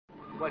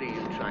What are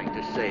you trying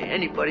to say?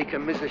 Anybody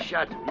can miss a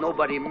shot.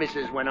 Nobody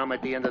misses when I'm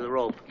at the end of the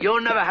rope.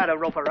 You never had a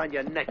rope around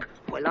your neck.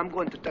 Well, I'm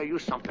going to tell you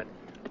something.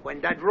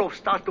 When that rope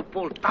starts to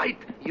pull tight,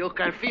 you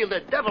can feel the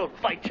devil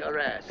bite your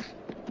ass.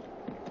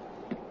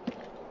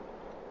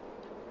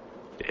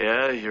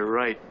 Yeah, you're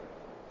right.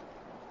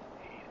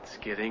 It's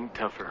getting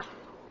tougher.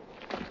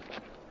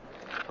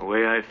 The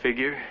way I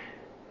figure,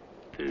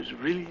 there's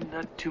really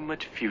not too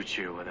much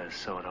future with a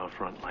sawed-off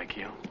runt like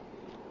you.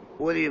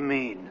 What do you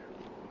mean?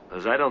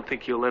 Because I don't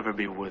think you'll ever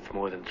be worth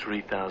more than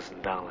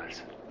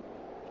 $3,000.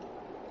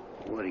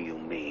 What do you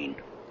mean?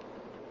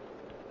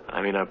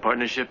 I mean, our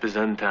partnership is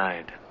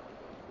untied.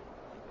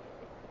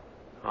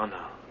 Oh, no.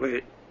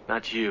 Wait.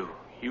 Not you.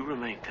 You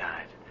remain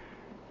tied.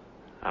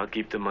 I'll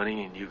keep the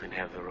money and you can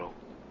have the rope.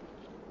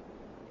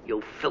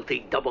 You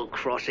filthy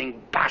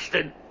double-crossing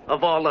bastard!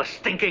 Of all the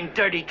stinking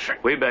dirty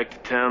tricks. Way back to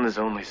town is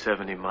only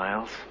 70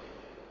 miles.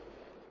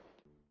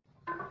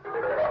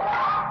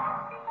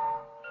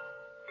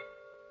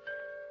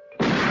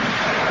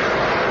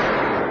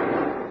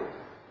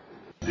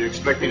 Do you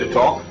expect me to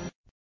talk?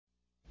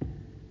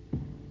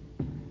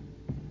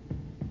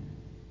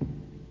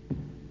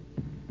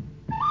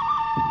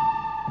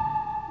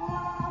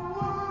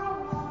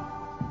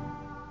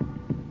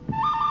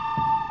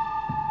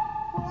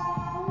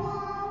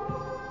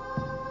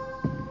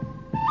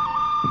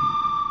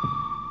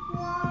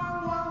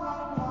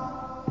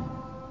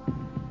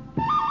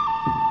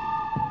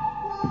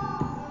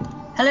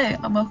 Hello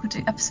and welcome to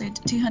episode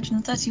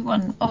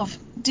 231 of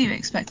Do You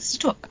Expect Us to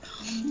Talk?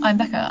 I'm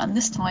Becca and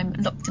this time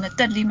locked in a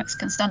deadly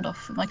Mexican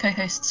standoff with my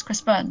co-hosts Chris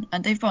Byrne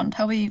and Dave Bond.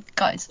 How are you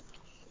guys?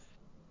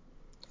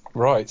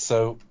 Right,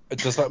 so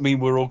does that mean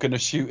we're all going to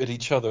shoot at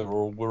each other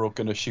or we're all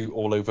going to shoot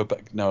all over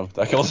No,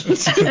 that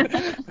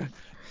wasn't.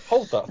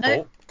 Hold that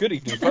thought. Good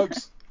evening,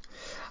 folks.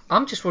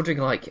 I'm just wondering,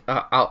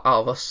 out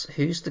of us,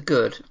 who's the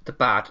good, the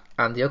bad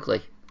and the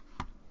ugly?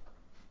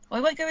 Well,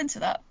 I won't go into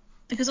that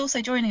because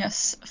also joining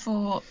us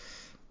for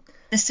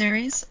this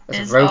series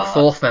is a rogue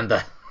fourth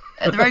member.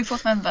 The rogue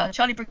fourth member,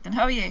 Charlie Brigden.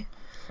 How are you?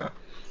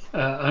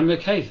 I'm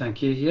okay,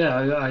 thank you.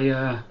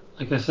 Yeah,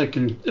 I guess I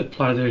can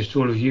apply those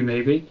to all of you,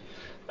 maybe.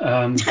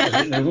 I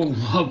don't know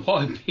what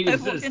I'd be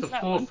as the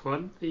fourth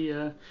one.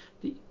 You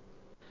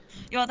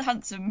are the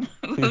handsome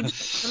one.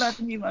 We'll add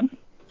the new one.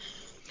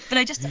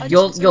 But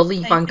you're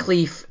Lee Van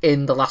Cleef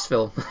in the last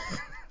film.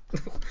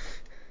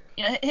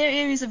 Yeah,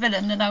 here he's a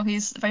villain, and now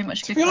he's very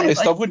much a good guy. To be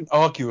honest, I wouldn't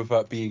argue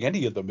about being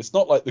any of them. It's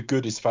not like the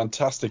good is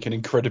fantastic and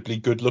incredibly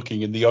good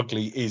looking, and the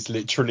ugly is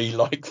literally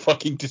like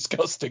fucking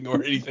disgusting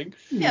or anything.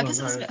 Yeah, plus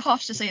it's a bit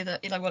harsh to say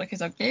that Eli Wallach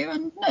is ugly,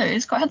 and no,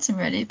 he's quite handsome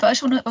really. But I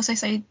just want to also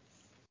say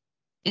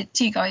it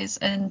to you guys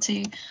and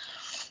to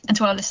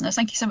our listeners,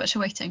 thank you so much for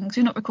waiting. Because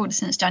we've not recorded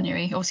since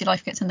January. Obviously,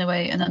 life gets in the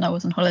way, and then I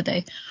was on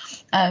holiday.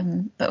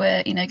 But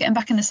we're getting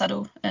back in the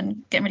saddle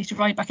and getting ready to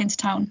ride back into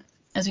town.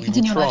 As we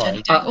continue on our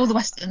journey, doing all the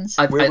westerns.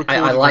 I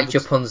liked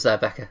your puns there,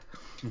 Becca.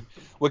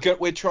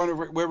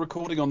 We're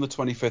recording on the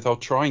 25th. I'll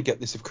try and get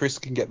this, if Chris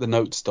can get the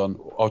notes done.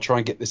 I'll try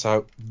and get this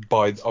out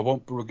by. I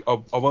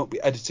won't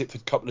be edit it for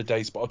a couple of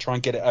days, but I'll try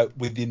and get it out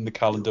within the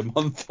calendar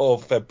month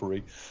of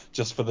February,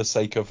 just for the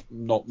sake of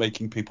not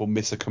making people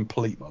miss a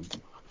complete month.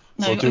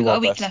 No, so we've got a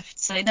week left,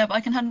 so no, but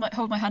I can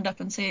hold my hand up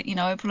and say,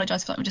 I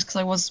apologise for that, just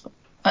because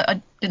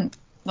I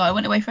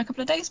went away for a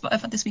couple of days, but I've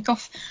had this week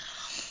off.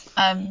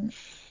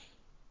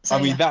 So,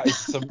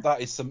 that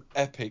is some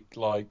epic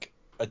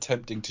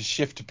attempting to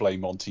shift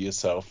blame onto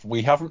yourself.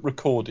 We haven't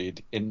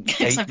recorded in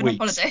 8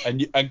 weeks,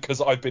 and because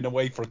I've been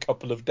away for a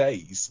couple of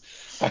days.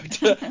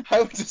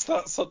 How does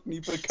that suddenly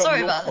become?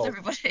 Sorry about that,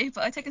 everybody,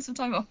 but I've taken some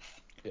time off.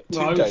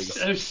 Yeah, 2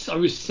 days. I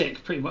was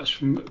sick pretty much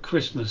from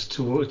Christmas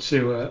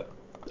to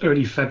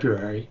early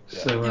February. Yeah.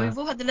 So we've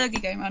all had the lurgy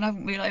going around,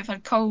 haven't we? I've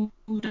had cold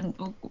and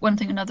one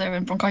thing another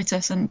and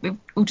bronchitis, and we've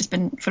all just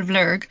been full of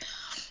lurg.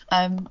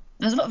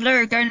 There's a lot of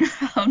lure going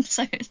around,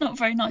 so it's not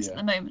very nice at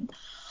the moment.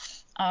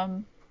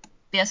 So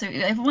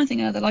if one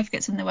thing or another, life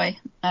gets in the way.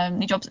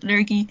 New jobs at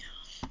Lurgy,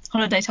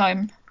 holiday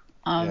time.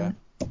 Trying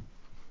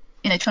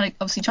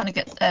to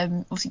get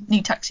obviously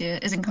new tax year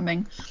is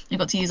incoming. You've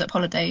got to use up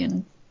holiday,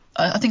 and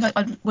I think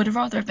I would have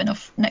rather have been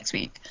off next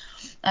week.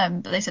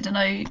 But they said,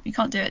 no, you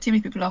can't do it. Too many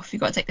people off.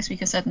 You've got to take this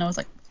week instead. And I was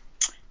like,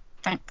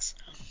 thanks.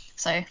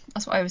 So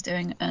that's what I was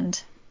doing. And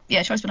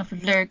Charlie's been off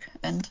with Lurg,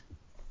 and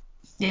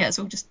it's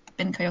all just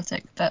been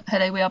chaotic. But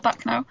hello, we are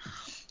back now.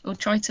 We'll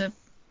try to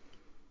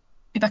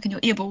be back in your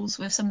earballs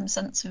with some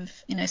sense of,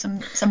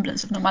 some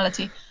semblance of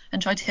normality,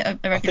 and try to hit a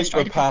regular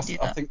stride.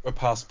 I think we're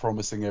past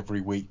promising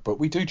every week, but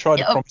we do try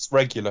to promise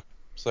regular.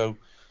 So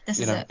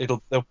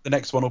the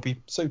next one will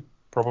be soon,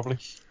 probably.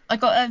 I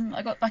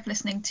got back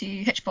listening to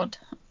Hitchpod,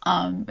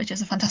 which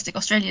is a fantastic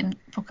Australian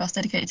podcast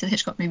dedicated to the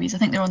Hitchcock movies. I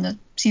think they're on the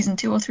season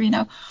 2 or 3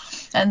 now,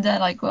 and they're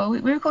like, well, we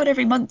record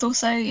every month or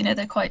so.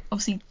 They're quite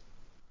obviously.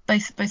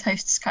 Both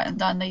hosts, Kat and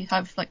Dan, they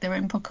have their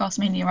own podcast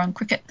mainly around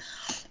cricket,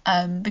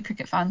 big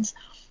cricket fans.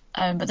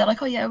 But they're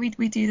like, oh yeah, we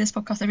do this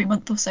podcast every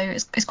month or so.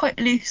 It's quite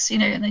loose,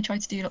 and they try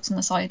to do lots on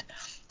the side.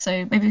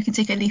 So maybe we can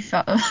take a leaf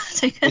out of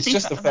It's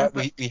just the fact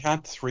we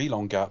had 3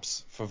 long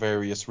gaps for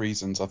various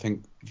reasons. I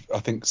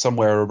think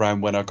somewhere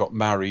around when I got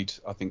married,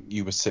 I think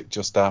you were sick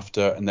just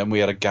after, and then we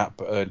had a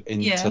gap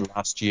into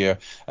last year,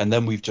 and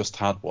then we've just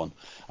had one.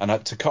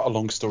 And to cut a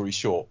long story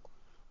short,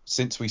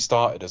 since we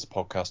started as a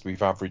podcast,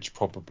 we've averaged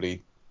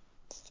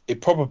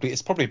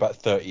it's probably about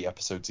 30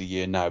 episodes a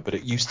year now, but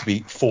it used to be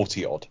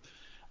 40 odd.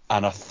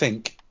 And I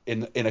think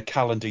in a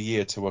calendar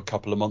year to a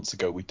couple of months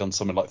ago, we've done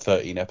something like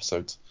 13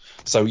 episodes.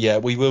 So yeah,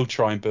 we will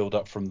try and build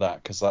up from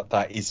that, because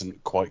that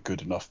isn't quite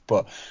good enough.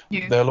 But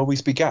there'll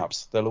always be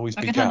gaps. There'll always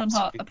be gaps. Hand on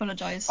heart,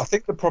 apologise. I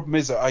think the problem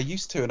is that I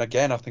used to, and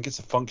again, I think it's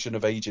a function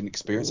of age and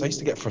experience. I used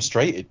to get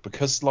frustrated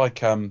because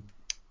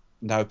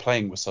Now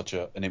Playing was such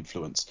an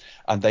influence,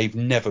 and they've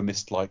never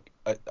missed like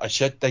a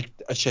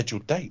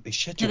scheduled date. They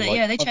scheduled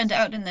they churned it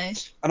out, didn't they?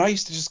 And I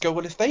used to just go,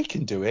 well, if they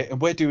can do it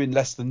and we're doing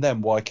less than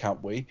them, why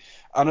can't we?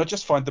 And I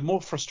just find the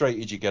more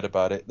frustrated you get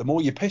about it, the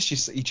more you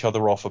piss each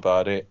other off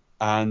about it,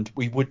 and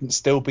we wouldn't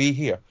still be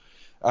here.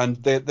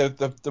 And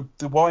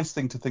the wise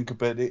thing to think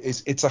about it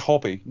is it's a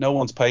hobby. No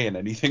one's paying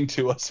anything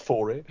to us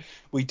for it.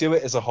 We do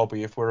it as a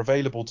hobby. If we're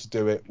available to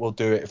do it, we'll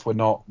do it. If we're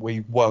not,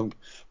 we won't.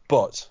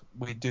 But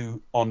we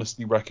do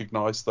honestly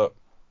recognise that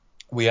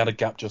we had a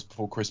gap just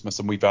before Christmas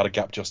and we've had a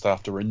gap just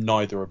after, and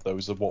neither of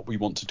those are what we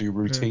want to do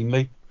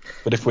routinely.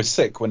 But if we're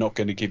sick, we're not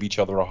going to give each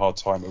other a hard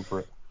time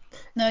over it.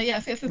 No,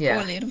 if we're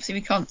poorly and obviously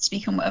we can't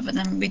speak on whatever,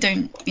 then we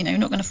don't, we're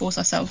not going to force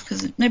ourselves,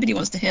 because nobody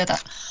wants to hear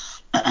that.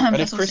 And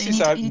if Chris is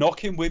out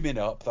knocking women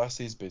up, that's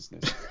his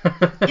business.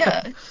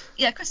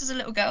 Chris is a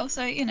little girl,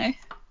 so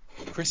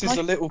Chris is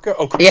a little girl.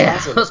 Oh, Chris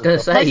I was going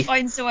to say. Life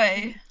finds a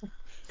way.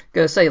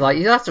 Going to say,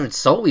 you have to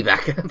insult me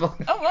back.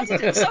 I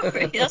didn't.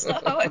 Sorry, that's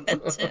not how I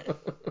meant it.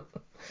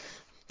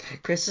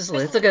 Chris is a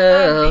little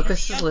girl.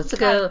 Chris is a little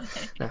girl.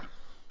 No.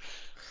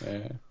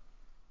 Yeah.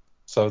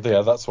 So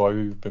that's why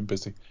we've been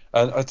busy.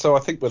 And so I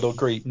think we'll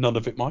agree, none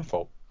of it my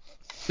fault.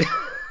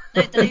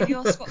 No, Dave,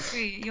 you're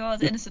scot-free. You are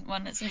the innocent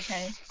one. It's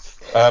okay.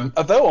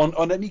 Although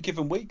on any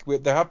given week,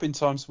 there have been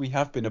times we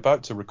have been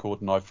about to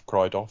record and I've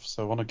cried off.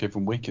 So on a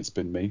given week, it's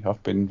been me.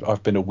 I've been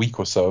a week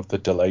or so of the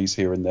delays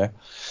here and there.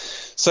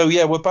 So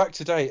yeah, we're back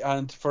today.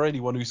 And for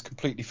anyone who's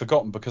completely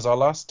forgotten, because our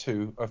last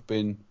 2 have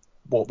been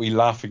what we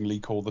laughingly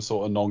call the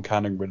sort of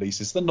non-canon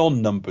releases, the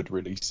non-numbered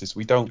releases.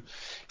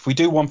 If we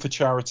do one for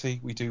charity,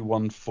 we do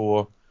one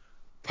for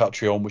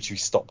Patreon, which we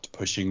stopped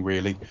pushing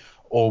really,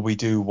 or we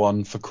do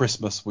one for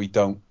Christmas, we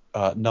don't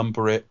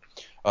number it.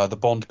 The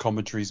Bond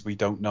commentaries we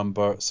don't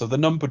number. So the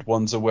numbered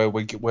ones are where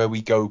we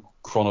go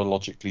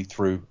chronologically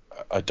through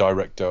a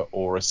director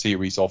or a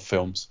series of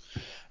films.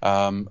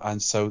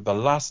 And so the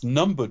last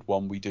numbered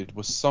one we did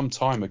was some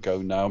time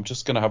ago now. I'm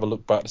just going to have a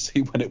look back to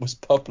see when it was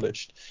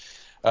published.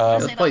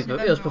 It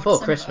was before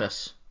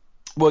Christmas.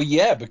 Well,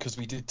 yeah, because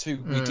we did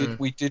 2.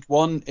 We did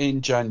one in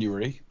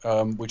January,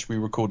 which we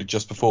recorded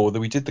just before.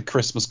 Then we did the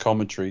Christmas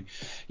commentary.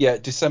 Yeah,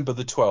 December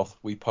the 12th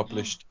we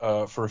published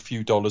for a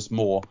few dollars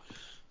more.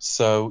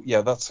 So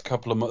yeah, that's that's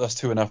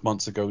 2.5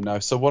 months ago now.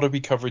 So what are we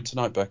covering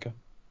tonight, Becca?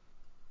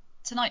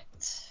 Tonight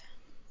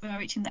we are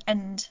reaching the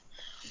end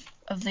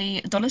of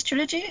the Dollars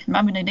trilogy,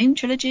 Man with No Name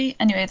trilogy.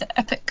 Anyway, the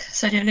epic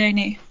Sergio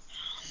Leone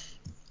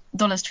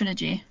Dollars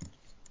trilogy.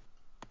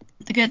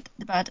 The Good,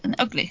 the Bad, and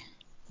the Ugly,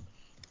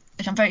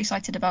 which I'm very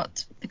excited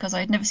about because I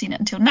had never seen it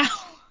until now.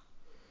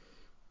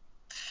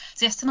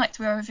 So yes, tonight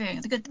we are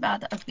reviewing The Good, the Bad,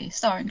 the Ugly,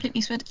 starring Clint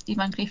Eastwood, Steve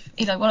Van Cleef,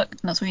 Eli Wallach,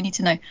 and that's all you need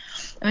to know.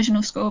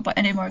 Original score by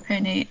Ennio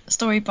Morricone,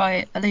 story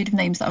by a load of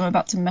names that I'm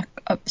about to make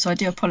up, so I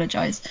do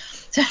apologise.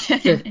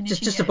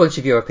 just a bunch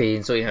of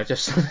Europeans, or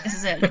just. This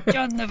is it.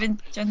 John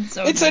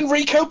Vincenzo. It's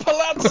Enrico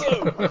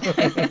Palazzo.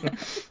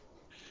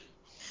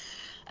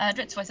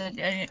 Directed by Sergio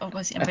Leone,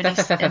 obviously, and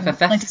released in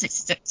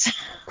 1966.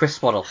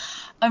 Chris Waddle.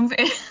 I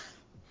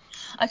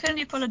can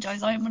only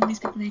apologise. I am one of these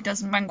people who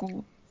does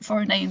mangle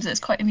foreign names. It's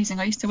quite amusing.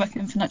 I used to work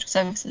in financial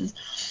services,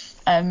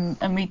 and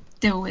we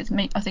deal with,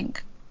 I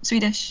think,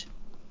 Swedish,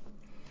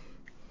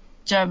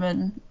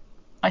 German,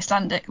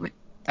 Icelandic.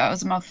 That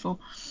was a mouthful.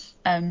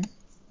 And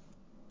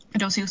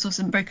also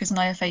some brokers and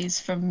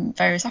IFAs from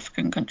various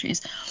African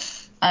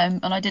countries.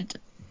 And I did,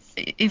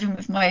 even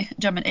with my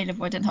German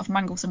A-level, I didn't have to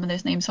mangle some of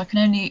those names, so I can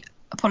only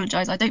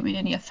apologise. I don't mean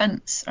any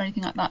offence or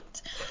anything like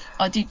that.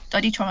 I do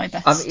try my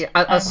best.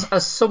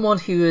 As someone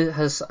who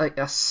has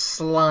a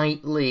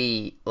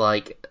slightly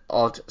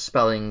odd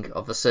spelling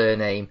of a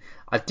surname,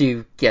 I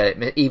do get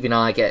it. Even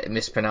I get it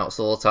mispronounced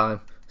all the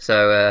time.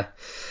 So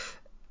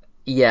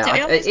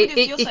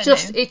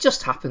it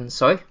just happens.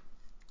 Sorry.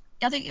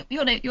 I think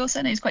your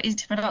surname is quite easy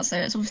to pronounce, so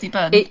it's obviously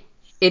Byrne.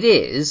 It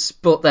is,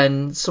 but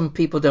then some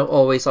people don't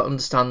always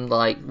understand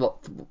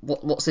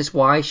what's this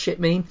Y shit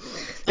mean.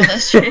 Oh,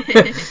 that's true.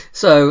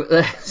 So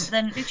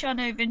then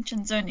Luciano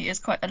Vincenzoni is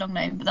quite a long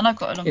name, but then I've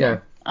got a long name.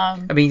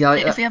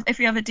 If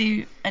we ever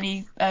do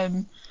any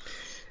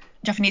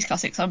Japanese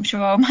classics, I'm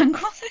sure I'll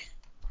mangle it.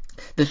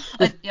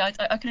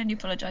 I can only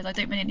apologise. I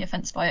don't mean any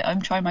offence by it.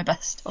 I'm trying my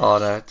best. Oh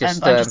no, I'm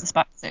just a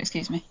spac, so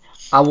excuse me.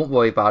 I won't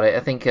worry about it. I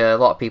think a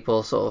lot of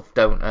people sort of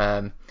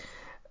don't.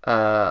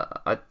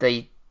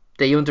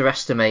 They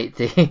underestimate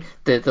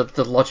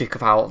the logic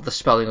of how the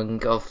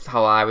spelling of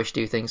how Irish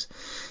do things.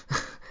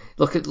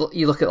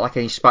 You look at like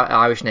any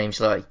Irish names,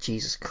 you're like,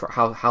 Jesus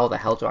Christ, how the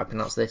hell do I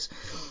pronounce this?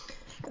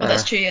 Well,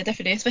 that's true, yeah,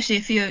 definitely, especially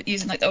if you're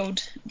using like the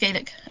old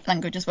Gaelic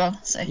language as well.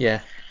 So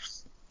yeah.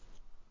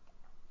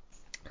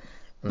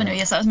 But no,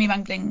 yes, that was me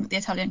mangling the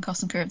Italian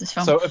cast and crew of this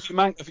film. So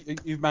have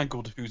you've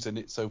mangled who's in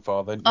it so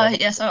far then?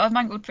 Yes, I've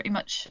mangled pretty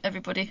much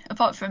everybody,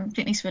 apart from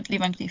Clint Eastwood, Lee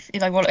Van Cleef,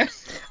 Eli Waller.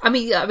 I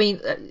mean,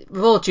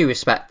 with all due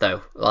respect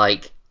though,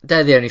 like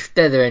they're the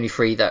only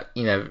three that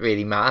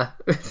really matter.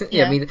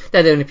 Yeah. I mean,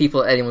 they're the only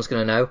people that anyone's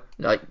going to know.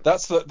 Like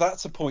that's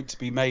a point to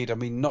be made. I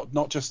mean,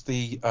 not just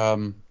the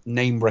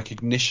name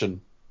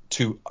recognition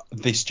to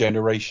this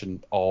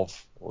generation or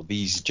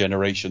these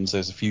generations.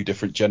 There's a few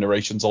different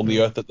generations on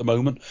the earth at the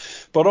moment,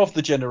 but of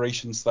the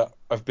generations that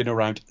have been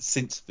around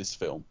since this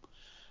film,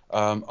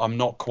 I'm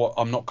not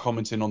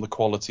commenting on the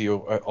quality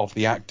of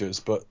the actors,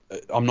 but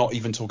I'm not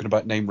even talking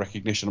about name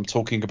recognition. I'm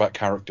talking about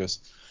characters.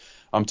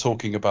 I'm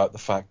talking about the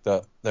fact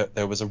that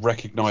there was a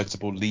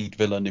recognizable lead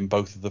villain in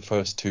both of the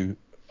first two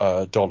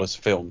Dollars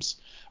films,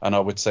 and I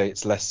would say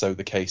it's less so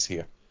the case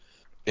here.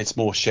 It's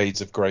more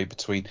shades of grey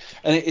between,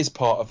 and it is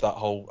part of that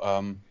whole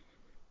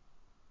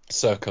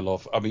circle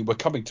of. I mean, we're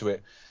coming to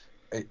it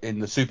in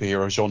the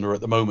superhero genre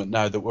at the moment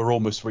now that we're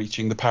almost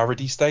reaching the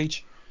parody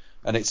stage,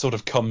 and it sort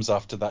of comes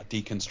after that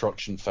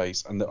deconstruction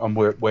phase, and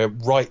we're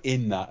right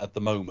in that at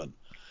the moment.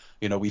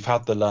 We've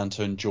had the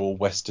Lantern Jaw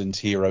Westerns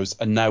heroes,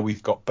 and now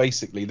we've got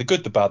basically The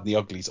Good, the Bad, and the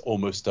Ugly is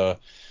almost a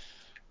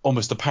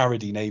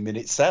parody name in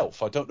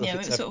itself. I don't know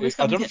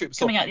if it's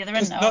coming out the other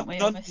end now, aren't we?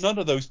 None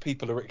of those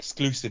people are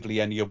exclusively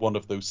any of one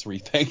of those three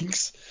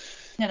things.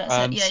 Yeah, that's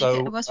it. Yeah,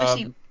 so,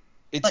 especially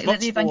it's like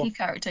the Van Cleef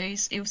character.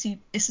 You'll see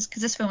this is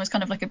because this film is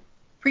kind of like a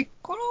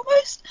prequel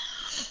almost.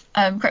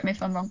 Correct me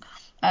if I'm wrong.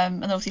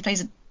 And obviously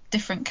plays a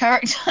different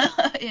character,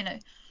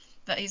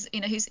 but he's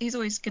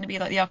always going to be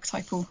like the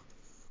archetypal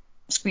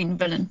screen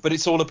villain. But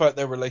it's all about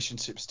their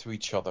relationships to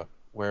each other.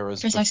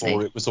 Whereas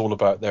before it was all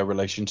about their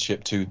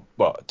relationship to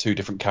two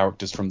different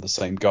characters from the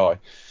same guy.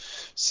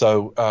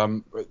 So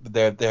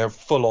they're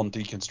full on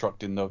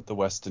deconstructing the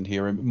Western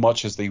here,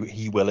 much as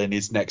he will in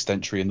his next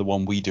entry and the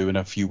one we do in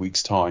a few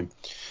weeks' time.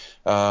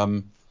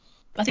 I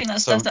think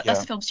that's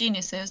the film's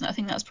genius, though, isn't it? I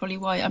think that's probably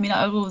why. I mean,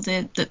 out of all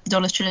the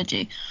Dollars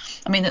trilogy,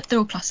 I mean, they're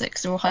all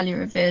classics. They're all highly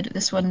revered.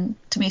 This one,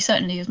 to me,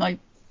 certainly is my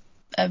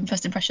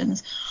first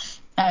impressions.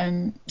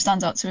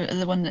 Stands out to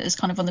the one that is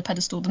kind of on the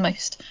pedestal the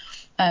most.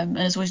 And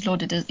is always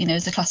lauded as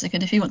the classic.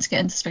 And if you want to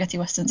get into spaghetti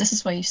westerns, this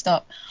is where you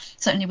start.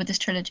 Certainly with this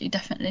trilogy,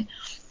 definitely.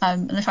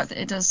 And the fact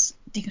that it does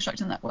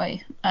deconstruct in that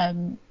way,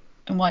 and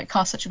why it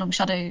casts such a long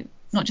shadow,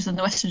 not just in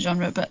the western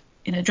genre, but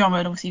drama,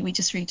 and obviously we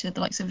just read to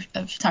the likes of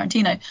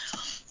Tarantino,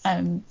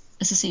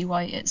 is to see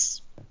why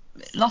it's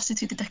lasted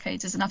through the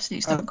decades as an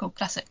absolute stone cold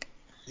classic.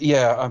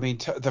 Yeah, I mean,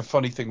 the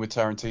funny thing with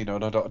Tarantino,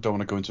 and I don't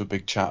want to go into a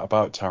big chat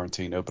about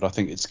Tarantino, but I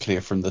think it's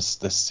clear from this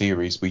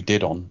series we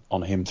did on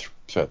him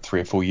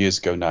 3 or 4 years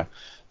ago now,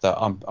 that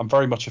I'm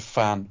very much a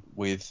fan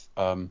with,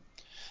 I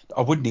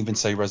wouldn't even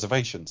say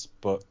reservations,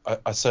 but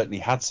I certainly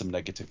had some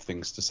negative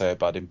things to say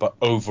about him. But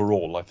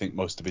overall, I think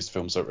most of his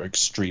films are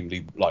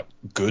extremely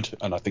good,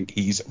 and I think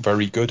he's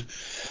very good.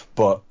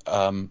 But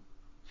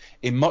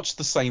in much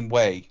the same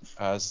way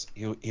as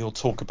he'll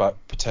talk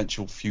about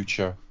potential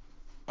future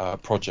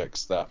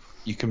projects that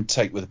you can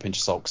take with a pinch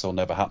of salt because they'll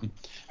never happen.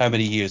 How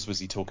many years was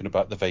he talking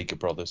about the Vega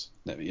brothers?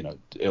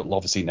 It'll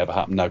obviously never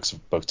happen now because we're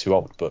both too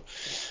old. But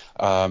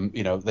then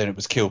it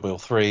was Kill Bill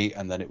 3,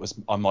 and then it was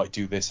I might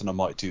do this and I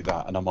might do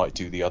that and I might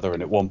do the other,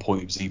 and at one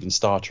point it was even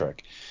Star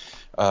Trek.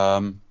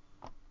 That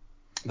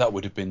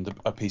would have been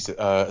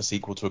a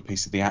sequel to A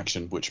Piece of the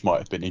Action, which might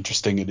have been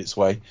interesting in its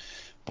way.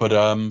 But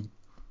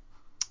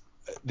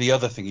the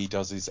other thing he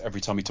does is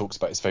every time he talks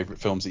about his favorite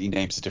films, he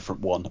names a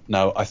different one.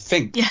 Now, I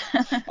think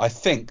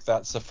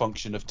that's a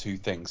function of three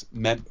things: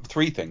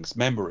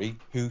 memory,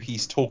 who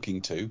he's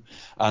talking to,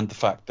 and the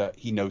fact that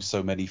he knows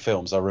so many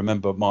films. I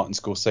remember Martin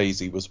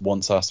Scorsese was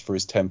once asked for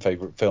his 10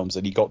 favorite films,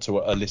 and he got to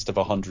a list of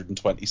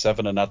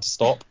 127 and had to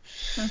stop.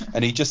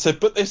 And he just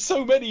said, "But there's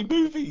so many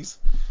movies."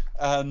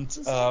 And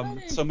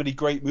so many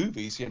great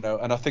movies, and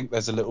I think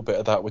there's a little bit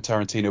of that with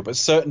Tarantino, but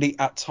certainly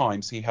at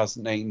times he has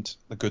named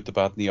The Good, the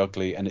Bad, and the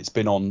Ugly, and it's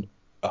been on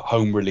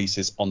home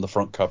releases on the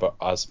front cover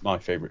as my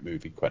favorite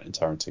movie, Quentin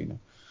Tarantino.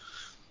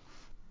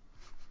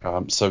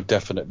 So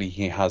definitely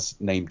he has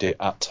named it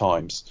at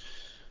times.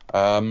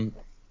 All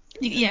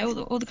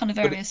the kind of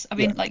various.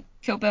 Like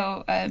Kill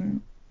Bill.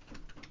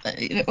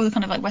 All the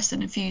kind of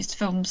Western infused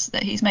films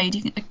that he's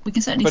made, we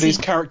can certainly see. But his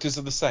characters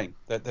are the same.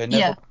 They're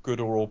never good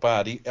or all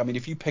bad.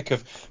 If you pick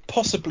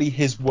possibly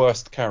his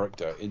worst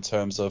character in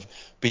terms of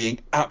being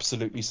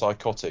absolutely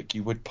psychotic,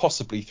 you would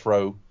possibly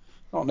throw,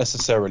 not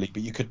necessarily,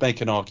 but you could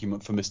make an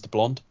argument for Mr.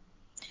 Blonde.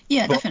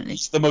 Yeah, but definitely.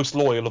 he's the most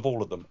loyal of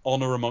all of them.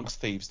 Honor amongst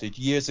thieves. Did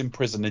years in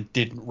prison and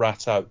didn't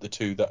rat out the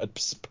two that had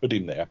put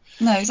him there.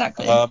 No,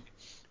 exactly.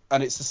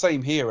 And it's the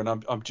same here. And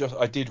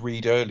I did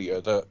read earlier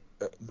that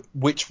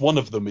which one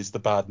of them is the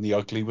bad and the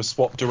ugly was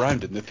swapped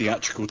around in the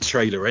theatrical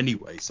trailer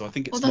anyway. So I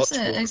think it's that's much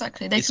it, more,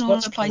 exactly. They can all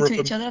apply to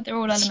each other. They're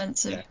all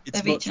elements of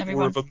each and every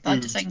one. It's much more of a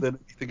mood than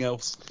anything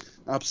else.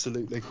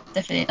 Absolutely.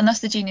 Definitely. And that's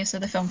the genius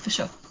of the film for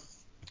sure.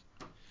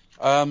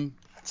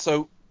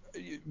 So,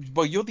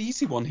 well, you're the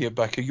easy one here,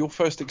 Becca. Your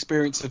first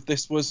experience of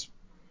this was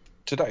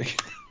today.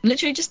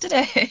 Literally just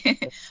today.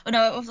 Oh,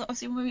 no,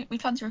 obviously we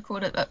planned to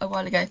record it a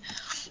while ago.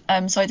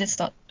 So I did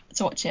start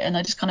to watch it, and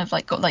I just kind of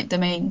like got like the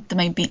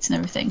main beats and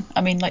everything.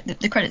 I mean, like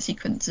the credit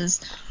sequence is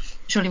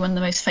surely one of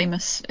the most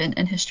famous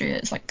in history.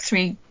 It's like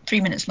three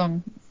minutes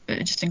long.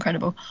 It's just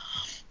incredible.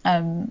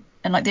 And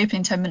like the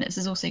opening 10 minutes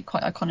is also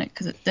quite iconic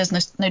because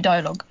there's no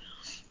dialogue.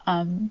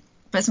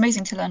 But it's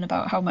amazing to learn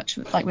about how much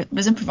like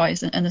was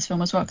improvised in this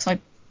film as well, because I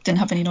didn't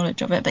have any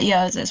knowledge of it. But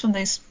yeah, it's one of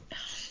those.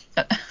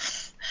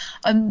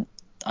 I'm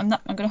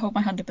going to hold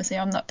my hand up and say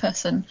I'm that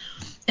person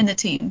in the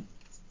team.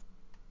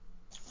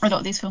 A lot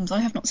of these films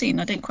I have not seen.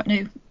 I don't quite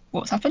know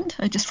what's happened.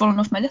 They've just fallen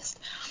off my list.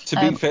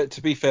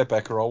 To be fair,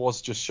 Becca, I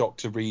was just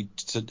shocked to read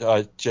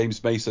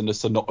James Mason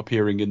as not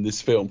appearing in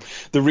this film.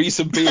 The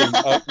reason being,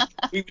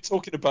 we were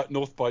talking about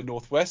North by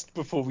Northwest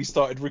before we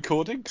started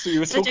recording, so we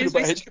were talking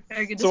about Hitchcock.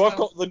 So I've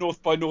got the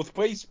North by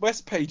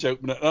Northwest page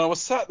open, and I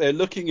was sat there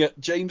looking at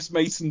James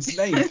Mason's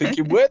name,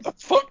 thinking, where the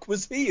fuck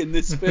was he in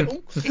this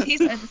film? He's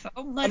not in the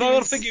film. And I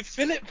was thinking,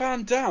 Philip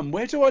Van Damme.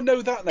 Where do I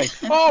know that name?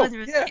 Oh,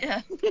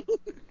 yeah.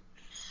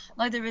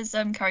 Neither is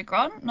Cary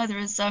Grant. Neither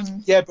is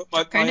yeah, but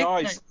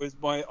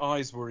my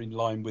eyes were in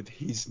line with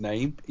his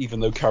name, even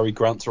though Cary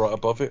Grant's right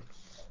above it.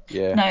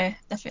 Yeah. No,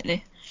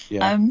 definitely.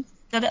 Yeah.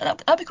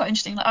 That'd be quite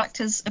interesting. Like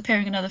actors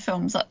appearing in other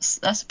films.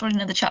 That's probably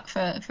another chat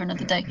for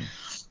another day.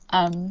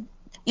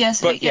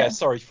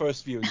 Sorry,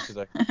 first viewing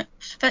today.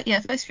 But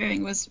yeah, first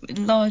viewing was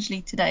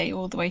largely today,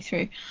 all the way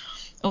through,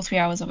 all 3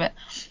 hours of it.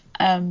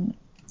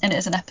 And it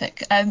is an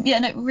epic.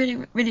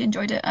 Really, really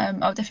enjoyed it. I'll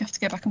definitely have to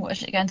go back and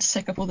watch it again to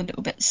soak up all the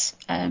little bits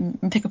and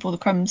pick up all the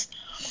crumbs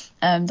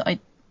that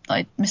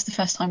I missed the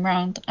first time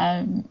round.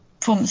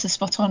 Performance is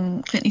spot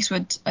on. Clint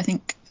Eastwood, I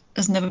think,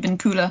 has never been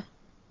cooler.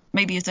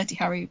 Maybe he's Dirty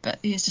Harry, but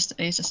he's just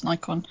an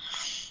icon.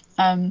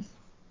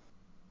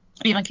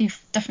 He's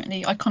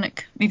definitely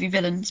iconic movie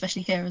villain,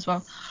 especially here as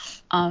well.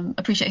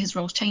 Appreciate his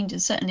role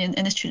changes certainly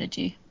in this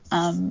trilogy.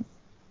 But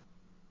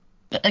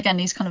again,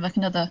 he's kind of like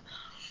another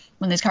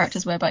one of those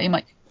characters whereby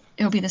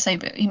he'll be the same,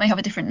 but he may have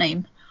a different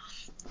name.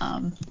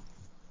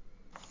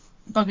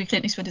 Bobby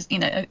Clint Eastwood is,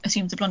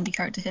 assumes a Blondie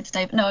character here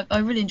today. But no, I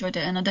really enjoyed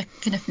it, and I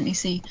can definitely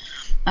see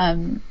how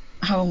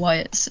and why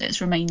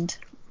it's remained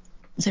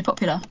so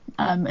popular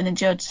and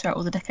endured throughout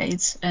all the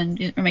decades, and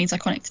it remains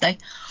iconic today.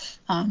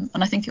 And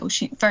I think it will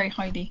shoot very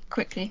highly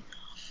quickly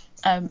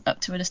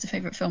up to a list of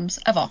favourite films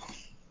ever.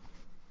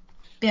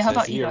 But yeah, how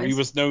about you guys? He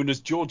was known as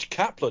George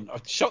Kaplan. I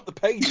shut the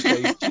page,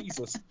 Dave.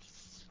 Jesus.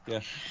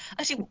 Yeah.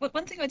 Actually,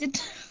 one thing I did.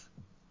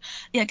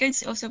 Yeah,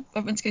 I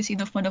went to go see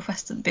North by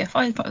Northwest at the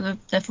BFI, part of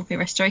the 4K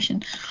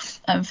restoration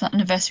for that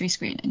anniversary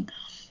screening.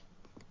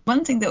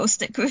 One thing that will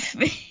stick with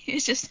me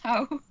is just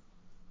how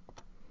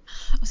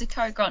obviously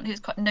Cary Grant, who's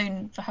quite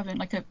known for having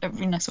like a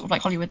really nice sort of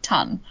like Hollywood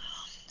tan,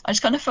 I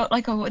just kind of felt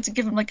like I wanted to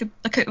give him like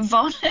a coat of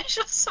varnish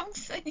or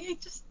something. He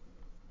just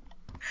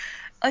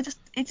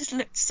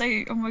looked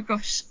so, oh my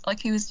gosh,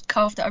 like he was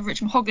carved out of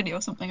rich mahogany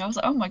or something. I was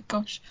like, oh my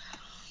gosh.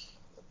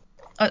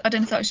 I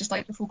don't know if that was just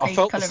like the full page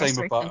colour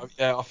restoration.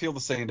 I feel the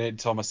same every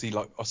time I see,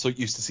 like, I so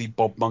used to see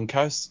Bob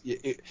Monkhouse.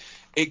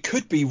 It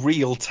could be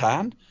real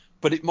tan,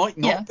 but it might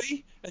not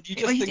be. And you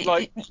just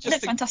think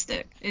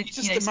fantastic. You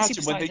just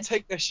imagine when they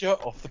take their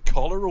shirt off, the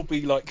collar will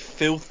be like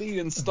filthy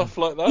and stuff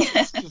like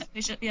that.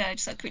 Yeah,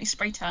 just like pretty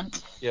spray tan.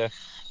 Yeah.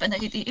 But no,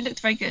 he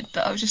looked very good.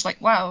 But I was just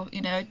like, wow,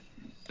 he'd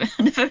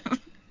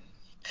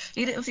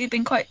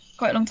been quite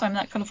a long time in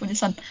that California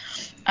sun.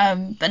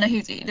 But no,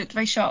 he looked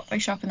very sharp in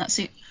that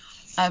suit.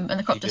 And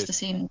the crop duster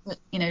scene,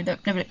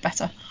 never looked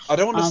better. I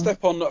don't want to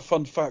step on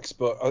fun facts,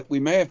 but we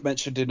may have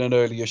mentioned in an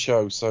earlier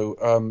show.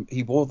 So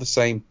he wore the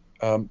same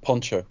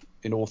poncho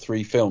in all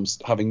three films,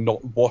 having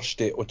not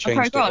washed it or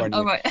changed it or anything.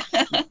 Oh, right.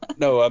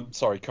 No, I'm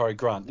sorry, Cary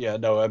Grant. Yeah,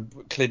 no,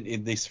 Clint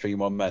in this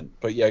film I meant.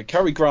 But yeah,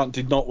 Cary Grant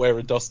did not wear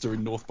a duster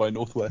in North by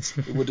Northwest.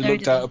 It would have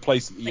looked out of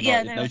place at the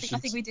United Nations. I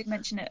think we did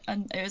mention it,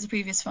 and it was a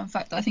previous fun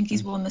fact. I think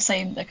he's worn the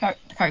same,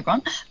 Cary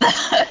Grant.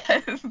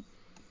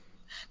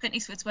 Clint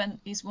Eastwood's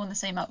he's worn the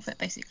same outfit,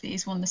 basically.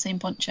 He's worn the same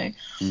poncho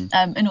in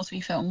all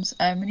three films,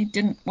 and he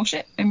didn't wash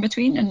it in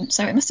between, and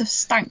so it must have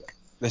stank.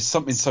 There's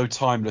something so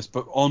timeless,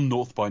 but on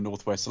North by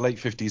Northwest, the late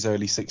 50s,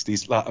 early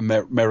 60s, that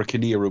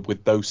American era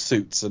with those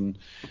suits, and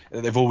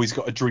they've always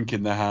got a drink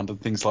in their hand and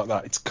things like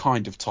that. It's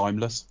kind of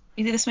timeless.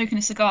 He's either smoking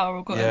a cigar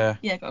or got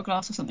a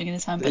glass or something in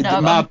his hand. But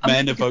the Mad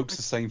Men evokes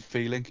the same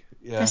feeling.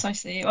 Yeah.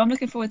 Precisely. Well, I'm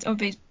looking forward to.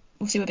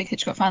 Obviously, we're big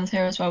Hitchcock fans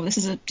here as well. This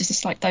is just a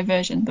slight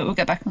diversion, but we'll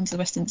get back onto the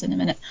westerns in a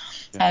minute.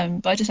 Yeah.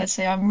 But I just had to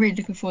say I'm really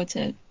looking forward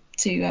to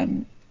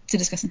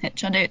discussing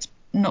Hitch. I know it's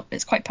not,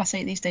 it's quite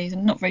passé these days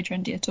and not very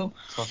trendy at all.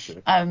 Touch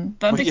it. But I'm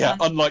a big fan.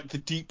 Unlike the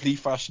deeply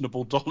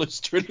fashionable Dollars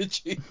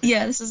trilogy.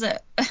 Yeah, this is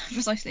it.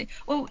 Precisely.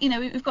 Well,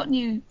 we've got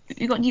new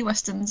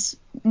westerns,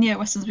 neo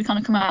westerns. We kind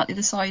of come out the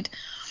other side.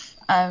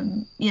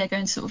 Going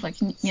to sort of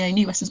like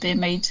new westerns being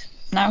made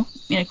now.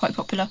 Quite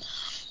popular.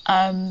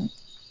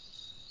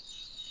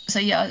 So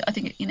yeah, I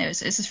think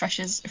it's as fresh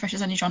as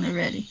any genre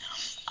really.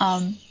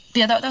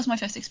 That was my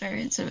first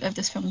experience of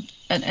this film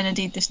and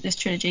indeed this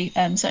trilogy.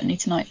 Certainly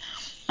tonight.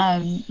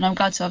 And I'm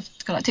glad to have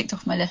got that ticked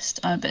off my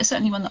list. But it's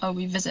certainly one that I'll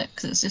revisit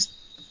because it's just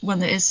one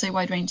that is so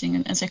wide-ranging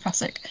and so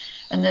classic,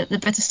 and the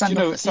bit of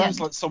stand-up. It sounds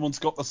like someone's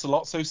got the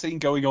Sollozzo scene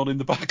going on in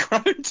the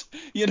background.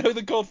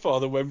 The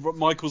Godfather when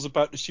Michael's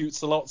about to shoot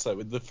Sollozzo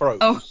in the throat.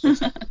 Oh,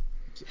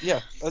 yeah.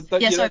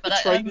 Sorry about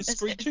that. Train is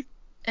screeching.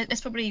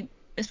 It's probably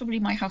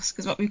my house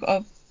because we've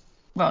got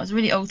it's a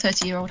really old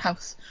 30-year-old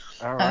house.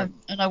 All right.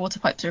 And our water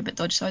pipes are a bit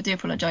dodgy, so I do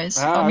apologise.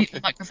 I'll mute the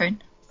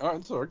microphone. All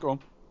right, sorry, go on.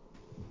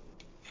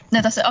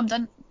 No, that's it. I'm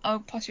done. I'll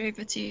pass you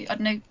over to, I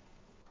don't know.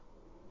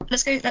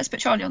 Let's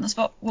put Charlie on the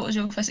spot. What was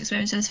your first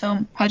experience of this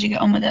film? How'd you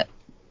get on with it?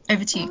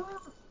 Over to you.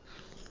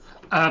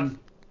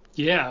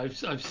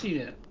 I've seen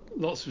it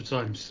lots of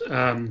times.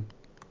 I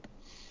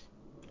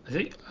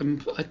think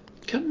I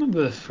can't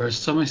remember the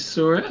first time I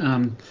saw it.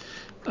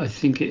 I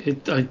think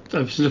I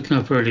was looking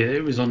up earlier.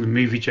 It was on the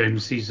Movie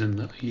Jones season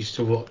that I used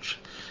to watch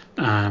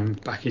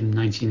back in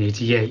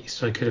 1988,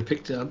 so I could have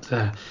picked it up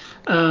there.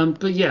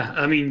 But yeah,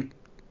 I mean,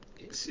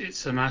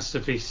 it's a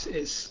masterpiece.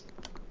 It's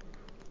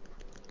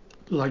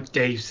like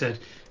Dave said,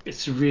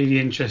 it's a really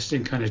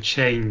interesting kind of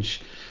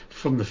change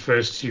from the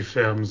first two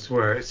films,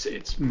 where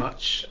it's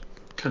much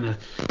kind of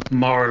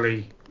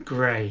morally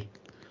grey,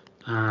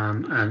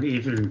 and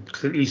even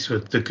Clint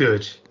Eastwood, the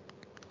good,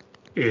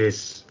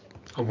 is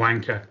a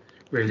wanker.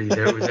 Really,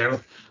 they're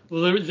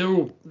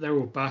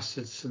all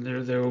bastards, and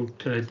they're all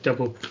kind of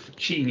double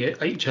cheating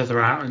each other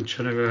out and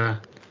trying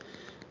to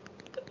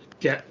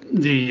get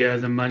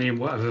the money and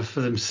whatever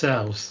for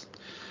themselves.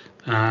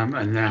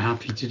 And they're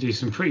happy to do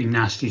some pretty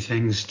nasty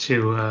things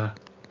to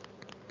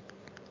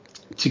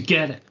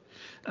get it.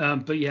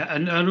 But yeah,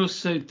 and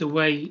also the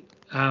way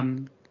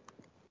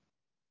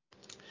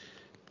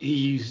he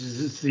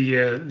uses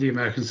the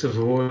American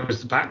Civil War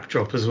as the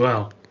backdrop as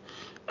well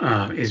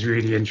is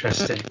really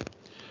interesting.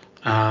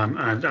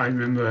 And I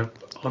remember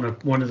on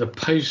one of the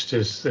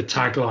posters, the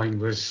tagline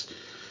was,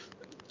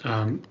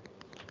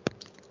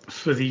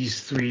 for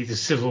these three, the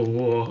Civil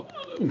War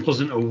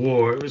wasn't a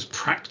war, it was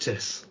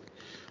practice.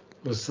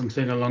 Was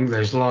something along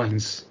those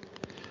lines.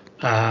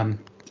 So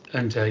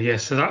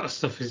that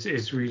stuff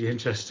is really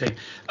interesting.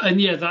 And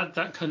yeah,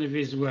 that kind of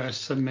is where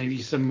some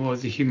more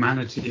of the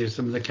humanity of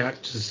some of the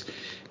characters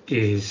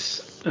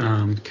is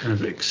kind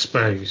of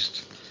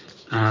exposed.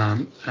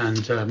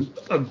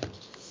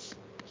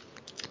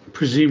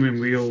 Presuming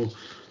we all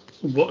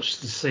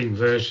watched the same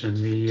version,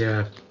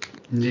 the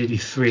nearly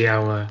 3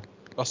 hour.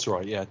 That's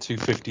right, yeah,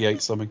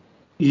 2:58 something.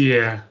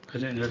 Yeah, I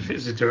don't know if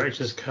it's a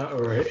director's cut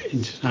or an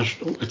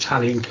international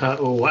Italian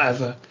cut or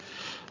whatever,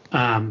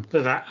 but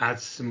that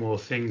adds some more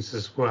things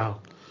as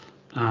well.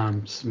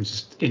 Some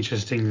just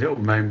interesting little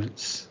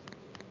moments.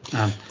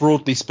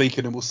 Broadly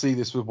speaking, and we'll see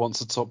this with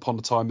Once Upon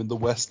a Time in the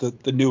West,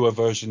 the newer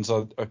versions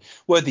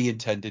were the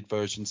intended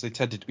versions. They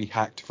tended to be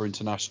hacked for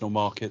international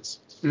markets.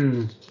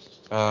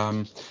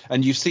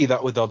 And you see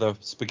that with other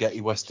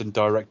spaghetti western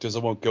directors. I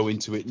won't go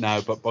into it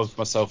now, but both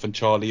myself and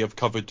Charlie have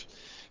covered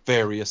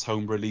various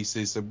home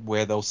releases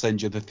where they'll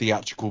send you the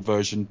theatrical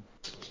version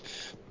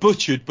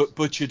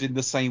butchered in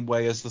the same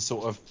way as the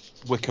sort of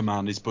Wicker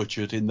Man is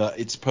butchered, in that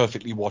it's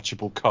perfectly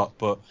watchable cut,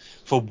 but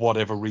for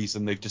whatever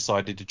reason they've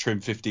decided to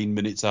trim 15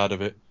 minutes out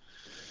of it.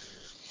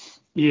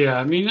 Yeah,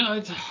 I mean,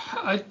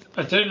 I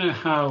don't know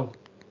how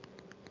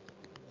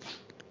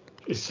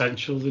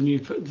essential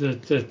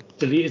the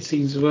deleted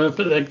scenes were,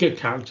 but they're good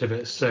character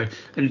bits. So,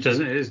 and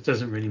it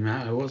doesn't really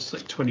matter. What's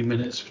like 20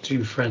 minutes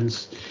between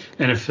friends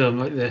in a film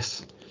like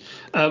this?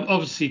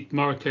 Obviously,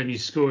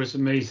 Morricone's score is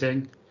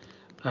amazing,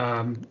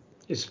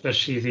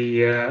 especially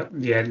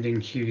the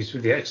ending cues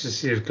with the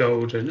Ecstasy of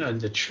Gold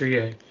and the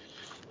trio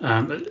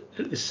at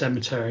the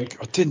cemetery.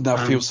 Didn't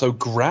that feel so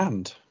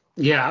grand?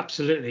 Yeah,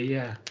 absolutely,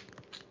 yeah.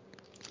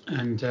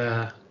 And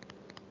I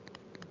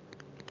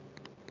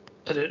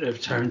don't know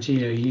if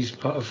Tarantino used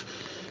part of.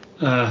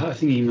 I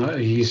think he might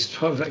have used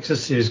part of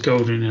Ecstasy of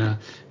Gold in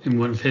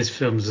one of his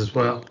films as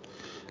well.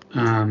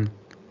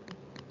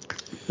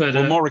 But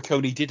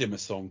Morricone did him a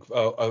song,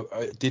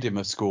 did him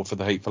a score for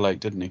The Hateful Eight,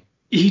 didn't he?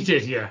 He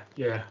did, yeah.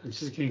 I'm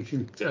just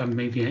thinking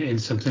maybe in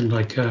something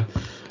like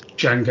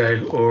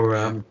Django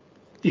or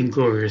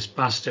Inglourious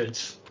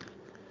Bastards.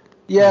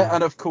 Yeah,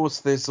 and of course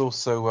there's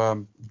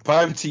also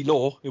Bounty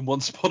Law in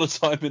Once Upon a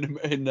Time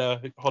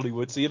in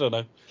Hollywood. So you don't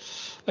know.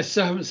 I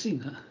still haven't seen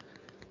that.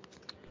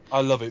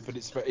 I love it, but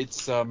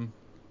it's a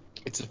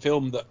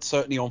film that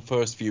certainly on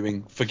first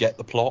viewing forget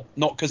the plot.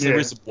 Not because there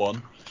isn't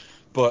one,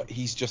 but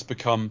he's just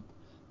become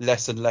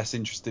less and less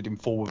interested in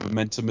forward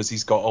momentum as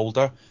he's got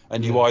older,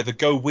 and you either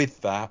go with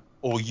that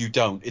or you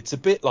don't. It's a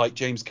bit like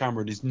James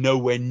Cameron is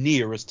nowhere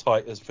near as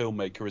tight as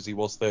filmmaker as he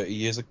was 30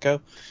 years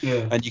ago.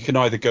 Yeah. And you can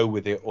either go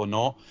with it or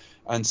not.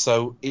 And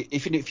so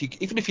even if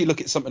you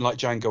look at something like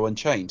Django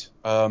Unchained,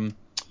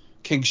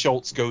 King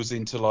Schultz goes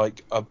into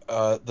like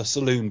the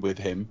saloon with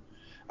him,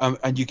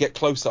 and you get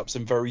close-ups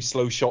and very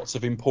slow shots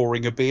of him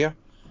pouring a beer,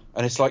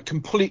 and it's like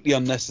completely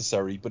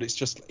unnecessary, but it's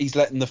just he's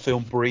letting the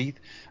film breathe.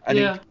 And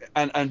Yeah.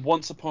 and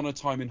Once Upon a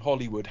Time in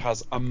Hollywood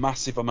has a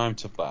massive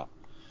amount of that.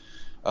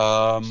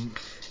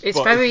 It's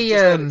but very if you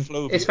just let it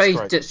flow a bit, it's very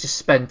great. just to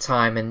spend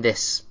time in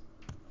this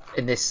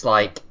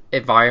like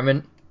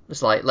environment.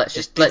 It's like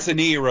It's an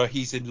era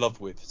he's in love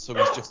with, so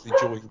he's just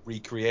enjoying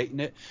recreating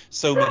it.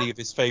 So many of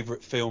his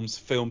favourite films,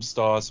 film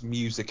stars,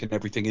 music and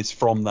everything is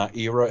from that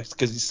era. It's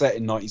because it's set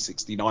in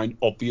 1969,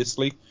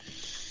 obviously.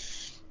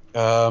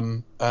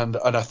 And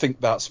I think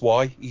that's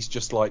why he's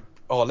just like,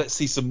 oh, let's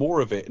see some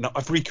more of it. And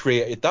I've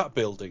recreated that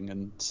building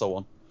and so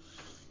on.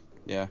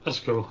 Yeah. That's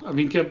cool. I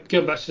mean,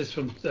 going back to this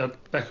from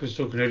Becca was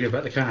talking earlier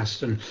about the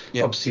cast, and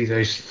Yeah. obviously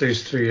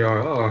those three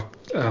are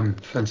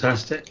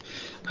fantastic.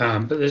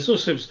 But there's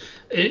also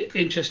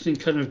interesting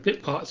kind of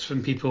bit parts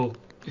from people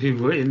who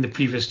were in the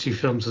previous two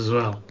films as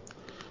well.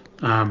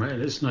 And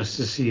it's nice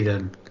to see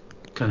them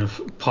kind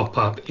of pop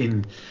up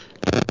in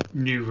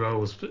new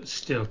roles, but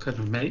still kind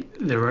of make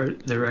their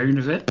own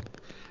of it.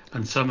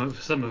 And some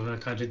of them are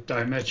kind of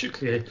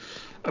diametrically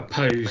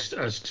opposed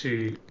as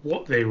to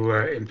what they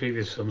were in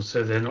previous films,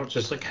 so they're not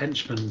just like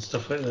henchmen and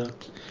stuff like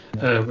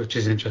that, which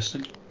is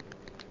interesting.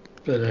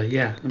 But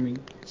yeah, I mean,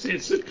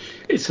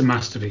 it's a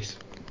masterpiece.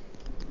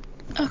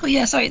 Oh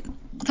yeah, sorry.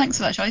 Thanks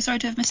for that, Charlie. Sorry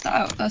to have missed that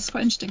out. That's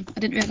quite interesting. I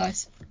didn't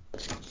realise.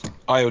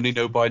 I only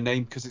know by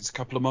name because it's a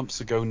couple of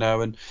months ago now,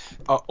 and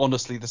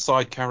honestly, the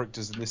side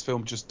characters in this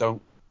film just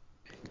don't.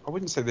 I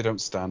wouldn't say they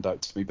don't stand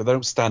out to me, but they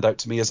don't stand out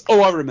to me as,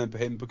 oh, I remember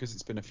him because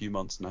it's been a few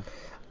months now.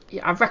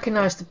 Yeah, I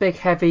recognised the big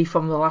heavy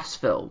from the last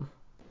film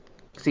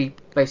because he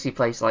basically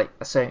plays like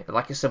a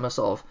similar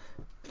sort of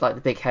like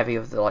the big heavy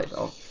of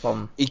the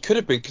from. He could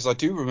have been, because I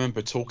do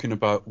remember talking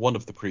about one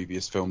of the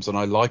previous films, and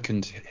I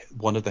likened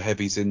one of the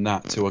heavies in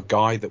that to a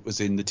guy that was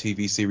in the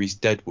TV series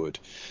Deadwood,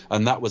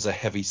 and that was a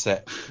heavy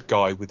set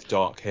guy with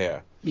dark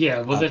hair.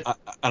 Yeah, well,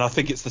 and I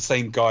think it's the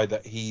same guy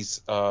that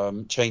he's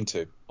chained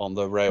to on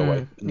the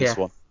railway in this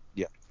one.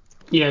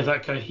 Yeah,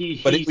 that guy.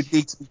 But it would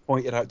need to be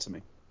pointed out to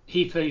me.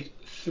 He played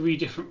 3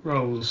 different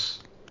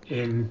roles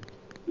in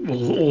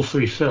all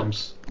 3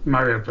 films.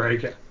 Mario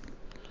Brega.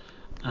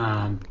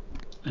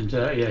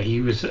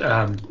 He was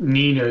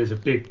Nino, the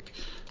big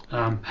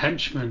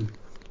henchman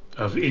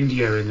of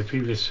India in the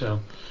previous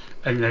film,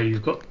 and now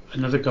you've got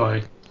another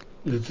guy,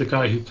 the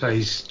guy who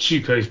plays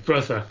Chuko's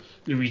brother,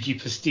 Luigi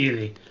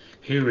Pastilli,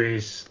 who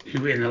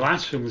in the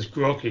last film was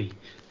Groggy,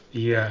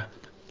 the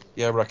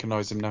I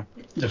recognise him now.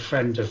 The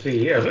friend of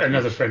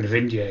another friend of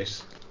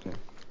India's.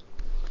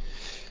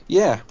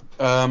 Yeah.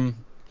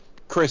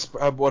 Chris,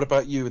 what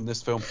about you in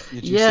this film?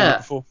 Did you see it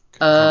before? I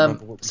can't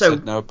remember what we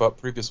said now about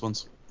previous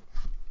ones.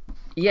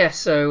 Yeah,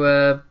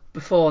 so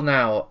before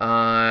now,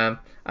 I've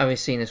only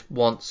seen this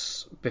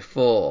once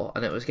before,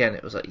 and it was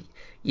like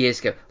years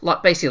ago,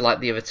 basically like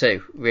the other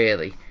two,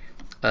 really.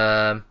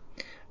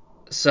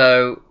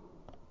 So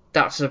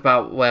that's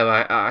about where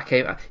I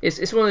came.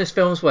 It's one of those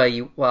films where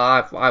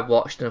I've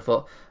watched and I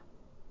thought,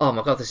 oh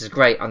my god, this is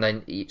great, and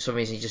then for some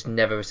reason you just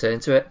never return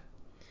to it.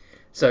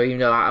 So even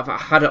though I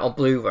had it on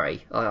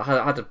Blu-ray, I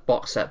had a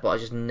box set, but I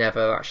just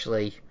never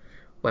actually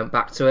went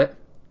back to it.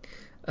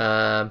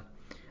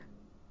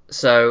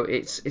 So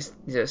it's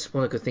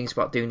one of the good things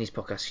about doing these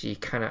podcasts. You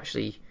can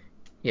actually,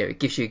 it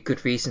gives you a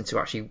good reason to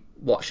actually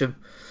watch them.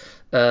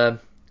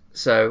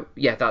 So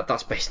yeah,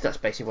 that's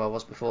basically where I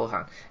was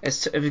beforehand.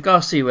 As in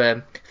regards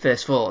to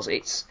First Floors,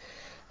 it's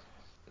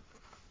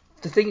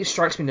the thing that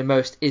strikes me the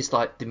most is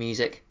like the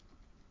music.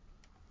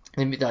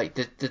 And like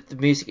the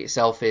music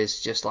itself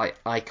is just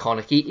like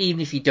iconic,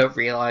 even if you don't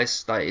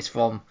realise that it's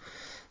from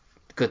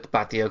Good, the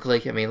Bad, the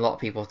Ugly. I mean, a lot of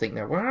people think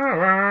they're wah,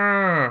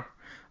 wah,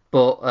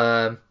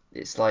 but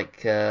it's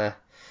like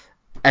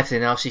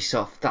everything else is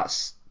sort of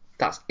that's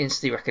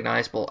instantly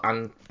recognisable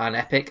and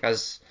epic,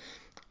 as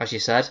you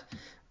said.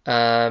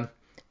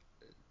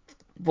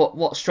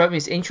 What struck me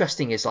as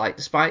interesting is like,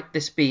 despite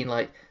this being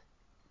like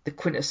the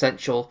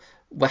quintessential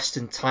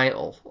Western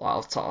title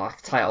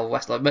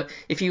Western, but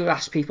if you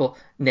ask people,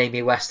 name me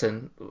a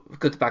Western,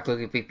 Good, the Bad, the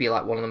Ugly would be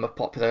like one of them of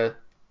popular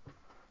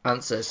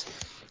answers.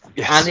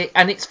 Yes.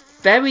 And it's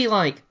very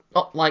like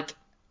not like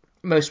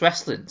most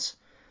Westerns.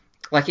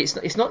 Like it's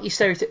not your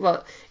stereotypical.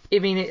 Well, I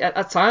mean,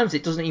 at times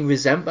it doesn't even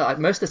resemble. Like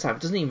most of the time,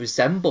 it doesn't even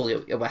resemble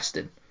a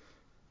Western.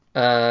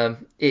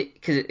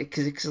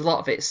 Because a lot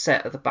of it's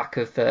set at the back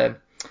of the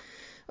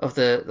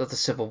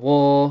Civil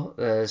War.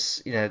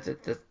 There's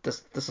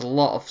there's a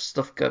lot of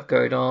stuff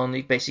going on.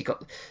 You basically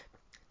got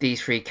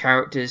these 3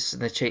 characters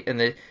and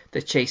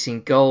they're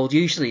chasing gold.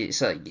 Usually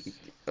it's like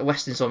the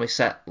Western's almost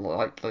set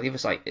like it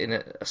was like in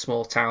a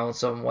small town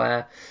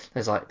somewhere.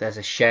 There's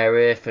a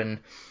sheriff and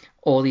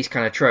all these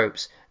kind of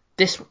tropes.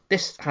 This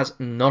has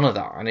none of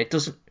that, and it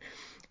doesn't.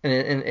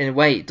 and in a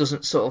way, it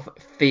doesn't sort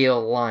of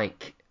feel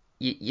like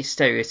your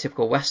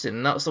stereotypical Western.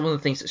 And that's one of the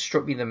things that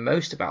struck me the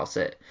most about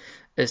it,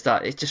 is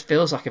that it just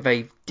feels like a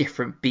very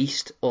different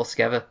beast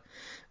altogether.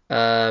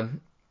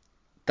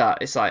 That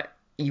it's like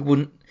you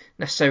wouldn't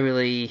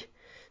necessarily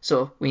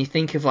sort of, when you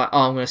think of like, oh,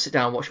 I'm going to sit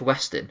down and watch a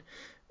Western,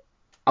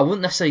 I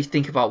wouldn't necessarily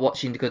think about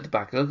watching The Good, the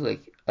Bad, the Ugly.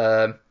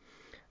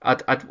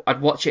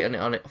 I'd watch it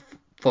on it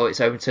for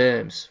its own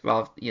terms,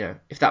 rather,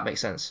 if that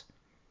makes sense.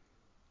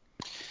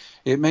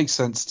 It makes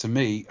sense to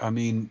me. I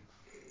mean,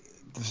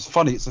 it's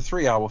funny, it's a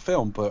 3-hour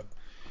film, but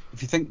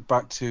if you think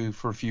back to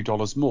For a Few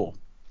Dollars More,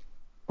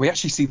 we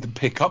actually see them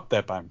pick up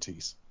their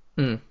bounties.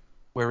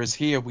 Whereas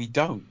here we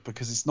don't,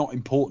 because it's not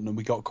important and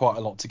we got quite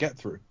a lot to get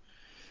through.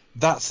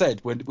 That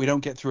said, we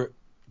don't get through it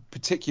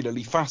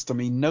particularly fast. I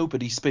mean,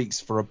 nobody speaks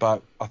for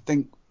about, I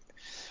think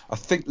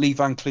Lee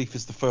Van Cleef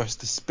is the first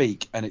to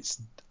speak, and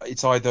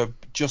it's either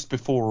just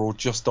before or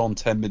just on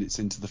 10 minutes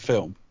into the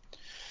film.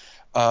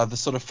 The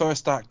sort of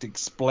first act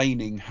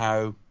explaining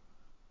how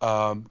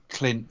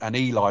Clint and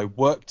Eli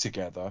work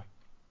together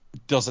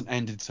doesn't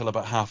end until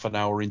about half an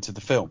hour into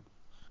the film.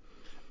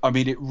 I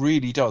mean, it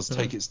really does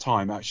take its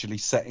time actually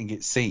setting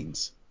its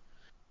scenes.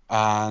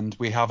 And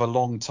we have a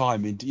long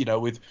time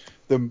with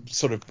them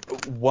sort of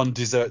one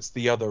deserts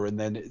the other, and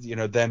then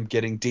them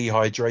getting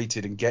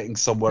dehydrated and getting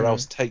somewhere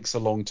else takes a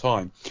long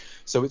time.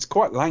 So it's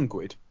quite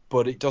languid,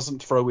 but it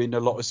doesn't throw in a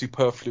lot of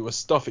superfluous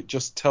stuff. It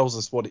just tells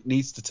us what it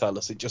needs to tell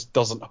us. It just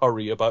doesn't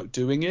hurry about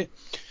doing it.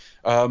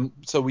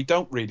 So we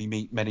don't really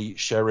meet many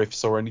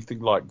sheriffs or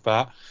anything like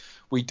that.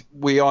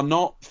 We are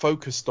not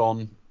focused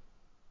on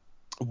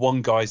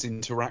one guy's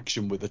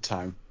interaction with the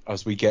town,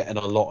 as we get in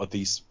a lot of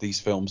these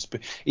films,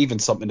 but even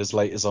something as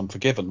late as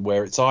Unforgiven,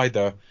 where it's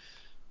either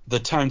the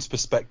town's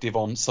perspective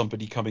on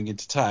somebody coming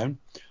into town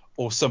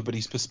or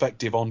somebody's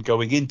perspective on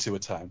going into a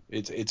town.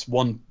 It's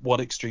one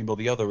extreme or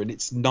the other, and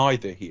it's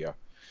neither here.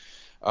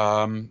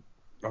 I mean,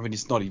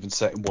 it's not even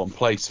set in one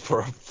place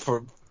for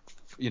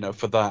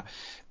that.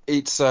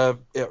 It's I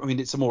mean,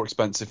 it's a more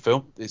expensive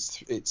film.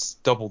 It's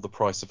double the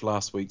price of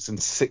last week's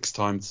and 6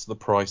 times the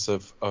price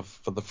of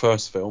for the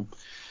first film.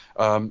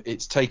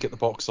 Its take at the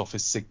box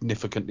office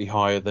significantly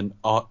higher than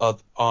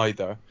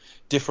either.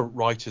 Different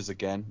writers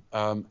again.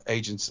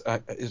 Agents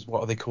is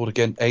what are they called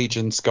again?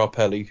 Agent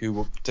Scarpelli,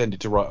 who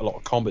tended to write a lot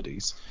of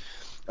comedies.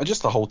 And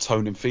just the whole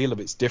tone and feel of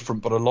it's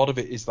different, but a lot of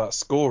it is that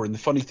score. And the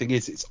funny thing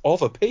is, it's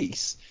of a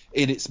piece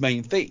in its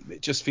main theme.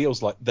 It just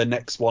feels like the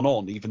next one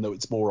on, even though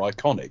it's more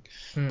iconic.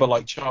 But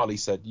like Charlie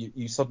said,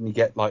 you suddenly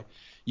get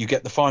you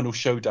get the final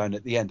showdown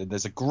at the end, and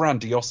there's a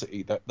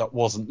grandiosity that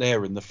wasn't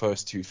there in the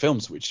first 2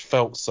 films, which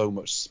felt so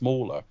much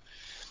smaller.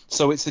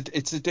 So it's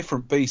a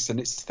different beast, and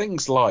it's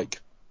things like,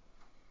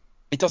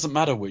 it doesn't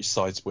matter which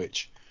side's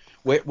which.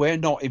 We're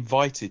not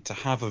invited to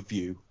have a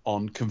view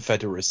on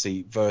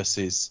Confederacy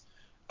versus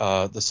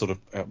the sort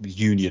of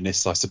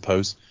unionists, I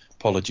suppose.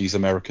 Apologies,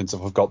 Americans,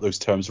 if I've got those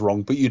terms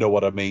wrong, but you know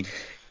what I mean.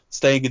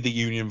 Staying in the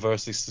Union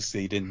versus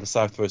seceding, the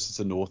South versus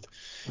the North,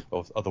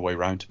 or other way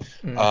around.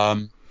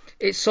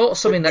 It's sort of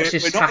something that's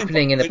just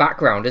happening in the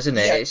background, isn't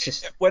it? Yeah, it's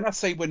just, when I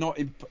say we're not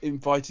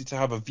invited to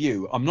have a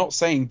view, I'm not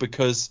saying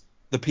because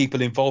the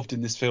people involved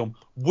in this film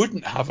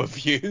wouldn't have a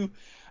view.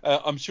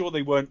 I'm sure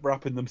they weren't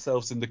wrapping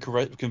themselves in the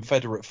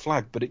Confederate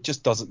flag, but it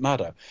just doesn't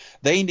matter.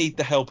 They need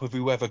the help of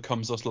whoever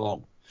comes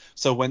along.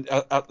 So when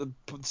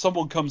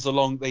someone comes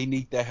along, they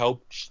need their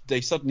help.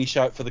 They suddenly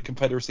shout for the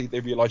Confederacy. They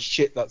realise,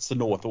 shit, that's the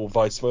North, or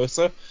vice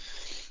versa.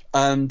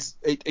 And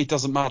it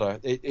doesn't matter.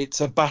 It's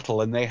a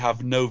battle, and they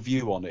have no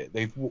view on it.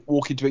 They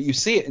walk into it. You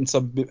see it in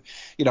some,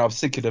 I was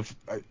thinking of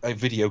a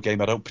video game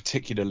I don't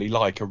particularly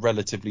like, a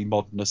relatively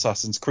modern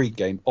Assassin's Creed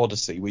game,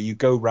 Odyssey, where you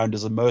go around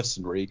as a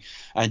mercenary,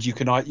 and you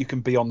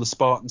can be on the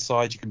Spartan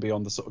side, you can be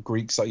on the sort of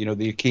Greek side,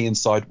 the Achaean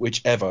side,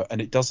 whichever, and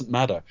it doesn't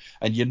matter.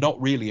 And you're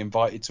not really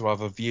invited to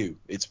have a view.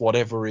 It's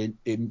whatever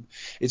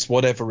it's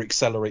whatever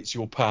accelerates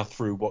your path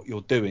through what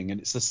you're doing, and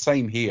it's the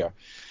same here.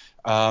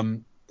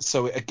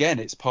 So again,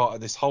 it's part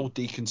of this whole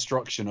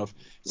deconstruction of,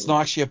 it's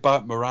not actually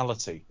about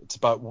morality. It's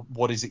about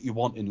what is it you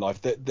want in life.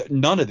 That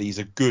none of these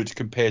are good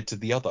compared to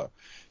the other.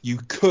 You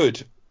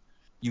could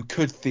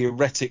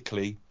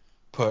theoretically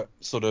put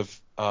sort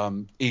of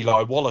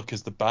Eli Wallach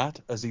as the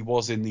bad, as he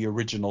was in the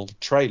original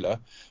trailer,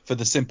 for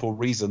the simple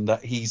reason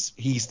that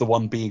he's the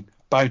one being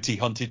bounty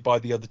hunted by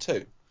the other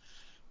two.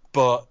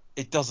 But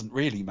it doesn't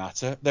really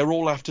matter. They're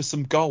all after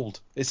some gold.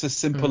 It's as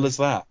simple as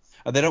that.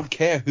 And they don't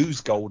care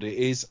whose gold it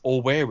is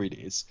or where it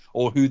is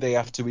or who they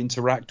have to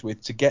interact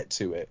with to get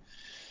to it.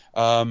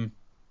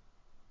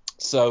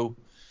 So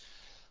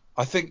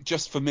I think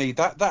just for me,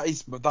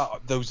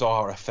 those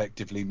are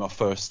effectively my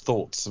first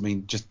thoughts. I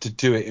mean, just to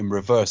do it in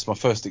reverse, my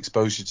first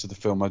exposure to the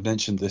film, I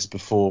mentioned this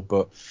before,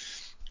 but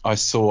I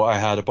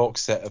had a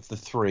box set of the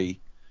 3,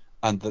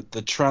 and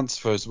the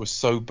transfers were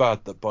so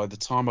bad that by the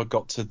time I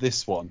got to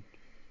this one,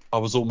 I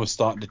was almost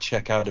starting to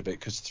check out of it,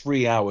 because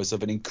 3 hours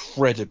of an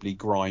incredibly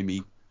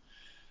grimy,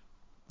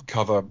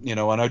 cover,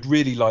 and I'd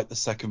really liked the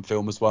second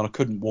film as well. I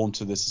couldn't warm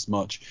to this as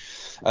much.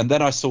 And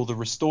then I saw the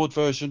restored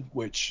version,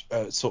 which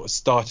sort of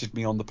started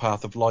me on the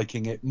path of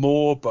liking it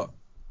more, but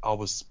I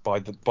was by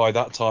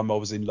that time I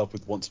was in love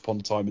with Once Upon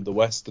a Time in the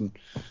West, and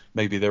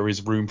maybe there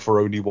is room for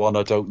only one,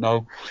 I don't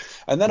know.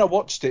 And then I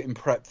watched it in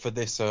prep for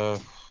this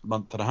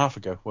month and a half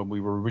ago when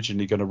we were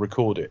originally going to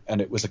record it,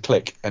 and it was a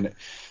click. And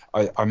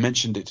I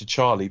mentioned it to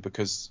Charlie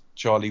because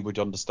Charlie would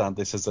understand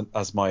this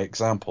as my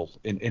example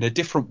in a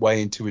different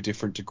way and to a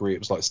different degree. It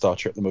was like Star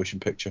Trek the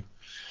Motion Picture.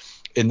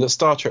 In the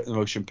Star Trek the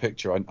Motion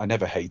Picture, I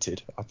never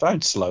hated. I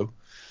found slow,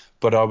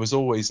 but I was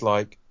always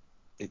like,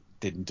 it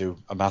didn't do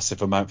a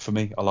massive amount for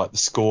me. I like the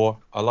score.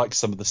 I like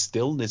some of the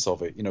stillness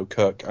of it.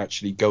 Kirk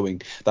actually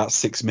going, that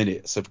 6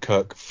 minutes of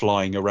Kirk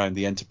flying around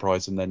the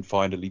Enterprise and then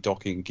finally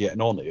docking and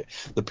getting on it.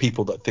 The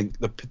people that think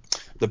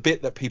the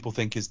bit that people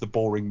think is the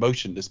boring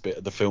motionless bit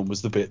of the film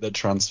was the bit that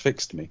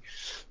transfixed me.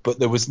 But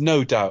there was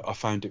no doubt I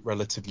found it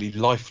relatively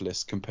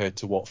lifeless compared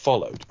to what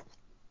followed.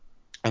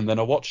 And then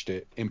I watched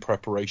it in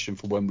preparation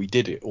for when we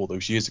did it all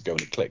those years ago,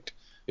 and it clicked.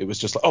 It was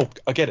just like, oh,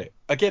 I get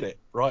it.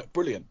 Right.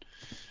 Brilliant.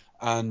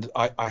 And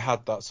I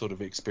had that sort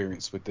of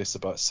experience with this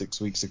about 6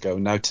 weeks ago.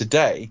 Now,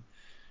 today,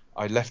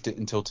 I left it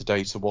until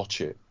today to watch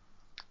it.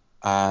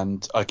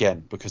 And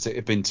again, because it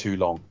had been too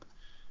long.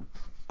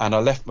 And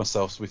I left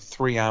myself with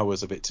 3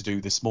 hours of it to do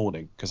this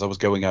morning because I was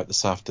going out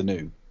this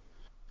afternoon.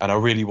 And I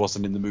really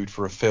wasn't in the mood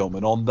for a film.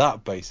 And on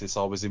that basis,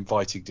 I was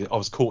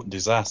caught in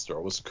disaster.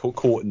 I was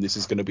caught in this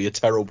is going to be a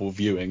terrible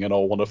viewing and I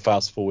want to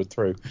fast forward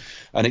through.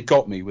 And it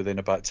got me within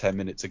about 10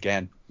 minutes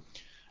again.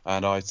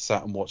 And I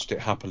sat and watched it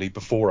happily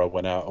before I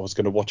went out. I was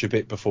going to watch a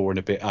bit before and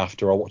a bit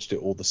after. I watched it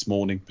all this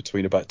morning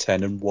between about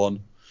 10 and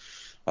 1.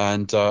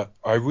 And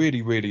I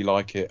really, really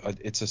like it.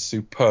 It's a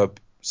superb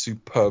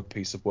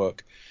piece of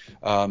work.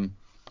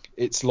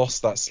 It's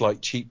lost that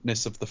slight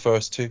cheapness of the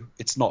first two.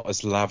 It's not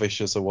as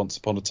lavish as a Once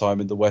Upon a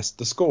Time in the West.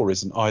 The score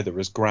isn't either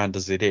as grand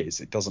as it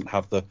is. It doesn't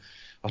have the,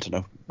 I don't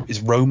know,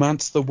 is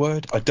romance the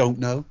word? I don't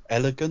know.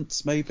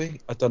 Elegance, maybe?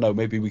 I don't know.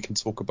 Maybe we can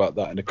talk about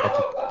that in a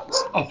couple of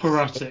minutes.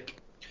 Operatic.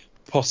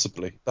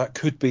 Possibly that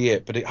could be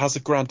it, but it has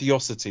a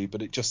grandiosity,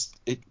 but it's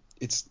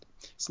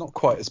not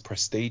quite as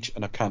prestige,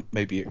 and I can't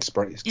maybe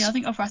express. Yeah, I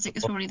think operatic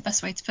is probably the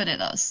best way to put it.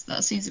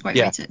 That seems a great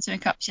way to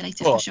encapsulate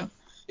it, for sure.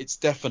 It's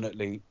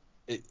definitely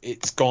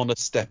it's gone a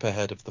step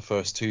ahead of the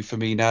first two for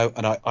me now,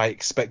 and I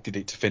expected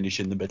it to finish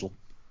in the middle.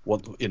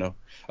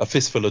 A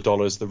Fistful of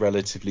Dollars, the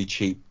relatively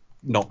cheap,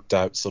 knocked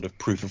out sort of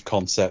proof of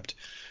concept.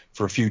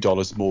 For a few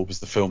dollars more was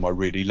the film I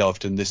really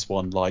loved, and this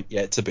one,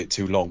 it's a bit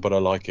too long, but I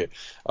like it.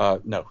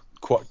 No.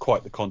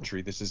 Quite the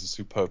contrary. This is a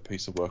superb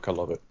piece of work. I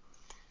love it.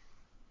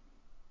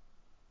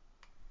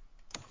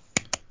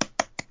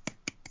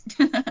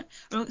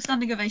 Well,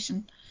 standing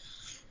ovation.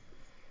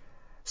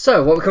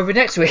 So, what we're covering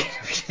next week?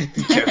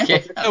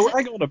 No,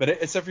 hang on a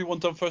minute. Has everyone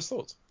done first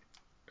thoughts?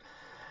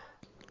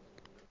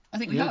 I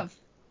think we have.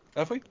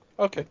 Have we?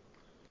 Okay.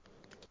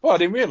 Well, I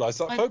didn't realise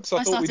that, folks.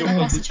 I thought we'd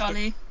all done.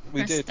 Charlie,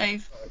 we Chris, did.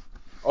 Dave.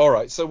 All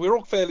right. So we're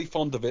all fairly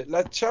fond of it.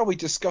 Shall we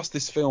discuss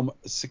this film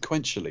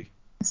sequentially?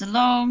 It's a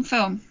long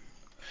film.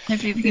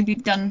 Hopefully we can be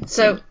done.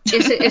 So,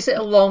 is it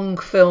a long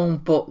film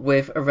but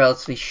with a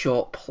relatively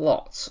short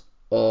plot?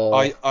 Or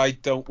I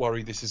don't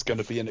worry this is going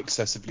to be an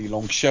excessively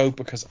long show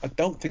because I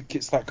don't think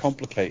it's that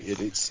complicated.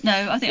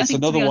 I think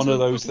another one of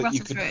those that you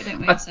could through it,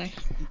 don't we?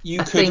 You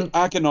could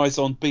agonise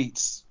on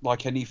beats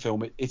like any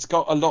film. It's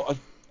got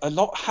a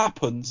lot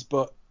happens,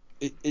 but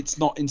it's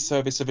not in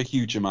service of a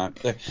huge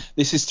amount.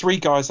 This is three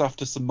guys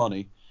after some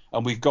money,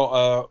 and we've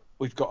got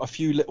a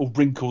few little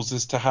wrinkles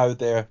as to how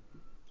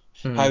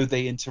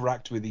they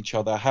interact with each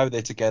other, how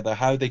they're together,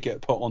 how they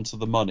get put onto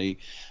the money,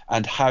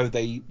 and how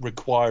they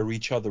require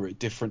each other at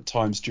different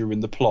times during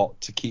the plot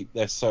to keep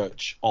their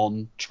search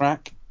on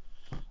track.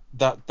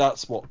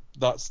 That's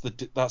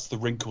the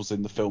wrinkles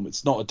in the film.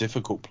 It's not a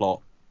difficult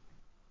plot.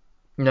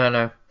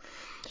 No.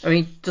 I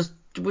mean,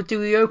 do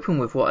we open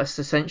with what is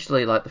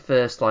essentially like the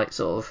first sort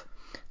of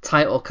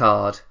title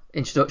card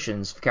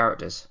introductions for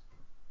characters?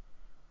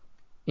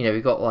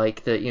 We've got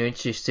you're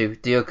introduced to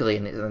the Ugly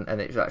and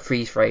it's like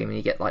freeze frame and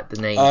you get the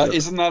name.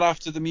 Isn't that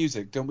after the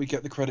music? Don't we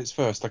get the credits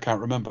first? I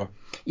can't remember.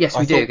 Yes,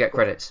 we do get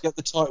credits. Get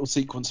the title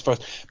sequence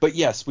first. But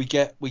yes, we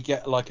get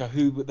a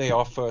who they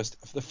are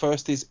first. The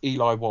first is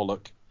Eli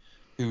Wallach,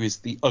 who is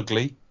the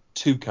Ugly,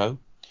 Tuco,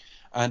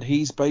 and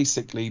he's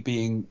basically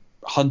being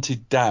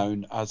hunted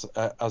down as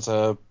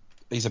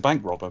he's a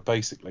bank robber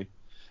basically.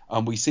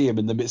 And we see him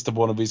in the midst of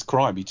one of his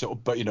crime. He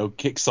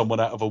kicks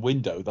someone out of a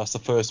window. That's the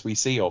first we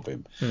see of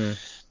him.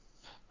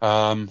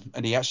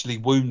 And he actually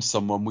wounds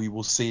someone we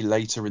will see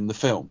later in the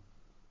film.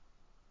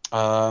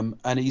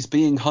 And he's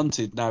being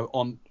hunted now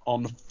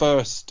on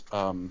first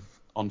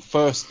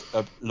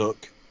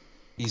look.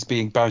 He's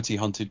being bounty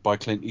hunted by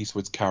Clint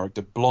Eastwood's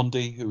character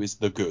Blondie, who is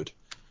the good.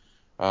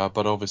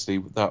 But obviously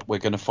that we're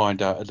going to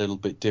find out a little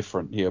bit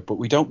different here. But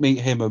we don't meet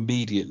him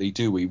immediately,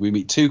 do we? We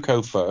meet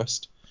Tuco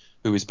first,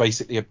 who is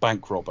basically a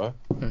bank robber.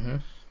 Mm-hmm.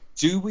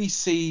 Do we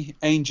see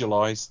Angel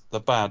Eyes, the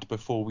bad,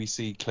 before we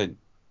see Clint?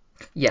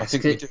 Yes,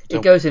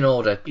 it goes in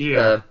order.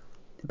 Yeah.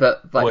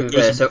 But like Oh, it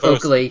goes in so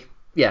reverse. ugly,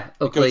 yeah,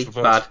 ugly,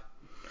 reverse. bad.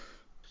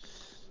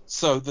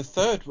 So the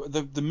third,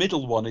 the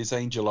middle one is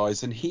Angel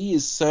Eyes, and he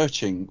is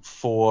searching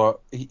for.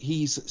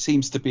 He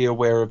seems to be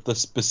aware of the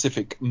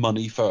specific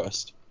money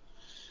first.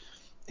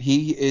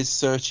 He is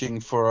searching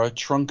for a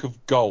trunk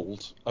of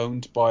gold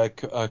owned by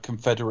a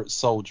Confederate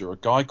soldier, a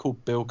guy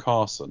called Bill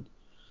Carson.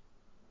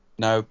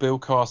 Now, Bill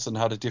Carson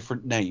had a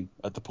different name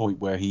at the point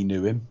where he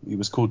knew him. He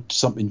was called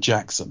something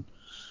Jackson.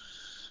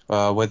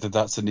 Whether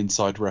that's an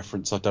inside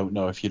reference, I don't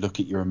know. If you look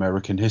at your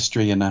American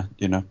history, and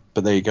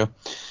but there you go.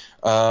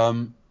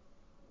 Now,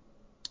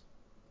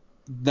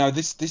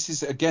 this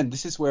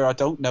is where I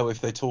don't know if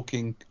they're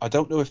talking. I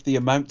don't know if the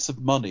amounts of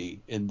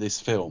money in this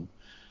film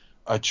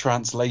are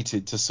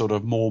translated to sort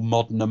of more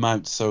modern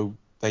amounts, so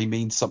they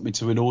mean something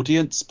to an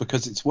audience,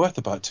 because it's worth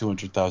about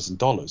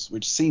 $200,000,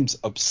 which seems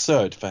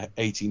absurd for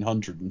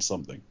 1800 and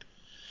something.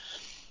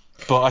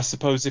 But I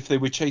suppose if they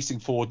were chasing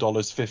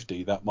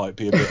 $4.50, that might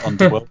be a bit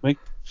underwhelming.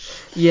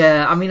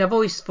 Yeah, I mean, I've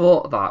always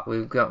thought that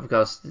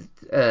because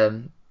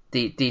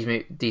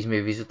these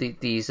movies with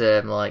these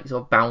like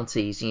sort of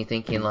bounties, and you're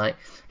thinking like,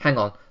 hang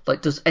on,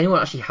 like, does anyone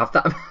actually have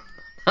that?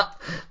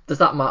 Does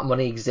that amount of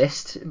money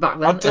exist back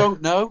then? I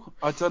don't know,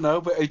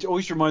 but it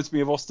always reminds me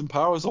of Austin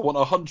Powers. I want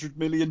 $100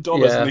 million,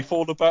 Yeah. and they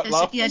fall about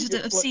laughing. Yeah, just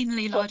an It's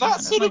obscenely large that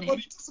amount sort of of money.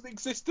 money doesn't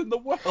exist in the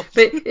world.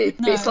 But No.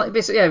 it's like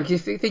this, yeah. If you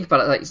think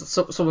about it, like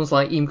someone's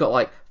like even got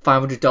like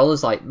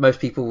 $500, like most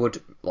people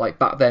would like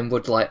back then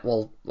would like,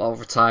 well, I'll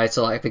retire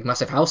to like a big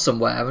massive house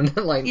somewhere, and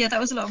like Yeah, that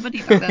was a lot of money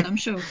back then, I'm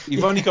sure.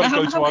 You've only got to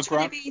go to How much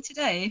would it be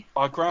today?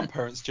 our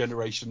grandparents'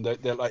 generation.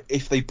 They're like,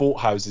 if they bought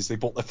houses, they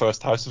bought their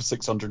first house for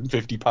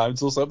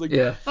 £650 or something.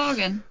 yeah.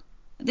 Bargain.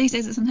 These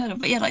days it's unheard of.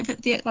 But yeah,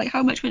 like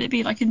how much would it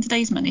be like in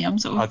today's money? I'm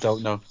sort I of.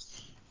 don't know.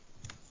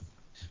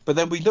 But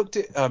then we looked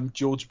at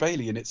George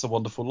Bailey in It's a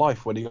Wonderful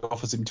Life when he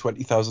offers him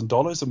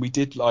 $20,000, and we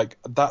did like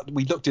that.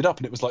 We looked it up,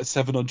 and it was like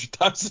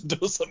 700,000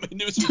 or something.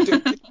 It was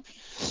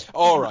ridiculous.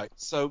 All right,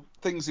 so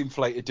things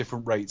inflate at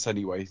different rates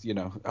anyway,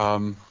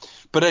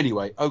 But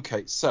anyway,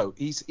 okay, so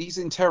he's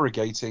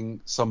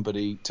interrogating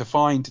somebody to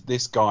find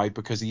this guy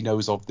because he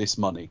knows of this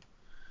money.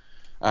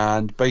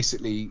 And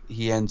basically,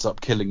 he ends up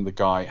killing the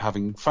guy,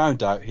 having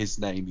found out his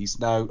name. He's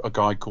now a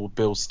guy called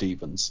Bill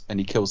Stevens, and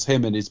he kills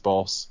him and his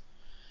boss.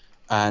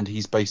 And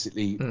he's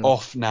basically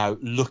off now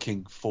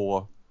looking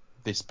for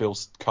this Bill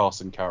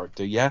Carson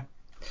character. Yeah.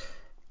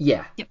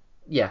 Yeah. Yep.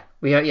 Yeah.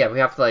 We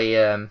have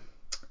the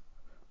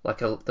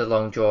the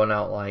long drawn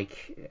out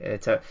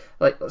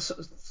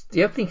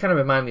the opening kind of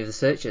reminded me of The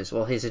Searchers.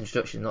 Well, his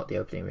introduction, not the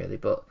opening really,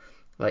 but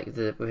like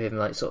with him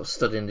like sort of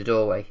stood in the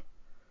doorway.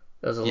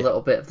 There was a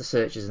little bit of The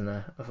Searchers in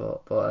there, I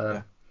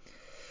thought,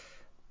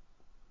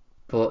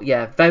 but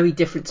yeah, very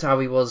different to how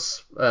he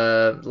was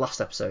last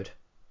episode.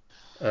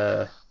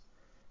 Lee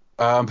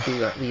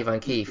Van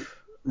Keith.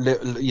 A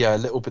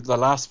little bit. The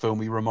last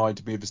film he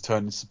reminded me of his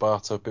turn in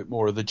Sabata, a bit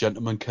more of the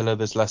gentleman killer.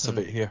 There's less of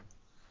it here.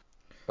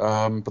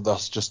 But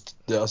that's just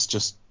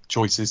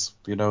choices,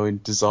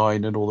 in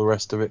design and all the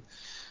rest of it.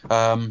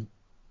 But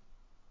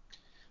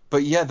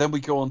yeah, then we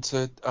go on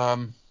to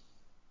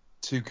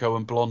Tuco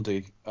and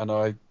Blondie, and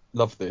I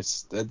love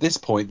this. At this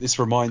point, this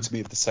reminds me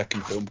of the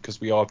second film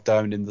because we are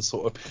down in the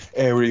sort of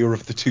area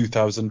of the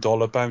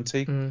 $2,000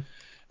 bounty. And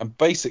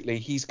basically,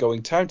 he's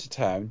going town to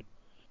town,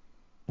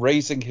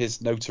 raising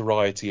his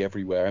notoriety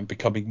everywhere and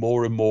becoming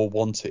more and more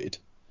wanted.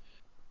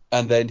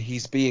 And then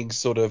he's being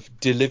sort of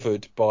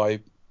delivered by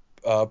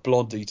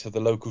Blondie to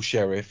the local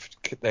sheriff.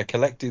 They're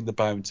collecting the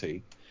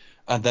bounty.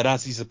 And then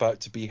as he's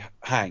about to be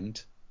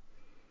hanged,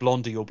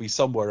 Blondie will be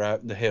somewhere out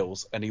in the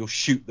hills and he'll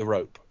shoot the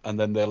rope and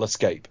then they'll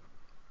escape.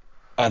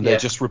 And they're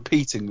just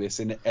repeating this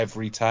in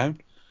every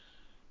town.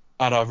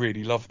 And I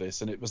really love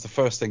this. And it was the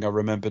first thing I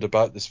remembered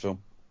about this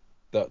film,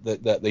 that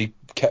they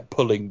kept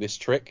pulling this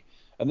trick.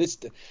 And this,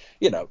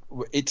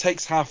 it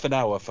takes half an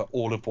hour for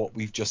all of what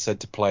we've just said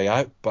to play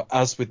out. But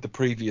as with the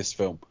previous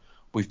film,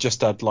 we've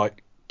just had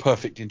like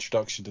perfect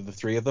introduction to the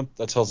three of them.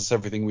 That tells us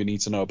everything we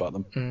need to know about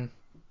them.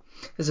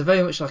 There's a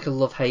very much like a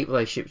love-hate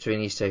relationship between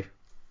these two.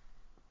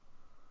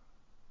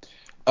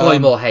 Probably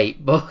more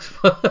hate, but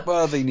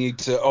well, they need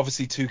to.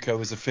 Obviously, Tuco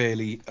is a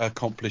fairly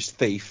accomplished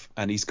thief,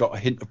 and he's got a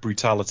hint of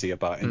brutality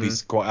about him.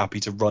 He's quite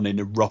happy to run in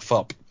and rough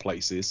up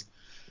places,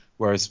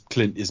 whereas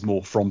Clint is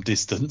more from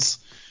distance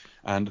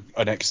and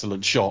an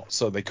excellent shot.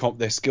 So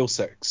their skill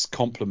sets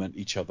complement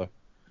each other.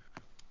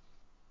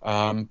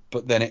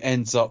 But then it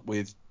ends up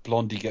with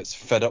Blondie gets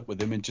fed up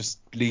with him and just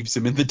leaves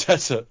him in the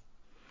desert.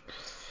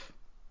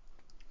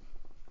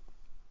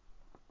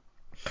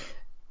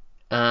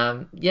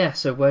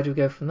 So where do we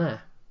go from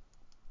there?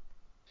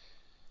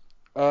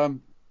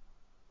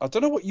 I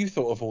don't know what you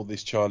thought of all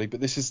this, Charlie, but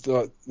this is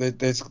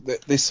there's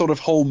this sort of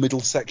whole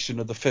middle section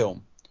of the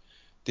film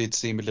did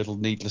seem a little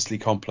needlessly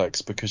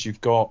complex because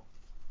you've got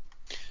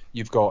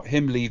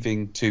him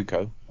leaving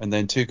Tuco, and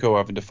then Tuco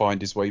having to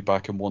find his way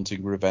back and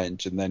wanting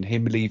revenge, and then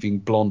him leaving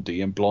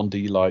Blondie, and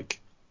Blondie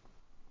like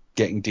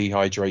getting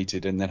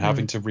dehydrated and then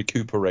having to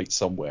recuperate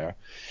somewhere,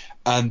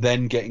 and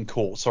then getting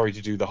caught. Sorry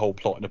to do the whole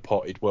plot in a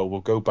potted. Well,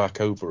 we'll go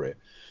back over it,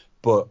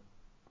 but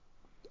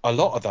a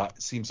lot of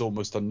that seems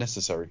almost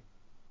unnecessary.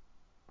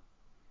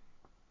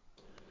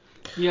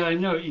 Yeah, I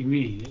know what you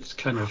mean. It's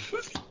kind of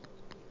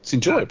It's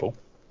enjoyable.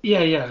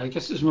 yeah. I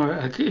guess it's more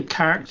a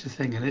character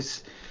thing, and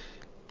it's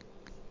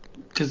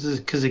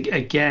because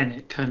again,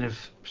 it kind of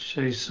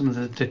shows some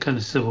of the kind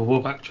of Civil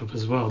War backdrop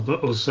as well,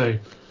 but also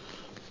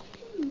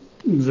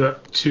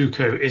that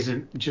Tuco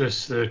isn't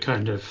just the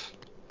kind of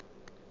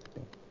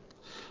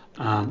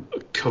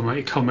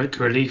comic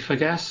relief, I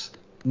guess.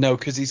 No,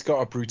 because he's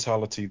got a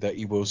brutality that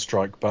he will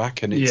strike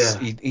back, and Yeah.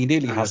 he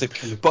nearly And has it.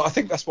 kind of- But I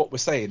think that's what we're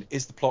saying.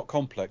 Is the plot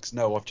complex?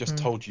 No, I've just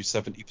told you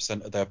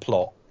 70% of their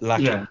plot,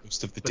 lacking Yeah,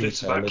 most of the but detail.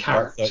 it's about in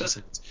character. 30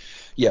 seconds.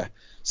 Yeah.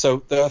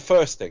 So the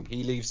first thing,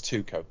 he leaves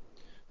Tuco.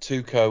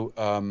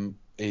 Tuco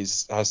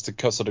has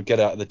to sort of get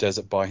out of the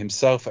desert by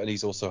himself, and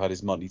he's also had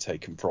his money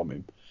taken from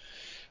him.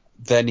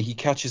 Then he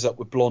catches up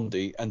with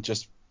Blondie and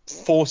just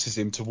forces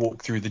him to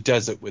walk through the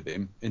desert with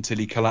him until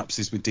he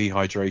collapses with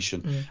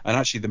dehydration. And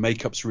actually, the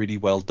makeup's really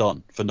well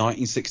done for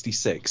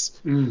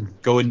 1966.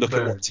 Go and look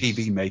at what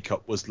TV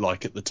makeup was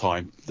like at the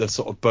time. The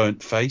sort of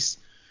burnt face.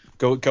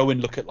 Go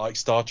and look at like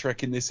Star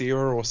Trek in this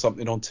era or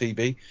something on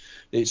TV.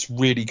 It's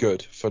really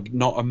good for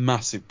not a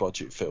massive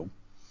budget film.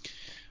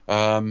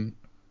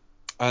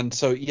 And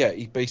so yeah,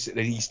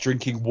 he's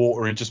drinking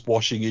water and just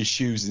washing his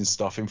shoes and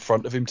stuff in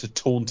front of him to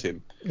taunt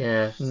him.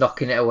 Yeah,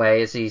 knocking it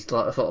away as he's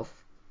like sort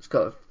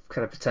of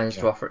kind of pretends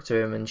to offer it to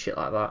him and shit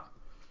like that.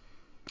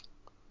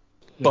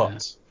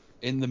 But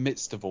in the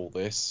midst of all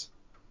this,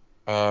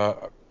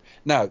 now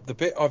the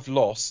bit I've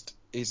lost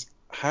is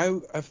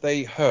how have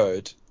they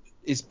heard?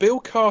 Is Bill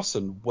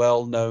Carson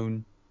well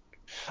known?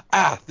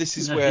 This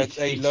is where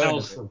they learn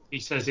of it. He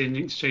says in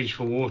exchange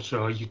for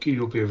water,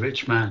 you'll be a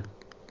rich man.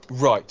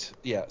 Right.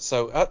 Yeah.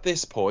 So at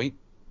this point,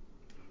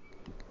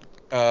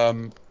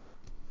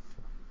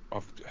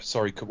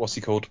 sorry, what's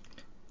he called?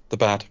 The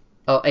bad.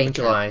 Oh,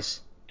 Angel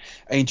Eyes.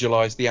 Angel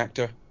Eyes, the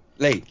actor.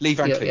 Lee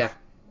Van Cleef. Yeah.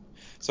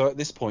 So at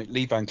this point,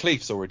 Lee Van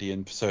Cleef's already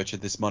in search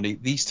of this money.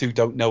 These two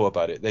don't know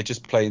about it. They're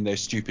just playing their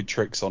stupid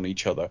tricks on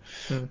each other.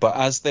 But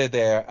as they're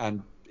there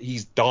and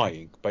he's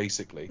dying,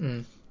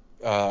 basically,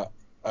 a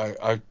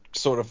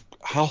sort of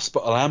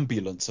hospital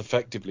ambulance,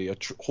 effectively, a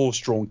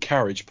horse-drawn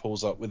carriage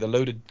pulls up with a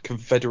load of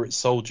Confederate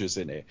soldiers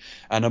in it.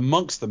 And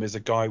amongst them is a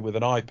guy with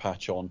an eye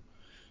patch on,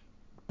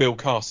 Bill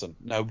Carson.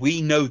 Now,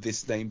 we know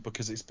this name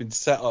because it's been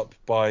set up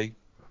by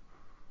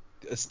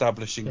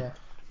establishing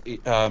Lee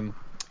Van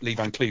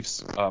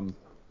Cleef's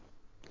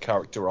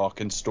character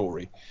arc and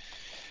story.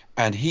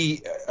 And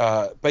he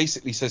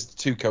basically says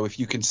to Tuco, if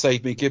you can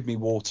save me, give me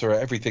water,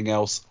 everything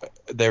else,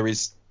 there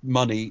is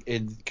money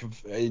in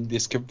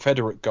this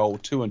Confederate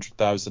gold,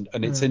 200,000,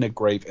 and it's in a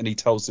grave, and he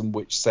tells him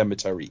which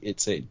cemetery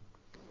it's in.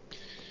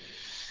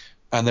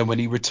 And then when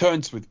he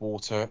returns with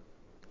water,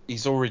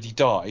 he's already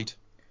died,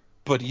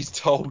 but he's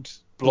told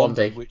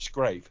Blondie which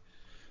grave.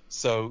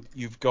 So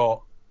you've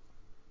got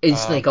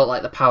instantly got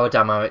like the power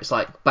demo. It's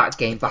like back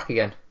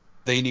again.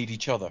 They need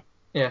each other.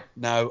 Yeah.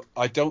 Now,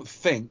 I don't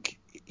think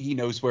he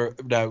knows where.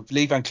 Now,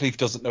 Lee Van Cleef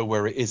doesn't know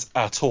where it is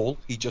at all.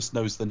 He just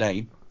knows the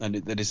name, and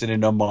that it's in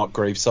an unmarked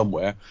grave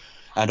somewhere.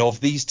 And of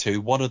these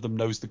two, one of them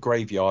knows the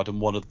graveyard, and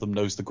one of them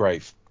knows the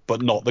grave,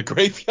 but not the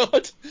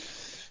graveyard.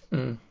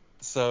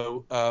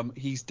 So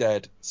he's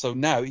dead. So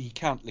now he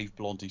can't leave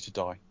Blondie to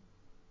die.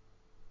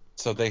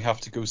 So they have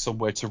to go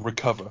somewhere to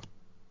recover.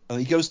 And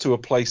he goes to a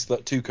place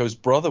that Tuco's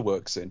brother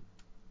works in.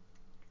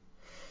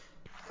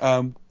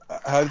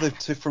 How the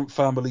different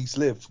families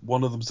live.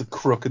 One of them's a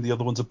crook and the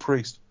other one's a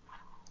priest.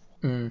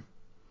 Now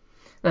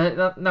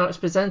it's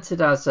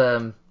presented as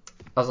it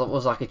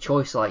was like a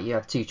choice. Like you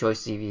had two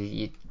choices: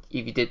 if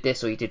you did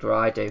this or you did what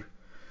I do.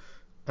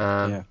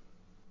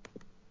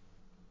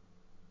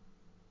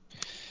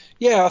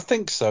 Yeah, I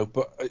think so.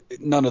 But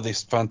none of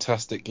this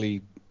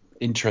fantastically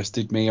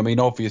interested me. I mean,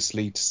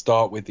 obviously, to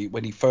start with,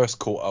 when he first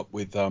caught up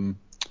with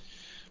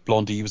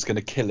Blondie, he was going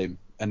to kill him,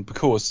 and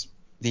because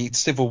the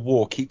Civil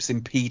War keeps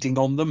impeding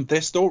on them,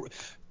 their story,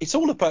 it's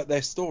all about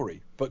their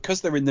story. But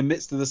because they're in the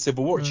midst of the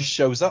Civil War, it just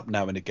shows up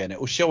now and again. It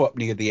will show up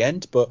near the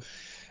end, but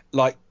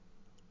like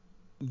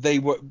he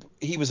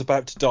was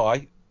about to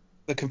die.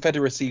 The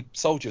Confederacy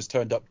soldiers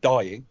turned up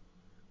dying.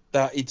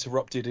 That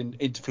interrupted and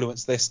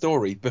influenced their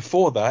story.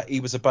 Before that, he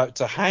was about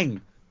to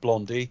hang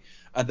Blondie,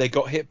 and they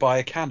got hit by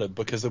a cannon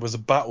because there was a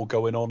battle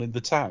going on in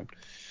the town.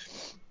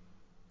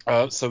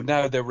 So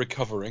now they're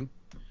recovering,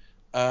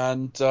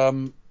 and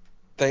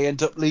they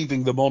end up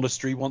leaving the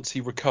monastery once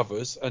he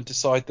recovers and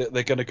decide that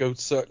they're going to go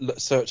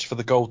search for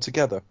the gold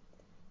together.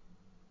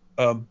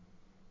 And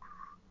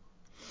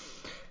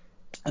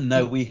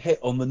now we hit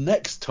on the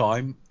next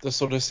time the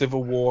sort of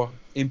Civil War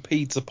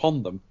impedes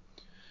upon them.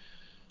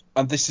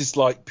 And this is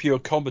like pure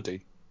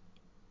comedy.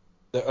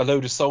 A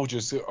load of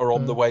soldiers are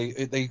on the way.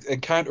 They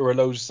encounter a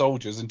load of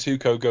soldiers, and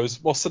Tuco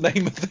goes, "What's the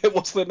name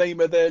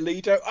of their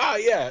leader?"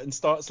 And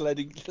starts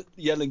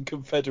yelling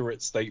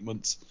Confederate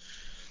statements.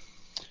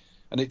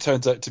 And it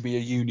turns out to be a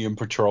Union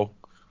patrol.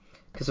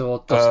 Because they're all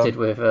dusted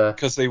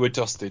because they were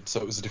dusted,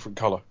 so it was a different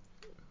colour.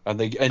 And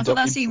they I end thought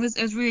up that scene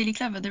was really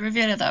clever. The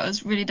reveal of that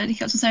was really good. He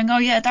kept on saying, "Oh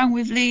yeah, down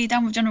with Lee,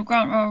 down with General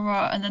Grant, rah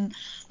rah," and then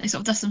they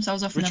sort of dust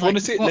themselves off. Which and one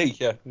like, is it, what, Lee?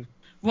 Yeah.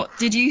 What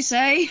did you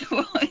say? You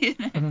know?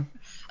 Mhm.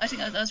 I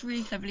think that's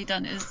really cleverly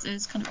done.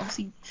 It's kind of,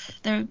 obviously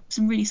there are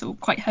some really sort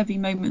of quite heavy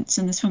moments,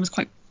 and this film is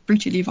quite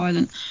brutally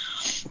violent.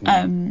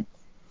 You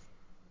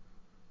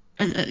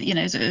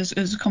know,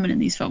 as common in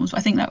these films. But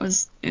I think it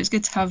was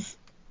good to have.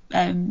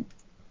 You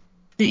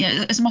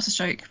know, it's a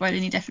masterstroke, but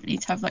you definitely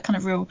need to have that kind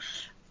of real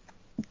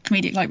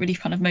comedic light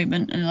relief kind of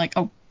moment, and like,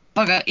 oh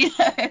bugger, you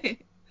know.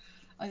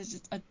 I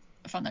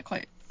found that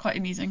quite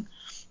amusing.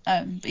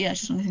 But yeah, it's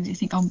just one of the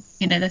things you think,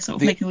 you know, they're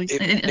sort of making all these.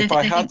 If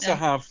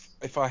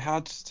I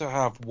had to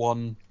have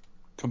one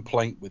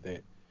complaint with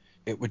it,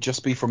 it would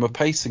just be from a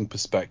pacing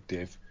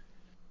perspective.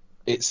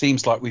 It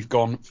seems like we've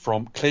gone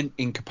from Clint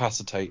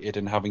incapacitated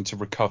and having to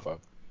recover,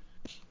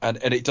 and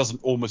it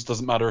almost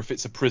doesn't matter if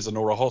it's a prison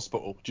or a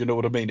hospital. Do you know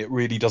what I mean? It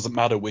really doesn't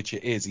matter which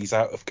it is. He's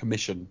out of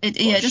commission. It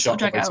just sort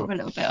of drag out a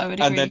little bit. I would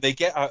agree. And then they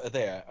get out of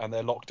there and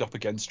they're locked up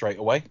again straight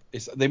away.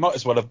 They might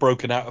as well have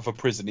broken out of a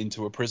prison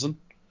into a prison.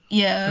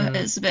 Yeah,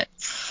 it's a bit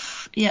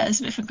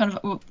from kind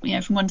of, you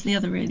know, from one to the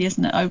other, really,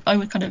 isn't it? I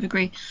would kind of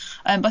agree.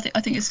 But I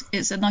think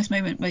it's a nice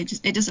moment where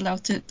it just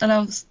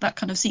allows that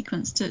kind of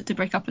sequence to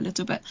break up a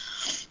little bit.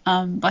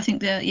 But I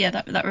think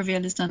that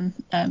reveal is done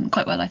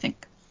quite well, I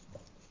think.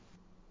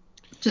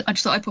 I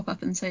just thought I'd pop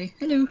up and say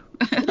hello.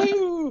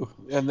 Hello.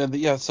 And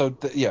then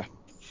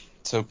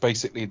so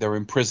basically they're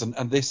in prison,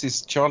 and this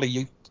is,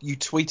 Charlie, you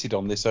tweeted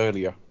on this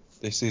earlier.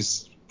 This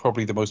is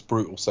probably the most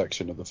brutal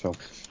section of the film.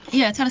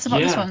 Yeah, tell us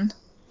about this one.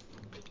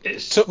 It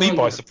took me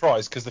by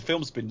surprise because the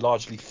film's been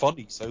largely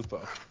funny so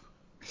far.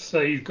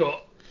 So you've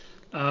got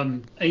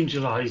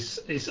Angel Eyes.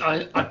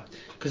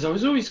 Because I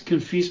was always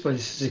confused by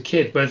this as a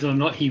kid, whether or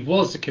not he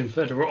was a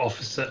Confederate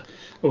officer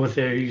or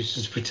whether he was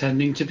just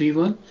pretending to be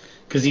one.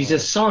 Because he's a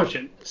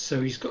sergeant,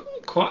 so he's at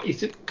quite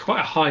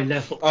a high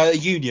level.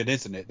 Union,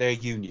 isn't it? They're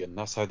Union.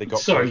 That's how they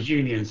got.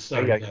 Union.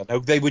 Sorry. Yeah. No,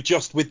 they were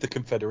just with the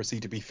Confederacy,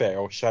 to be fair.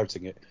 I was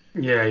shouting it.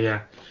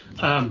 Yeah.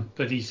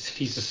 But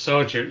he's a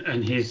sergeant,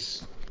 and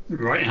his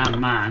right-hand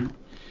man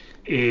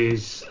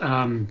is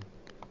a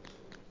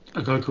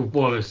guy called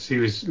Wallace,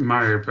 who was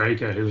Mario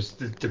Braga, who was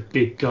the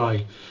big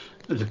guy,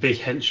 the big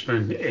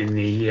henchman in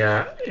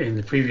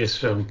the previous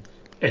film.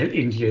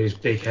 Indio's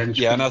big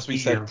henchman. Yeah, and as we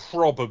said,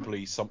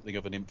 probably something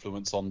of an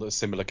influence on the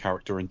similar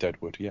character in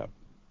Deadwood. Yeah.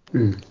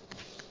 And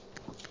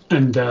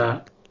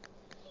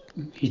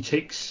he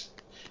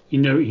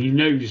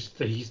knows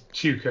that he's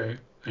Tuco,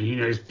 and he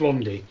knows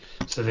Blondie,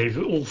 so they've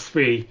all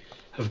three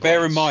have.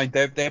 Bear in mind,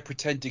 they're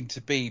pretending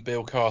to be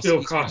Bill Carson.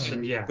 Bill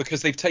Carson, yeah.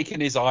 Because they've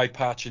taken his eye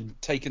patch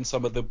and taken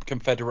some of the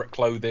Confederate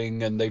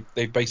clothing, and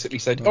they've basically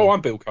said, "Oh,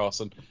 I'm Bill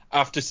Carson,"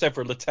 after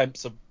several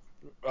attempts of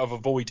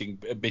avoiding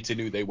admitting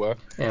who they were.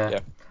 Yeah.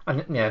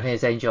 And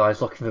here's Angel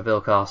Eyes looking for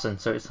Bill Carson,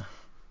 so it's.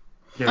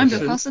 I'm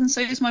Bill Carson,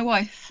 so is my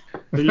wife.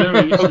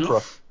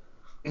 Oprah.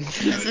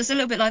 So it's a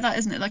little bit like that,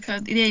 isn't it? Like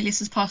the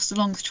alias is passed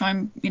along to try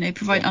and, you know,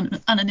 provide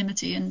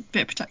anonymity and a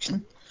bit of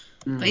protection.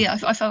 But yeah,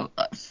 I felt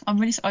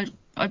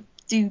I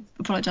do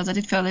apologise. I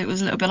did feel it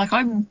was a little bit like,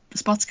 I'm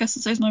Spartacus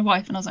and so is my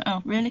wife, and I was like,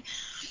 oh really?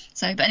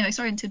 So, but anyway,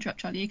 sorry to interrupt,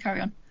 Charlie. You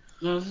carry on.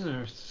 No,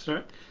 that's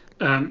right.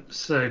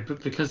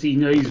 But because he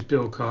knows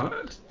Bill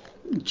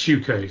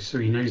Tuco, so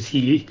he knows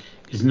he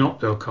is not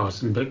Bill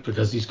Carson, but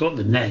because he's got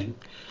the name,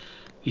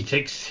 he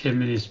takes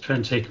him and his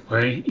friend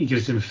away. He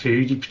gives him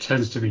food. He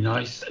pretends to be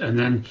nice, and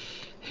then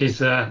his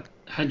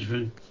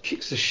henchman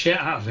kicks the shit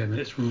out of him, and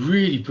it's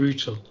really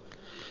brutal.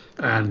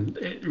 And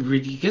it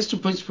really gets to a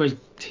point where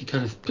he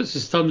kind of puts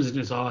his thumbs in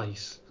his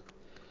eyes,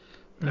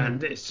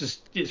 and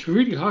it's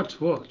really hard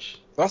to watch.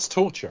 That's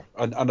torture,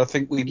 and I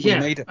think we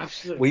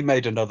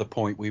made another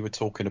point. We were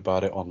talking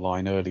about it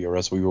online earlier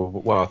as we were.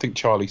 Well, I think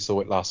Charlie saw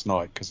it last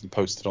night because he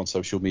posted on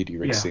social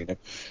media he'd seen it,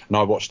 and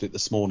I watched it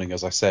this morning,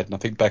 as I said, and I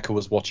think Becca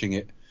was watching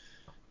it.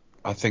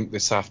 I think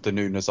this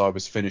afternoon as I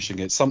was finishing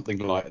it, something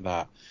like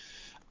that.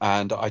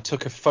 And I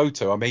took a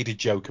photo. I made a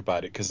joke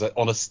about it because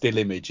on a still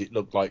image, it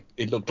looked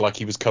like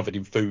he was covered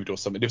in food or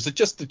something. It was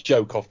just a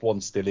joke off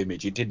one still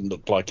image. It didn't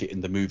look like it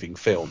in the moving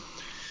film.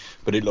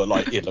 But it looked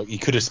like he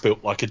could have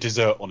spilt like a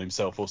dessert on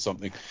himself or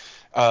something.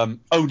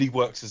 Only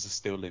works as a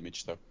still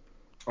image though.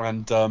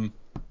 And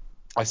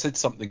I said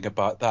something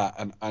about that,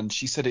 and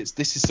she said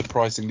this is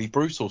surprisingly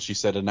brutal. She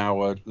said an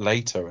hour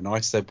later, and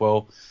I said,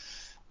 well,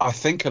 I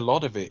think a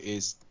lot of it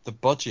is the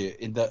budget.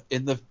 In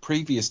the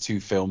previous two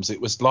films, it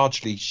was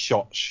largely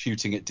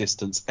shooting at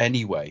distance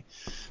anyway,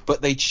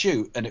 but they'd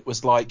shoot, and it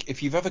was like,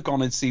 if you've ever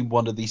gone and seen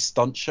one of these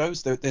stunt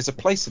shows, there's a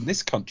place in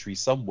this country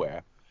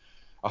somewhere.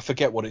 I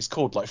forget what it's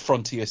called, like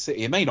Frontier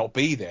City. It may not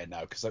be there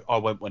now because I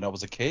went when I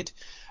was a kid,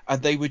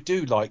 and they would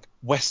do like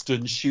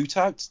Western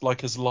shootouts,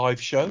 like as live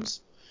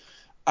shows.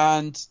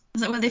 And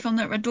is that where they filmed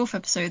that Red Dwarf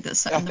episode that's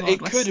set in the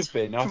Wild West? It could have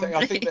been.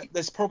 I think that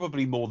there's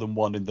probably more than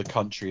one in the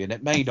country, and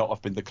it may not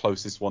have been the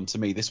closest one to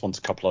me. This one's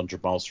a couple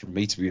 100 miles from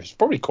me. It's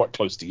probably quite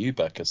close to you,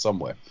 Becca,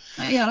 somewhere.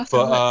 Yeah,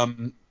 but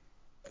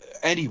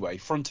Anyway,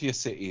 Frontier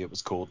City it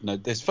was called. No,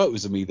 there's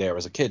photos of me there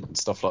as a kid and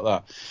stuff like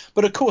that.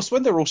 But of course,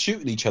 when they're all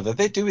shooting each other,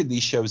 they're doing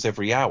these shows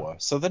every hour,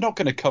 so they're not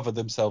going to cover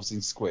themselves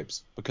in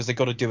squibs because they've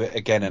got to do it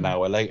again an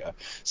hour later.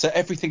 So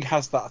everything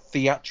has that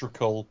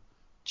theatrical,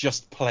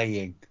 just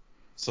playing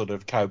sort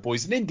of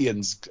cowboys and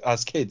Indians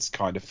as kids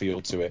kind of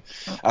feel to it.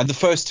 And the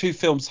first two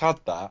films had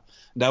that.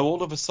 Now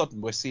all of a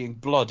sudden we're seeing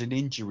blood and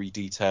injury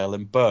detail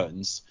and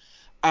burns.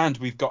 And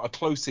we've got a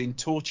close-in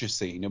torture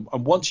scene.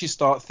 And once you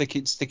start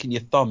sticking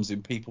your thumbs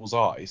in people's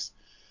eyes,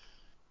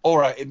 all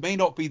right, it may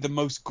not be the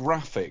most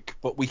graphic,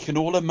 but we can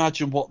all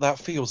imagine what that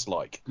feels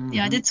like.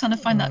 Yeah, I did kind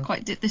of find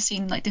that this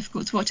scene like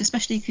difficult to watch,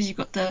 especially because you've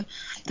got the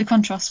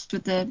contrast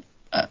with the.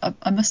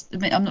 I must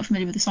admit, I'm not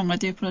familiar with the song. I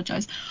do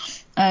apologise,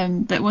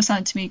 but it was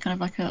sounding to me kind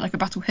of like a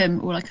battle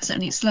hymn or like a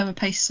certainly slower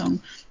paced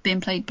song being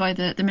played by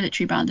the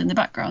military band in the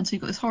background. So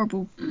you've got this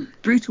horrible,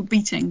 brutal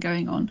beating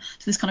going on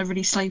to this kind of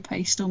really slow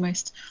paced,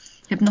 almost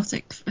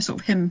hypnotic sort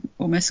of hymn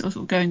almost sort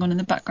of going on in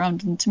the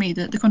background, and to me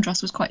the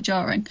contrast was quite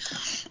jarring.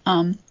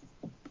 But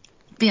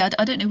yeah,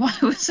 I don't know why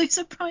I was so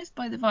surprised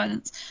by the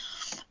violence,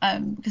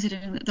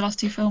 considering the last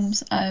two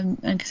films,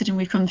 and considering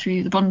we've come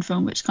through the Bond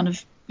film, which kind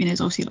of, you know,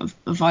 is obviously a lot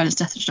of violence,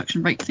 death,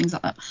 destruction, rape, things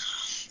like that.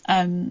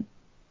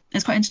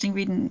 It's quite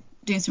interesting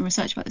doing some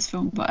research about this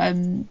film, but I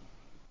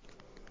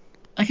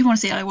keep wanting to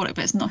say Ally Wallach,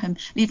 but it's not him.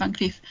 Lee Van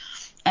Cleef.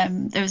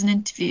 There was an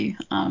interview,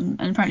 and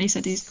apparently he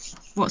said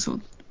what sort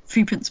of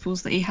few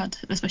principles that he had,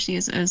 especially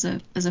as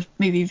a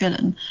movie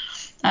villain.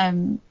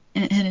 In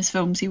his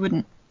films, he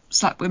wouldn't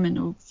slap women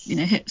or, you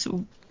know, hit sort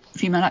of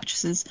female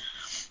actresses.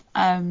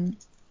 Any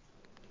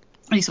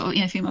sort of,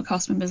 you know, female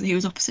cast members that he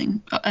was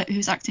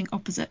acting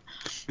opposite.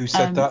 Who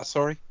said that?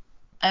 Sorry.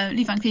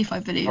 Lee Van Cleef,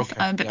 I believe.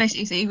 Okay, But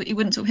basically, so he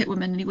wouldn't sort of hit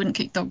women and he wouldn't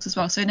kick dogs as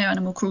well. So no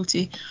animal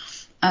cruelty,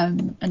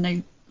 and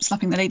no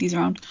slapping the ladies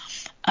around.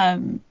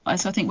 So I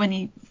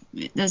think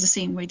there's a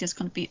scene where he does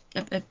kind of beat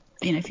a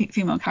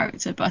female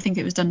character, but I think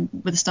it was done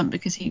with a stunt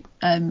because he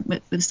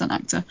with a stunt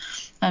actor,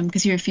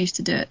 because he refused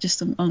to do it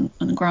just on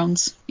the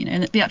grounds, you know.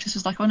 And the actress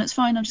was like, "Oh, no, it's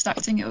fine. I'm just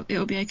acting.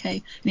 It'll be okay."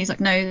 And he's like,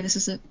 "No, this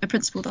is a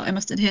principle that I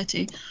must adhere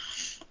to."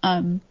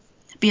 But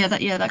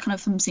that kind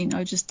of film scene,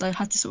 I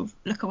had to sort of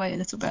look away a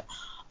little bit.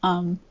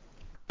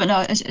 But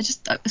no, it's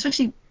just,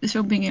 especially this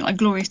film being like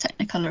glorious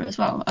Technicolor as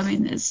well. I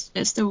mean, it's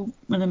still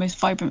one of the most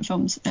vibrant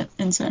films,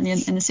 certainly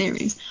in the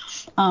series.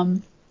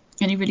 And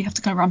you really have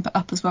to kind of ramp it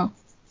up as well.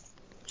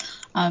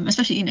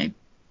 Especially, you know,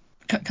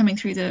 coming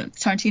through the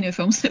Tarantino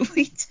films that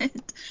we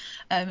did,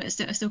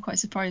 it still quite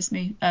surprised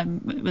me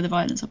with the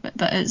violence of it.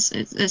 But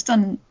it's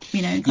done,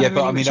 you know. Yeah,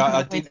 but really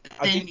I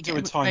didn't do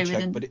a time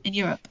check, but in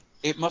Europe,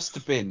 it must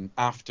have been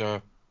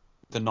after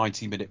the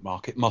 90-minute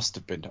mark. It must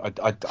have been.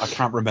 I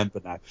can't remember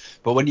now.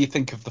 But when you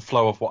think of the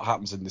flow of what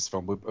happens in this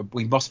film,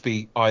 we must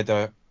be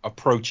either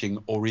approaching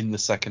or in the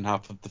second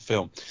half of the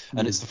film,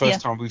 and it's the first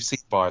time we've seen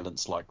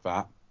violence like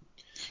that.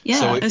 Yeah,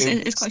 so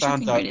it's quite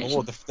stand shocking, out really,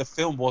 more. The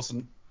film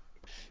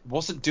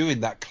wasn't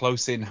doing that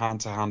close-in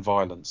hand-to-hand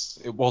violence.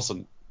 It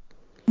wasn't.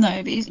 No,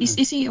 but you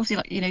see obviously,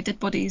 like, you know, dead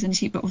bodies, and you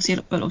see obviously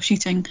a lot of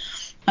shooting,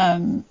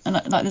 and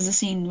like there's a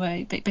scene where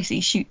he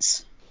basically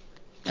shoots.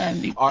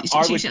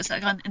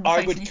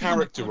 I would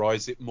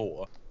characterize it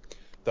more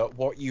that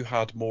what you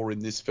had more in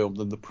this film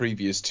than the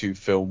previous two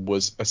films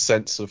was a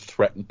sense of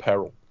threat and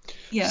peril.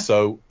 Yeah.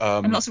 So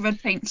and lots of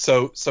red paint.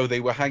 So they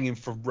were hanging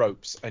from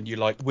ropes, and you're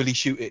like, will he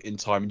shoot it in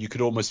time? And you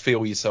could almost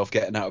feel yourself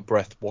getting out of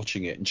breath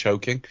watching it and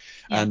choking,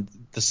 and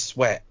the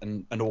sweat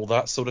and all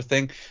that sort of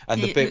thing.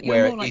 And the bit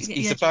where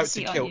he's about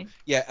to kill,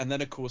 and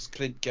then of course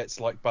Clint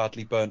gets like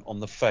badly burnt on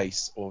the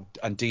face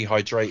and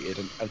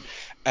dehydrated,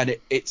 and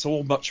it's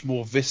all much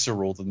more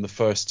visceral than the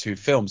first two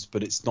films,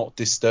 but it's not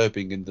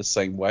disturbing in the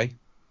same way.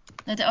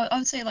 I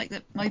would say like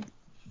that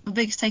the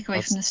biggest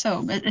takeaway from this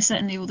film is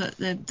certainly all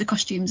the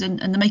costumes and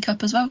the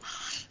makeup as well.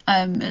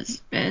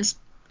 It's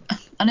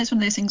and it's one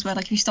of those things where,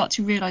 like, if you start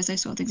to realise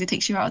those sort of things, it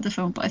takes you out of the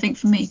film. But I think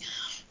for me,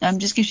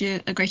 just gives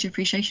you a greater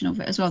appreciation of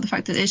it as well. The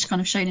fact that it is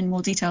kind of shown in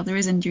more detail. There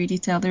is injury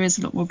detail. There is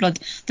a lot more blood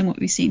than what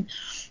we've seen.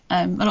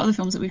 A lot of the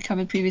films that we've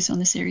covered previously on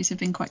this series have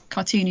been quite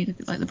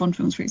cartoony, like the Bond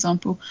films, for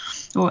example.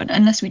 Or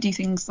unless we do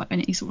things like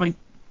any sort of like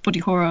body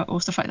horror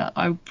or stuff like that,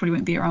 I probably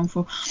won't be around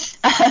for.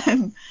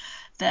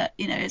 That,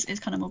 you know, is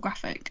kind of more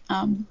graphic.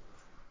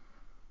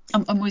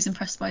 I'm always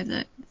impressed by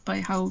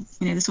how,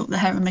 you know, the sort of the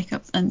hair and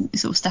makeup and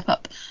sort of step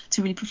up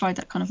to really provide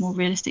that kind of more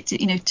realistic, to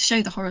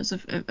show the horrors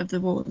of the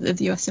war, of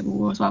the US Civil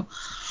War as well.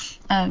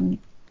 So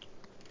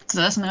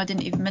that's something I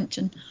didn't even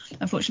mention,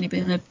 unfortunately,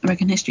 being an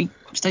American history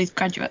studies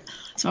graduate.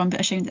 So I'm a bit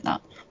ashamed at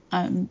that.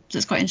 So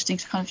it's quite interesting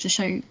to kind of just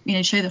show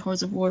the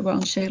horrors of war as well,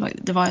 and show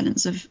like the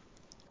violence of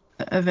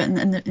it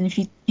and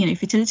the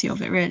futility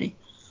of it, really.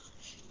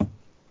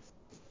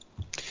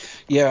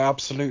 Yeah,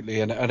 absolutely.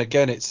 And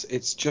again,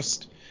 it's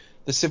just,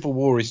 the Civil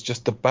War is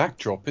just the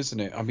backdrop, isn't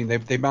it? I mean,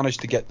 they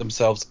managed to get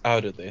themselves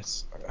out of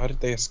this. How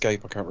did they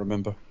escape? I can't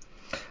remember.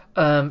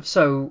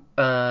 So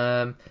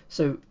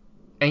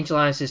Angel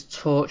Eyes is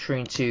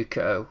torturing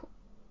Tuco,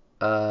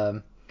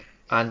 and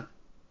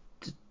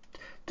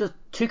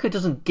Tuco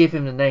doesn't give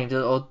him the name,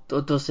 or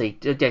does he?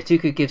 Yeah,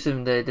 Tuco gives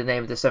him the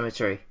name of the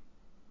cemetery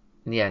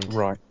in the end.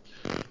 Right.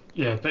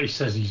 Yeah, but he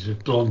says he's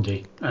with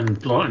Blondie, and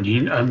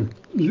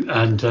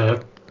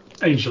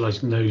Angel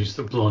Eyes knows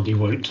that Blondie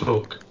won't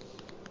talk.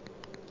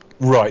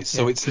 Right.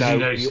 So it's Because now he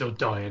knows he'll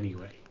die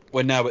anyway.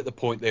 we're now at the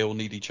point they all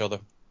need each other.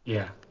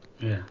 Yeah.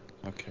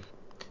 Okay.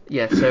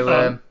 Yeah. So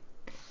and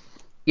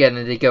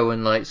then they go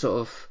and like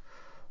sort of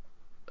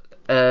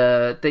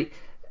they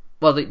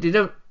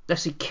don't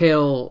necessarily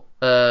kill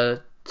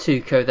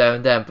Tuco there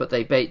and then, but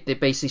they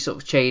basically sort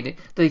of chain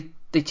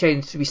they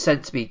chain to be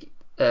sent to be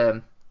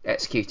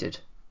executed.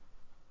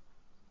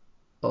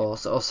 Or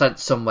sent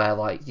somewhere,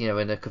 like,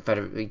 in a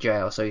Confederate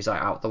jail, so he's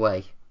like out of the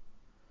way.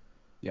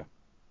 Yeah.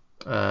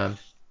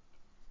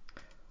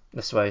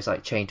 That's why he's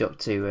like chained up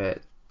to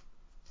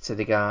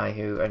the guy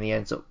and he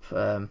ends up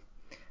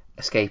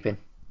escaping.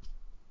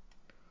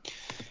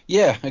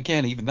 Yeah.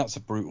 Again, even that's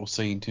a brutal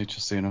scene to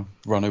just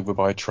run over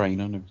by a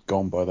train and have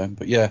gone by then.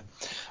 But yeah.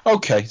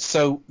 Okay.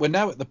 So we're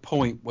now at the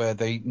point where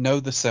they know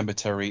the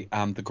cemetery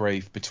and the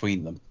grave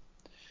between them,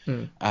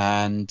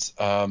 and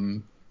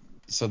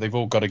so they've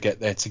all got to get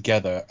there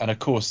together, and of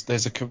course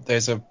there's a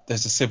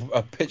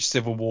pitched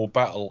Civil War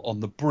battle on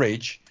the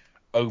bridge,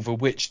 over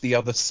which the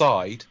other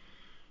side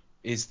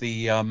is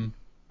the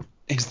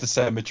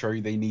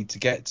cemetery they need to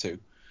get to.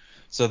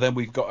 So then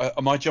we've got.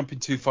 Am I jumping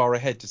too far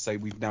ahead to say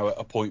we've now at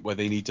a point where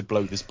they need to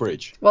blow this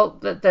bridge? Well,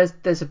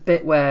 there's a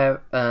bit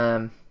where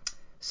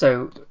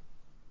so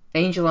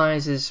Angel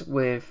Eyes is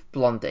with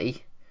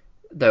Blondie,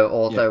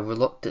 although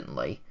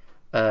reluctantly,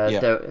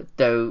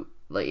 though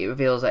like it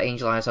reveals that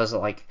Angel Eyes has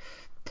like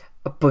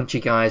a bunch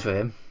of guys with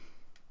him.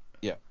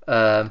 Yeah.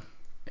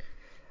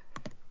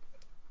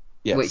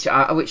 Yes.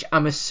 Which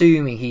I'm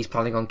assuming he's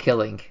planning on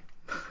killing.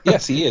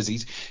 Yes, he is.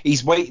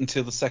 He's waiting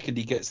till the second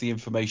he gets the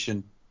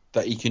information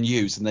that he can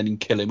use, and then he can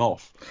kill him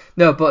off.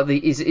 No, but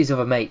his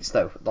other mates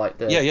though, like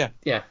the yeah.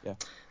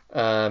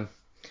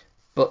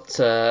 But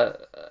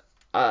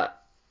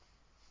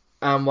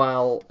and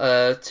while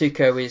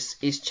Tuco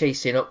is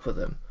chasing up with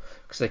them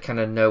because they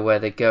kind of know where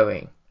they're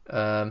going.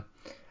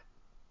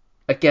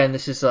 Again,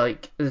 this is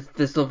like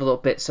there's other little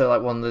bits. So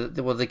like one of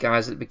the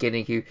guys at the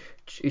beginning who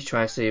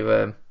tries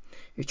to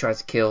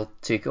kill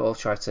Tuco or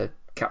tries to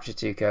capture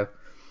Tuco,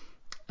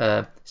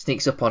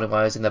 sneaks up on him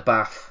while he's in the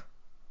bath,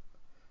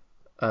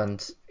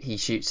 and he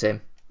shoots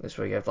him. That's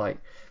where you have like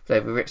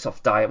they rips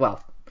off Die.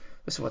 Well,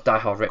 this is what Die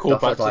Hard ripped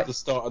off. Back like to the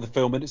start of the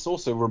film, and it's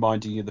also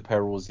reminding you of the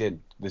perils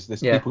in.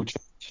 There's Yeah. people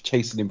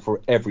chasing him for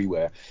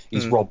everywhere.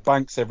 He's robbed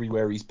banks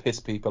everywhere. He's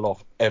pissed people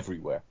off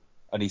everywhere.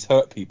 And he's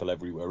hurt people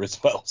everywhere as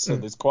well. So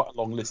there's quite a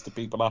long list of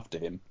people after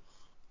him.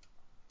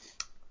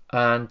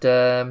 And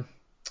so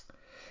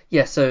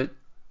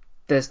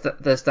there's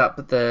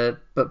that,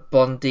 but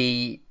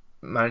Blondie,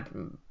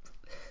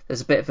 there's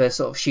a bit of a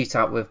sort of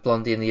shootout with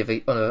Blondie and the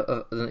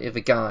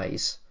other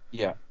guys.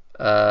 Yeah.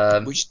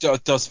 Which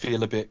does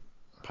feel a bit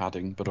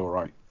padding, but all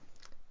right.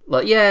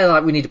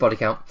 Like we need a body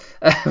count.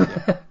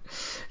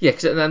 Yeah,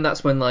 cause then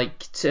that's when like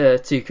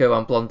Tuco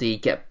and Blondie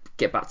get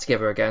back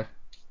together again.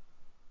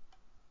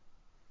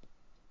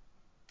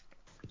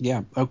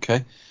 Yeah,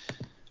 okay.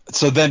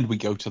 So then we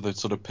go to the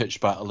sort of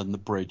pitch battle in the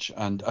bridge.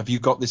 And have you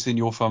got this in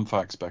your fun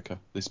facts, Becca,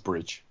 this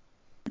bridge?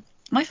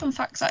 My fun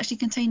facts actually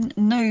contain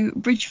no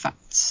bridge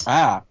facts.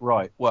 Ah,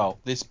 right. Well,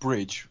 this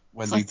bridge...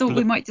 So I thought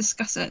we might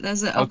discuss it.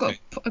 I've got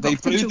a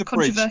potential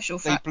controversial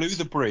fact. They blew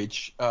the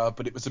bridge,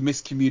 but it was a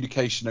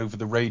miscommunication over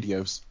the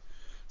radios.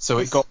 So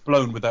it got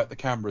blown without the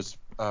cameras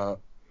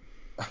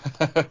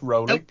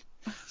rolling.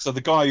 Oh. So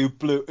the guy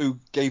who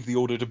gave the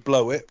order to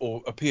blow it,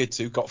 or appeared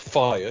to, got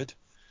fired.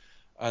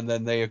 And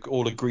then they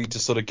all agreed to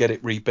sort of get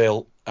it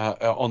rebuilt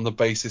on the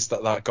basis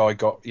that guy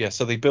got... Yeah,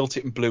 so they built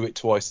it and blew it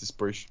twice, this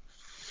bridge.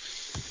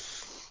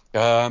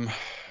 Again,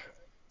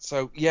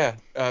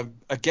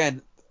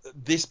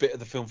 this bit of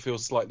the film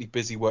feels slightly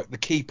busy work. The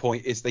key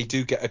point is they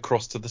do get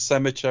across to the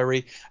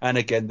cemetery. And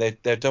again,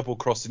 they're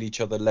double-crossing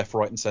each other left,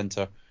 right and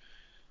centre.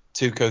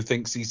 Tuco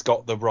thinks he's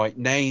got the right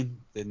name,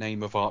 the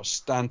name of Arch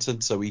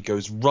Stanton, so he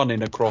goes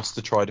running across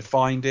to try to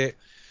find it.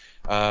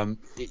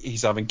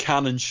 He's having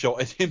cannon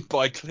shot at him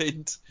by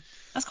Clint.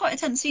 That's quite a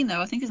tense scene, though,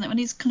 I think, isn't it? When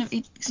he's kind of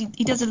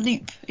he does a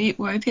loop,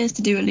 where he appears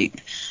to do a loop.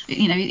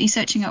 He's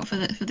searching out for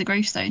the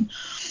gravestone,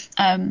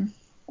 and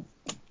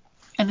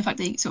the fact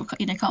that he sort of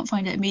can't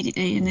find it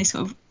immediately, and he's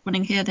sort of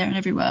running here, there, and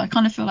everywhere. I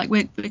kind of feel like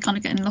we're kind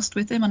of getting lost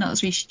with him. I know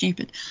that's really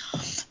stupid,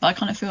 but I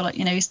kind of feel like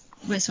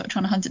we're sort of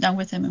trying to hunt it down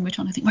with him, and we're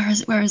trying to think where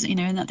is it,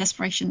 in that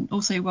desperation.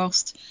 Also,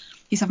 whilst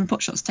he's having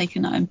pot shots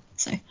taken at him,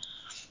 so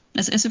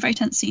it's a very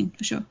tense scene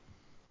for sure.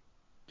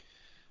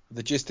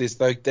 The gist is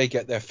they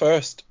get there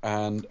first,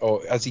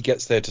 or as he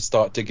gets there to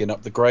start digging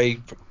up the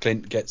grave,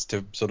 Clint gets to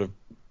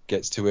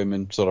him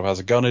and sort of has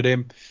a gun at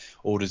him,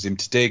 orders him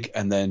to dig,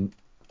 and then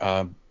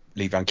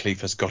Lee Van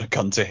Cleef has got a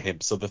gun to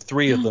him. So the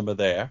three of them are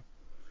there,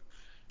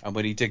 and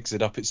when he digs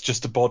it up, it's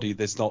just a body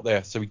that's not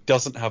there, so he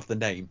doesn't have the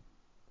name.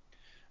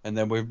 And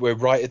then we're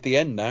right at the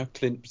end now.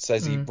 Clint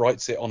says he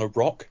writes it on a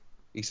rock.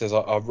 He says,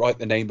 I'll write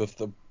the name of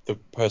the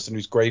person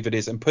whose grave it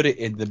is, and put it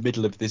in the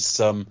middle of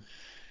this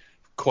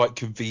quite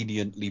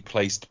conveniently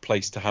placed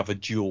place to have a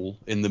duel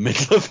in the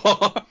middle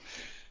of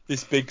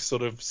this big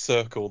sort of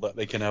circle that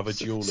they can have a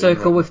duel in.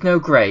 Circle with no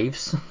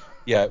graves.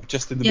 Yeah,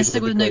 just in the middle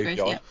of the graveyard,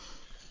 no graves,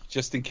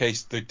 just in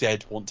case the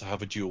dead want to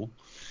have a duel.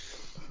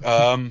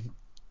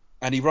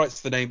 And he writes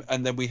the name,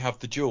 and then we have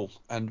the duel.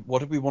 And what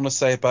do we want to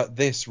say about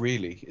this,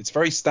 really? It's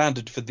very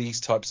standard for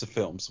these types of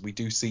films. We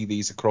do see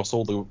these across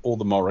all the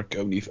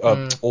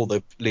Morricone, all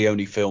the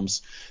Leone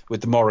films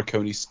with the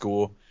Morricone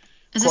score.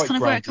 Is this kind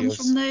of where it comes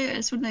from, though?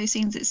 It's one of those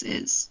scenes.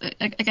 It's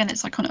again,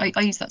 it's iconic.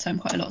 I use that term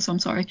quite a lot, so I'm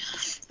sorry.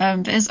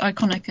 But it's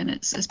iconic, and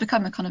it's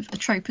become a kind of a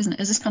trope, isn't it?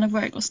 Is this kind of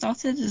where it got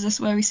started? Is this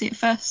where we see it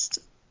first?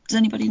 Does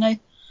anybody know?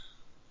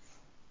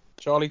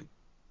 Charlie,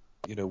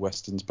 you know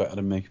westerns better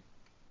than me.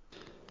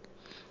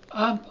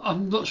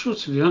 I'm not sure,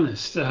 to be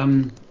honest. I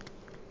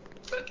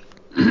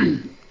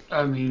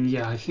mean,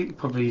 yeah, I think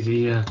probably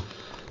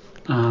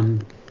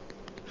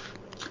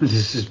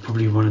this is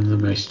probably one of the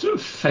most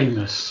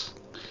famous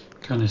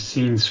kind of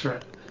scenes for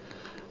it.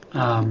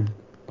 I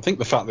think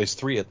the fact there's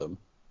 3 of them.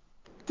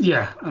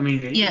 Yeah, I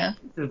mean,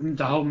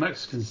 the whole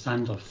Mexican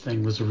standoff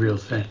thing was a real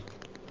thing.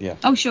 Yeah.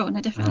 Oh, sure, no,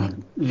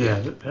 definitely.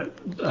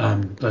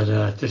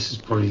 But this is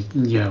probably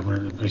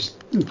one of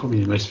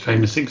the most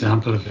famous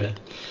example of it.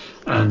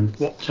 And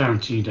what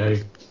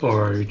Tarantino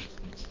borrowed,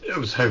 it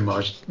was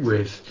homaged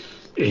with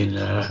in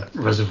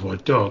Reservoir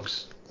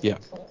Dogs. Yeah.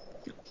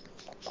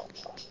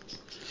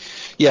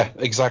 Yeah,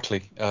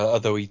 exactly.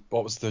 Although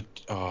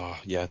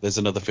there's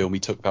another film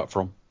he took that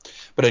from.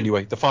 But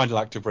anyway, the final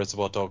act of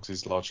Reservoir Dogs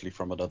is largely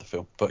from another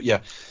film. But yeah,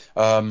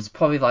 it's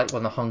probably like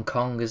one of Hong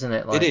Kong, isn't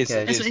it? Like, it is.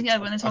 Yeah,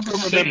 when it's Hong Kong.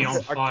 City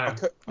on Fire.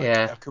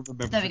 I couldn't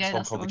remember if it's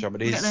Hong Kong or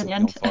Japan. It is City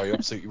on Fire. You're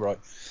absolutely right.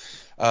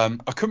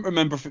 I couldn't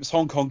remember if it was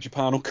Hong Kong,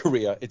 Japan, or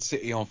Korea. It's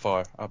City on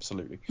Fire,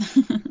 absolutely.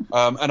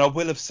 And I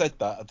will have said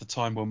that at the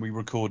time when we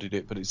recorded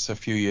it, but it's a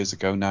few years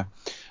ago now.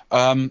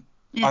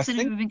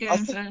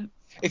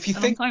 If you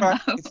think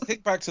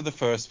back to the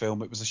first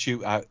film, it was a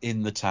shootout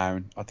in the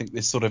town. I think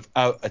this sort of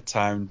out of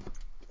town,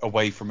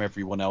 away from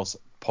everyone else,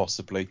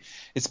 possibly.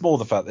 It's more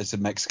the fact that it's a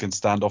Mexican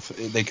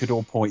standoff. They could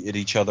all point at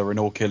each other and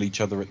all kill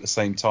each other at the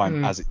same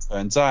time, as it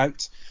turns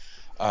out.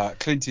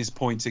 Clint is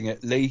pointing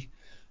at Lee,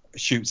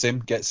 shoots him,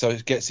 gets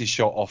his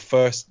shot off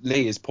first.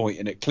 Lee is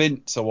pointing at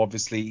Clint, so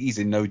obviously he's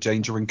in no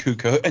danger, and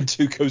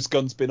Tuco's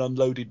gun's been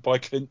unloaded by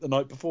Clint the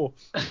night before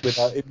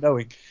without him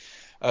knowing.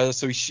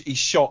 So he's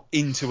shot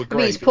into a grave.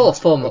 I mean, it's poor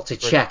formal to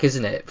check,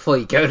 isn't it, before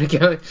you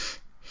go.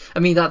 I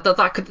mean, that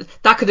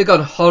could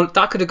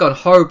have gone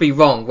horribly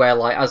wrong. Where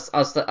like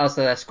as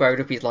they're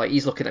squared up,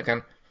 he's looking at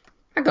going,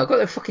 hang on, I've got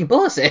no fucking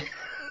bullets here.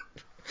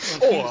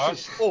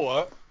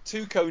 Or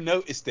Tuco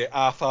noticed it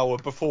half hour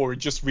before and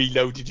just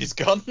reloaded his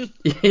gun.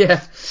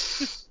 Yeah.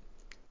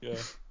 Yeah.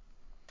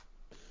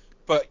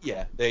 But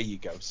yeah, there you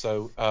go.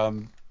 So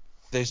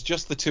there's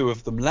just the 2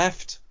 of them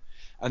left.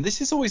 And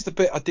this is always the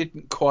bit I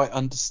didn't quite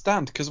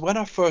understand, because when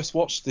I first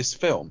watched this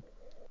film,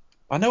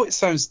 I know it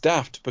sounds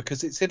daft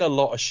because it's in a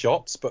lot of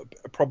shots, but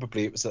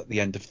probably it was at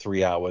the end of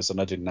 3 hours and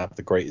I didn't have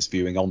the greatest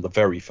viewing on the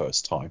very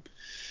first time.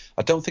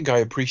 I don't think I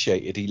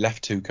appreciated he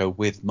left Tuco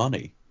with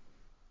money.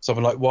 So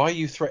I'm like, why are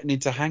you threatening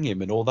to hang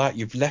him and all that?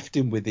 You've left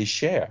him with his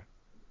share.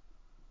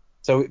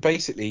 So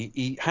basically,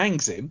 he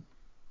hangs him,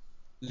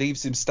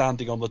 leaves him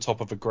standing on the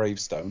top of a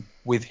gravestone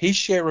with his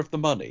share of the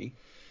money,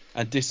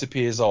 and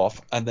disappears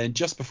off. And then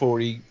just before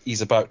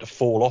he's about to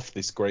fall off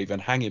this grave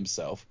and hang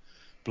himself,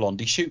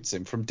 Blondie shoots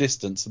him from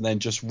distance and then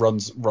just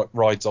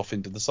rides off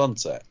into the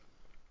sunset.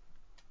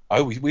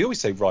 We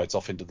always say rides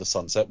off into the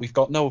sunset. We've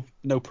got no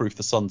proof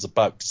the sun's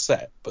about to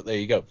set, but there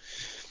you go.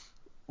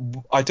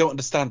 I don't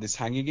understand this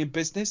hanging in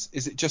business.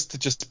 Is it just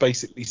to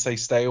basically say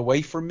stay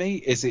away from me?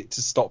 Is it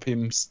to stop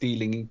him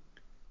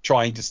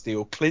trying to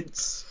steal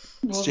Clint's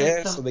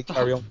share so they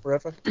carry on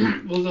forever?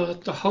 Well,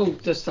 the whole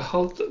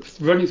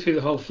running through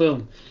the whole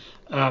film.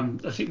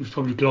 I think we've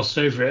probably glossed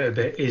over it a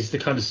bit. Is the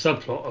kind of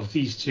subplot of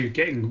these 2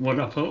 getting one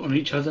up on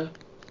each other?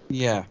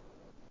 Yeah.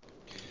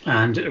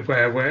 And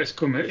where it's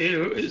come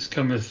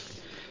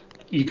with,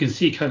 you can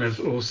see kind of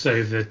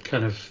also the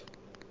kind of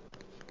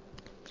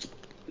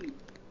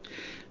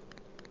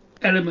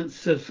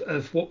elements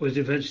of what would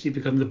eventually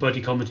become the buddy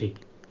comedy.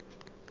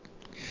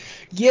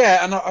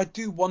 Yeah, and I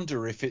do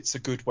wonder if it's a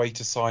good way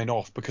to sign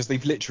off, because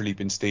they've literally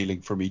been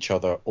stealing from each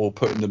other or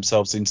putting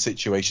themselves in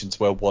situations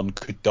where one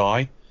could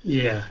die.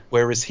 Yeah.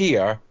 Whereas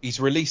here,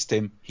 he's released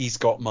him, he's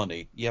got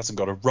money. He hasn't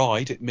got a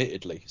ride,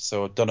 admittedly,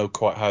 so I don't know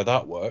quite how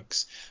that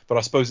works. But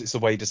I suppose it's a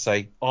way to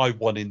say, I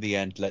won in the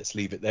end, let's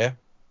leave it there.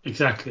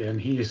 Exactly, and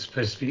he is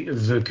supposed to be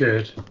the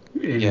good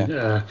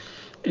in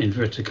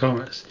inverted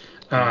commas.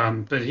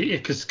 But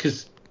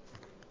because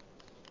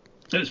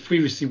it was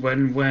previously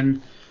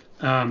when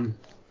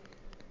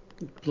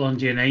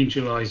Blondie and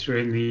Angel Eyes were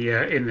in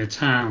the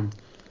town.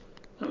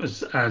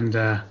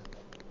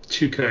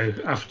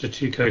 Tuco, after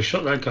Tuco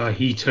shot that guy,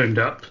 he turned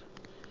up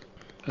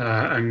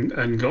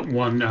and got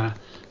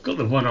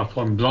the one up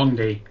on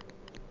Blondie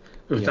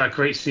with that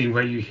great scene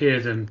where you hear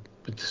them,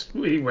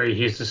 where he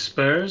hears the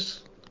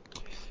spurs.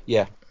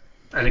 Yeah.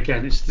 And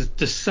again, it's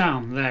the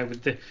sound there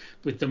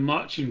with the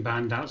marching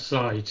band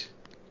outside,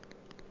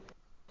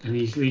 and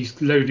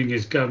he's loading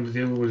his gun with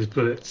all his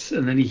bullets,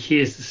 and then he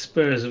hears the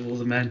spurs of all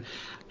the men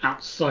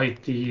outside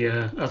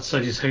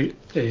his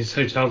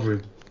hotel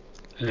room.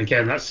 And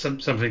again, that's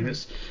something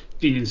that's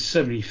been in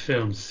so many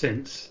films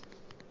since.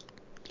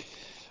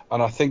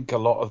 And I think a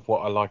lot of what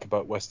I like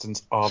about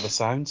westerns are the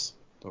sounds.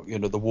 You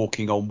know, the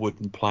walking on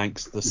wooden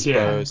planks, the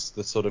spurs,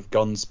 the sort of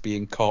guns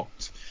being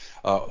cocked,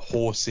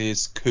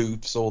 horses,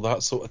 coofs, all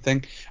that sort of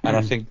thing. And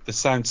I think the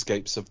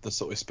soundscapes of the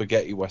sort of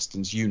spaghetti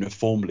westerns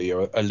uniformly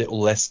are a little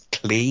less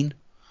clean,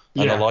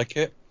 and I like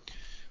it.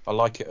 I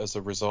like it as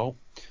a result.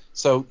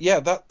 So yeah,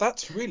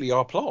 that's really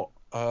our plot.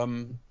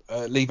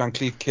 Lee Van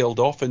Cleef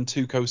killed off, and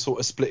Tuco sort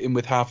of split in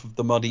with half of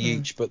the money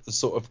each, but the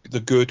sort of the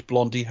good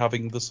Blondie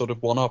having the sort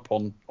of one up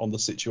on the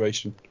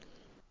situation.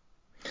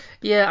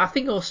 Yeah, I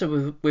think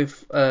also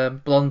with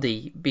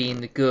Blondie being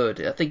the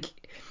good, I think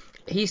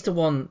he's the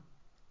one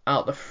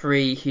out of the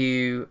three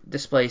who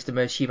displays the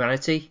most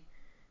humanity.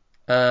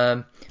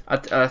 I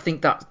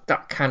think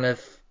that kind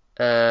of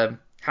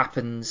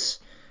happens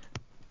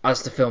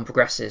as the film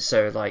progresses.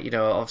 So, like, you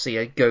know,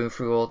 obviously going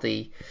through all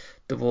the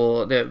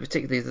war,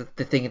 particularly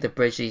the thing at the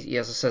bridge,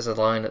 he says a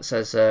line that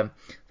says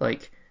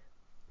like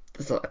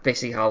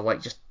basically how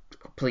like just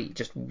complete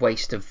just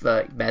waste of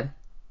men,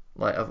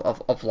 like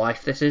of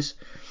life this is.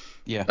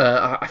 Yeah.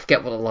 I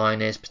forget what the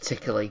line is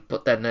particularly,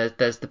 but then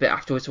there's the bit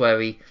afterwards where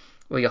he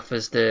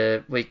offers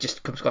where he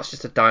just comes across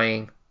just a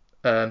dying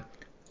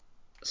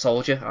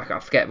soldier. I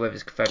forget whether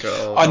it's Confederate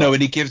or I not. know,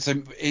 and he gives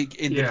him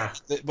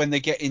when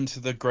they get into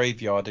the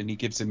graveyard, and he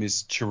gives him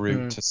his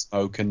cheroot to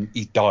smoke, and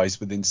he dies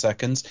within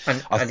seconds.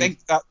 I think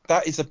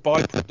that is a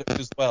byproduct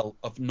as well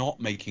of not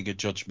making a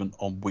judgment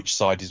on which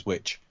side is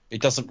which.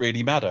 It doesn't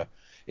really matter.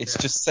 It's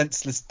just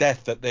senseless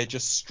death that they're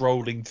just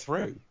strolling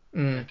through.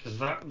 Because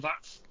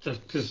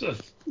because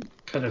of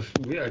kind of,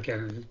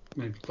 again,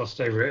 maybe glossed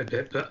over it a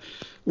bit, but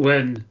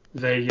when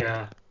they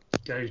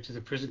go to the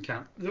prison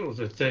camp or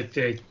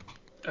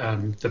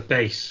the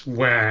base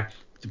where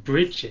the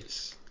bridge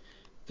is,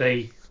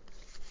 they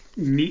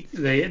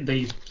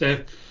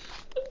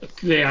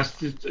ask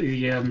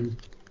the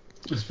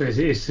I suppose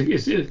is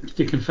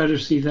the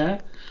Confederacy there,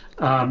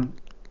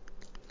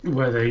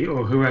 where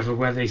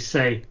they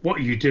say, "What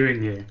are you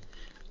doing here?"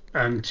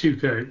 And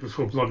Tuco,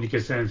 before Blondie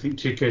gets there, I think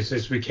Tuco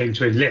says, "We came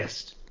to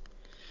enlist."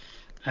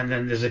 And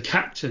then there's a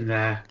captain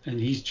there, and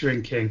he's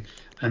drinking,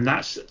 and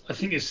I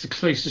think it's the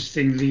closest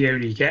thing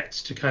Leone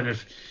gets to kind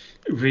of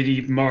really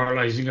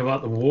moralizing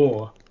about the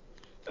war,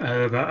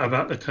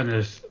 about the kind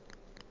of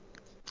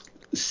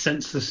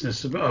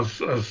senselessness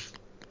of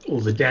all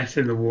the death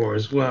in the war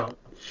as well.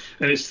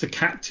 And it's the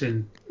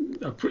captain.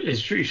 I'm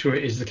pretty sure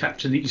it is the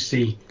captain that you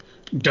see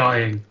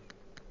dying.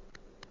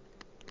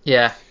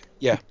 Yeah.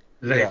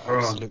 Later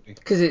absolutely.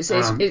 Because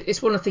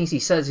it's one of the things he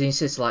says. He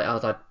says like,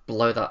 "Oh, I'd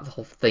blow that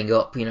whole thing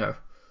up," you know.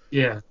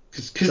 Yeah,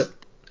 because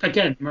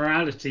again,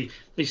 morality.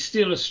 They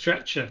steal a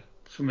stretcher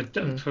from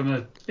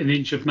an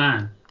injured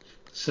man,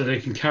 so they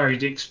can carry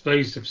the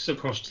explosives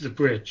across to the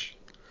bridge.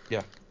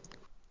 Yeah.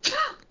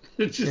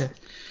 It's just,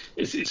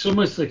 it's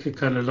almost like a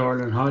kind of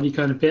Laurel and Hardy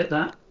kind of bit,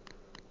 that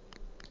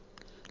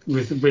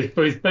with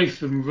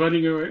both of them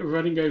running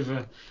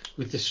over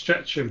with the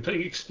stretcher and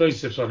putting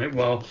explosives on it,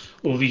 while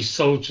all these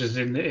soldiers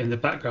in the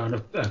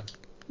background are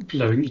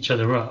blowing each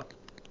other up.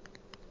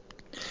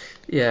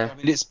 Yeah. I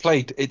mean, it's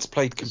played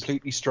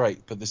completely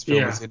straight, but this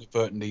film is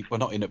inadvertently, well,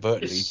 not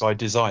inadvertently, by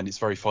design, it's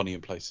very funny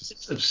in places.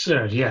 It's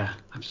absurd, yeah,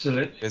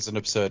 absolutely. There's an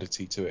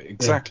absurdity to it.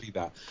 Exactly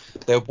that.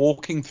 They're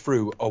walking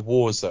through a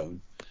war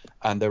zone,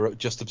 and they're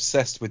just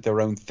obsessed with their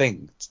own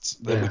thing,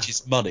 which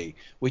is money,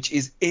 which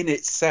is in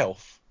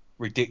itself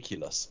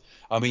ridiculous.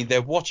 I mean,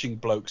 they're watching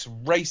blokes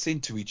race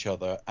into each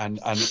other and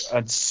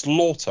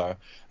slaughter,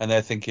 and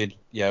they're thinking,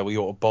 yeah, we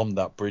ought to bomb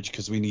that bridge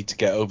because we need to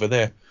get over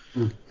there.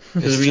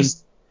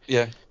 It's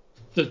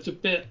the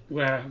bit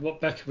where what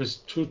Becca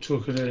was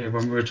talking earlier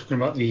when we were talking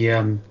about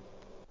the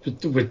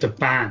with the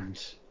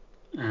band,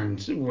 and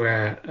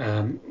where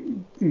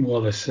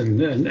Wallace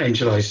and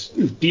Angel Eyes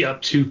beat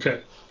up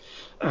Tuco,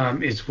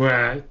 is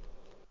where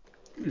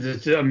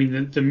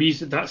the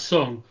music, that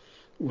song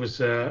is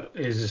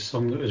a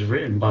song that was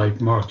written by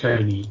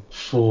Morricone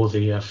for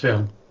the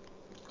film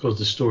called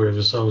 "The Story of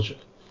a Soldier,"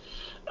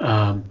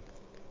 and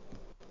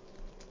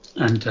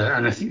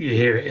I think you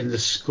hear it in the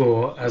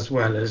score as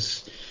well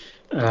as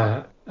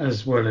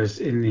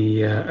in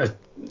the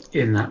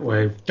in that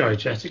way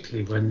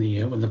diegetically when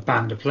the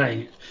band are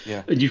playing it.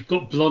 Yeah. And you've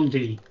got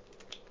Blondie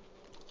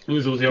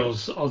with all the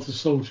other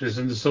soldiers,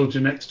 and the soldier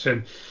next to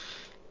him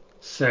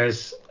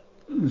says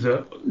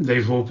that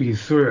they've all been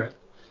through it.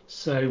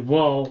 So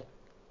while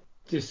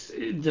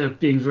they're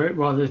being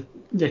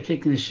they're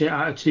kicking the shit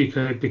out of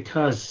Tuco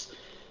because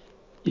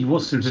he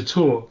wants them to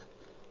talk,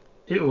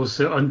 it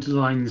also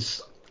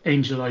underlines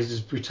Angel Eyes'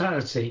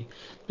 brutality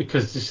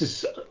because this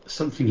is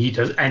something he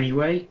does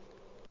anyway.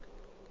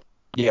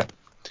 Yeah,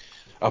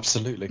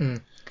 absolutely.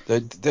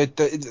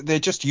 They're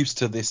just used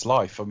to this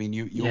life. I mean,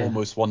 you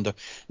almost wonder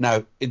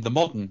now in the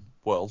modern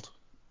world,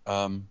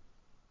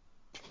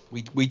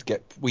 we'd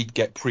get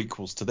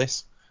prequels to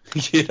this.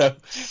 You know,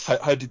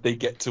 how did they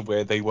get to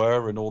where they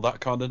were and all that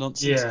kind of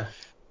nonsense? Yeah.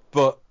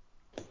 But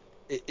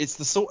it's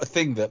the sort of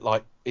thing that,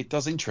 like, it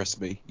does interest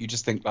me. You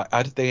just think, like,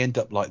 how did they end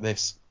up like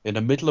this in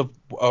the middle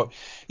of,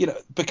 you know,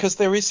 because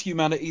there is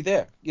humanity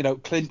there. You know,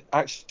 Clint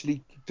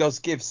actually does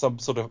give some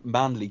sort of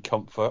manly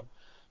comfort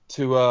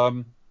to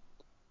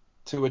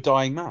a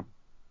dying man.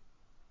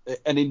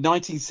 And in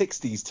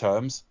 1960s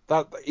terms,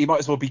 that he might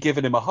as well be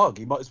giving him a hug.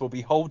 He might as well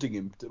be holding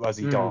him as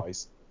he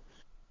dies.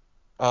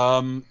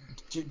 Do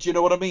you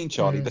know what I mean,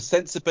 Charlie? The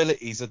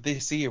sensibilities of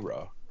this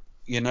era,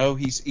 you know,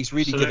 he's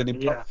really given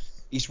him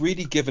he's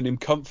really given him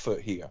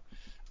comfort here.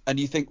 And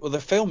you think, well, the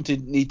film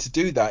didn't need to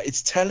do that.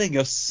 It's telling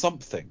us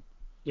something.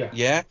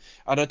 Yeah.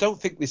 And I don't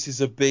think this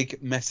is a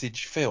big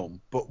message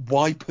film, but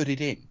why put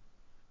it in?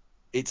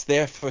 It's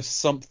there for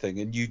something,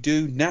 and you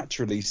do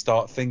naturally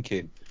start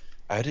thinking,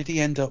 how did he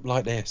end up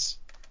like this?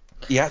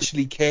 He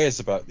actually cares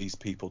about these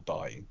people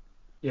dying.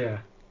 Yeah.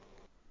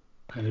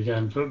 And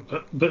again,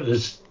 but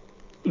there's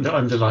the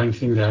underlying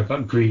thing there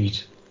about greed.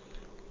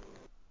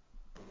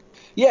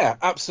 Yeah,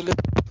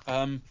 absolutely.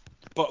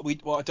 But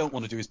what I don't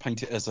want to do is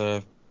paint it as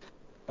a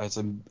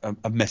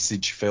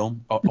message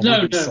film.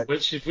 No,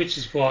 which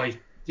is why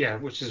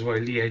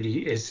Leone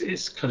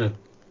is kind of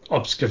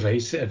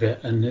obfuscates it a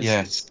bit, and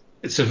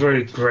it's a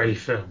very grey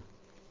film.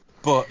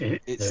 But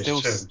it's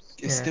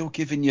still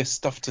giving you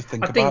stuff to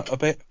think about a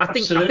bit. I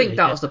think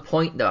that was the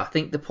point, though. I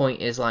think the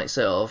point is, like,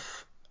 sort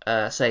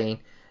of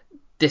saying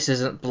this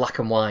isn't black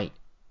and white,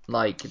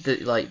 like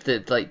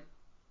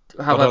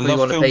however you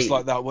want to paint.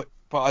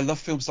 But I love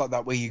films like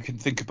that where you can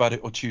think about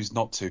it or choose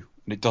not to,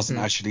 and it doesn't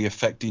actually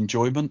affect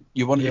enjoyment.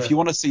 If you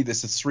want to see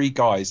this as three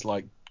guys,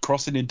 like,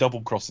 crossing and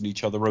double crossing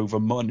each other over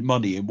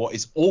money in what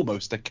is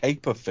almost a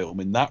caper film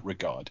in that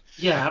regard.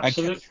 Yeah,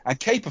 absolutely. And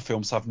caper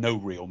films have no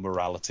real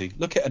morality.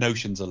 Look at an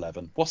Ocean's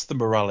 11. What's the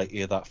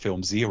morality of that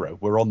film? Zero.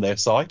 We're on their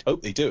side.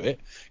 Hope they do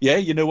it. Yeah,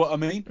 you know what I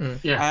mean?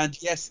 Yeah. And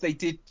yes, they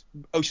did.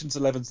 Ocean's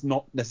 11's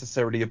not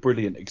necessarily a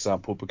brilliant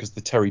example because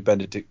the Terry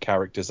Benedict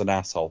character's an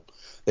asshole.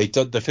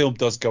 The film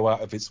does go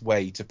out of its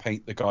way to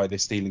paint the guy they're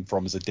stealing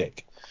from as a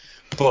dick.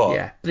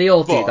 But they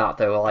all do that,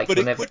 though. Like, but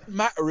it wouldn't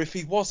matter if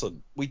he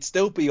wasn't. We'd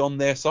still be on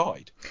their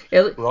side.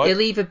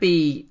 It'll either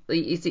be,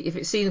 if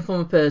it's seen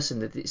from a person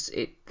that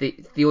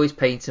they always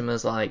paint him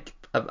as like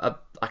a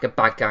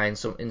bad guy in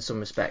some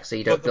respects, so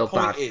you don't feel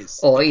bad.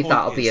 Or either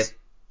that'll be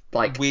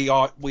we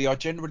are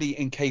generally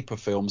in caper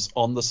films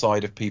on the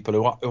side of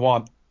people who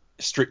aren't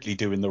strictly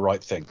doing the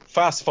right thing.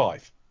 Fast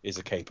Five is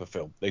a caper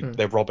film.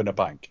 They're robbing a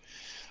bank.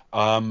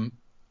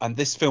 And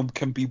this film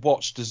can be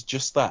watched as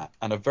just that,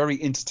 and a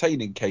very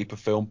entertaining caper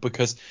film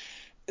because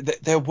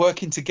they're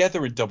working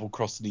together and double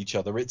crossing each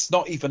other. It's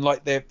not even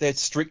like they're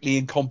strictly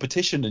in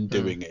competition and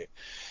doing it.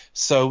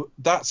 So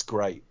that's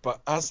great.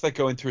 But as they're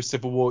going through a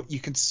civil war, you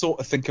can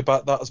sort of think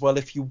about that as well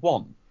if you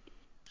want.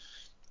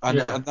 And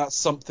that's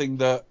something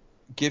that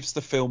gives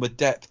the film a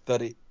depth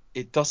that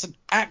it doesn't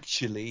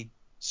actually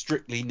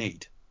strictly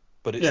need.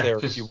 But it's there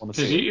if you want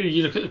to see it.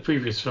 You look at the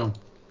previous film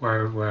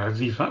where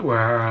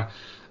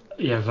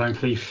Van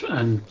Cleef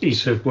and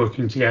Eastwood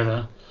working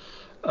together.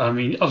 I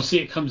mean, obviously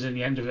it comes in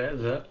the end of it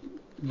that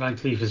Van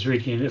Cleef is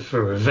really in it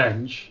for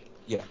revenge.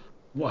 Yeah.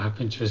 What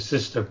happened to his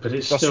sister, but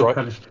it still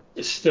kind of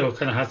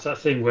has that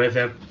thing where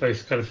they're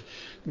both kind of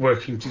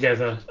working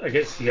together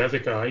against the other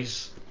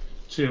guys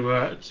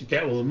to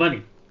get all the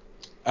money.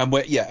 And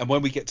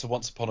when we get to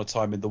Once Upon a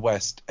Time in the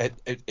West,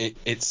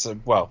 it's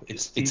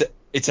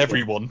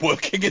everyone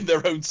working in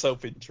their own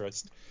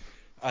self-interest.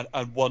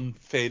 And one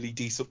fairly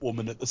decent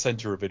woman at the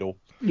centre of it all.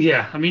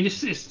 Yeah, I mean,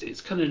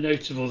 it's kind of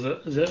notable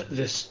that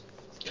this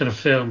kind of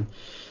film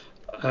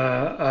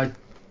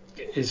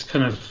is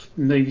kind of,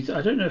 maybe,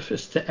 I don't know if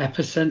it's the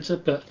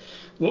epicenter, but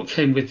what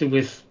came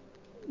with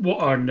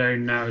what are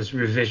known now as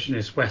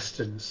revisionist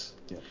westerns.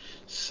 Yeah.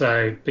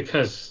 So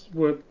because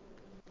we're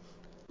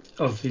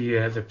of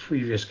the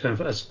previous kind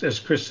of, as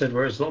Chris said,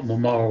 where it's a lot more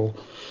moral,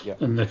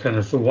 and the kind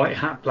of the white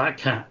hat,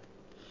 black hat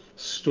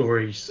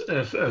stories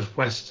of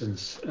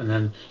westerns, and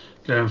then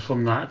going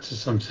from that to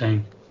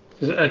something,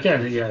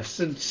 again,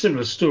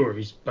 similar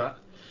stories, but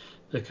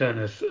the kind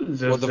of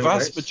the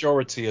vast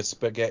majority of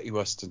spaghetti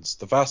westerns,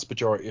 the vast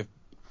majority of,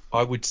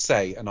 I would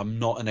say, and I'm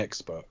not an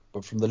expert,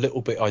 but from the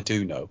little bit I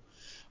do know,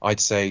 I'd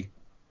say,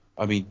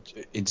 I mean,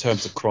 in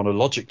terms of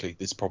chronologically,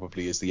 this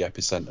probably is the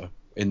epicenter,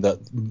 in that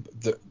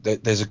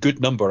there's a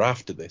good number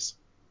after this.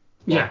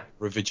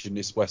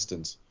 Revisionist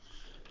westerns.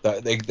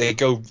 That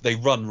they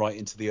run right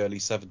into the early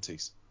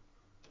 70s.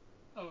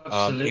 Oh,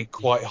 absolutely. In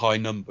quite high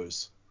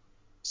numbers.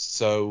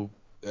 So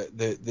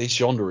this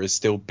genre is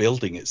still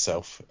building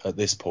itself at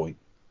this point.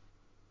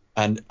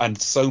 And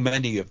so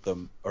many of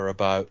them are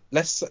about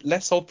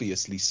less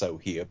obviously so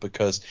here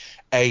because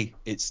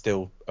it's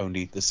still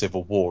only the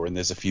Civil War and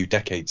there's a few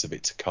decades of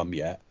it to come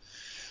yet.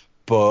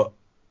 But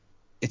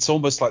it's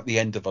almost like the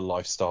end of a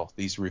lifestyle,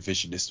 these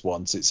revisionist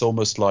ones. It's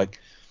almost like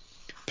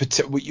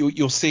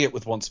you'll see it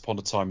with Once Upon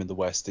a Time in the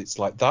West. It's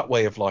like that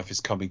way of life is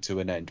coming to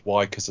an end.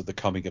 Why? Because of the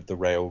coming of the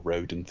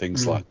railroad and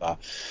things like that.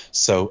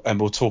 So, and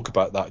we'll talk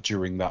about that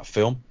during that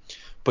film.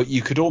 But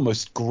you could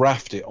almost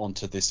graft it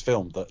onto this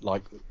film that,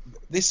 like,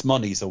 this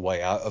money's a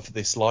way out of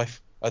this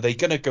life. Are they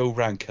going to go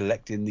around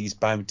collecting these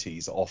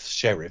bounties off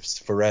sheriffs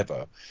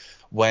forever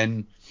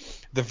when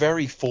the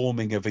very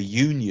forming of a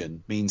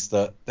union means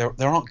that there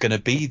aren't going to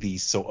be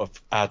these sort of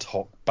ad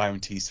hoc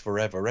bounties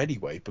forever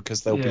anyway,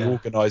 because there'll be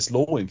organised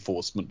law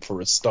enforcement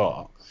for a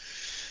start.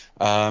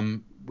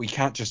 We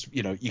can't just,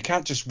 you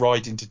can't just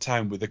ride into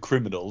town with a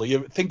criminal.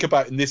 You think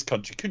about in this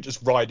country, you couldn't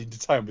just ride into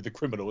town with a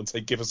criminal and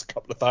say, give us a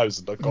couple of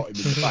thousand, I got him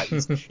in the back.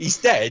 He's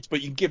dead,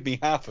 but you can give me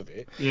half of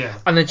it. Yeah.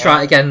 And then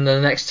try it again the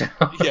next time.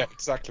 Yeah,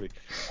 exactly.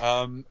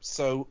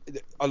 So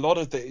a lot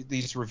of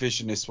these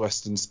revisionist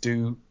westerns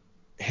do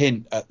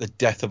hint at the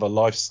death of a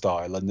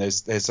lifestyle, and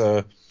there's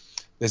a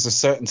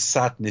certain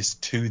sadness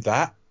to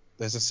that.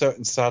 There's a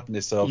certain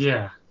sadness of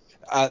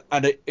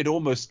and it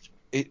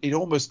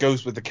almost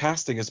goes with the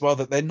casting as well,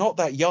 that they're not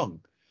that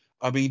young.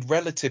 I mean,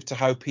 relative to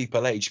how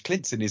people age,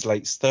 Clint's in his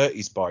late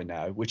 30s by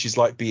now, which is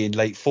like being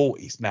late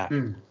 40s now.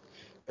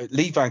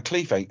 Lee Van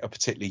Cleef ain't a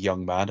particularly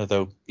young man,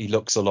 although he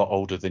looks a lot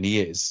older than he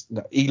is.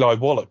 Eli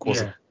Wallach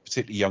wasn't a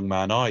particularly young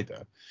man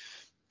either.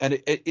 And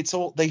it's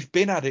all, they've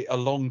been at it a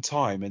long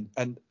time,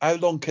 and how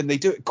long can they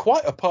do it?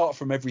 Quite apart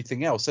from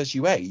everything else, as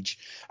you age,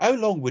 how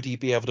long would he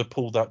be able to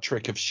pull that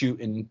trick of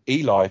shooting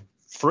Eli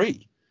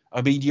free?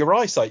 I mean, your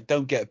eyesight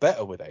don't get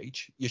better with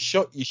age. Your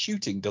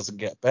shooting doesn't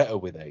get better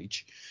with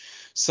age.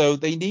 So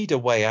they need a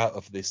way out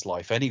of this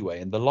life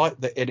anyway, and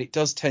and it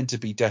does tend to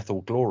be death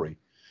or glory.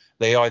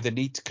 They either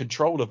need to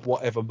control of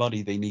whatever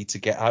money they need to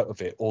get out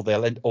of it, or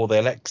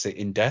they'll exit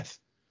in death.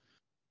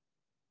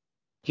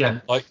 Yeah,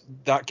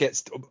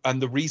 And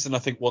the reason I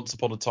think Once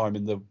Upon a Time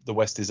in the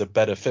West is a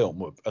better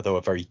film, although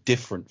a very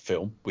different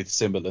film with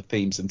similar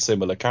themes and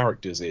similar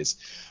characters, is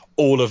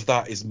all of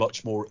that is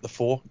much more at the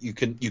fore. You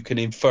can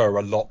infer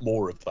a lot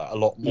more of that. A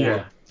lot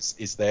more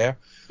is there.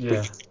 Yeah.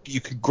 But you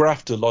could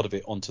graft a lot of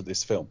it onto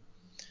this film.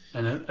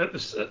 And at the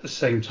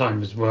same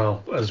time as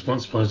well as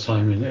Once Upon a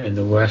Time in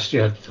the West,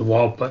 you had The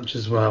Wild Bunch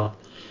as well,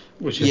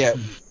 which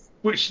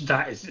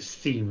that is its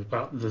theme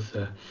about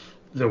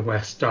the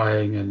West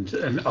dying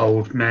and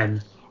old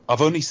men.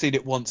 I've only seen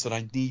it once and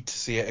I need to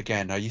see it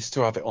again. I used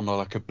to have it on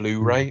like a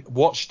Blu-ray,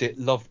 watched it,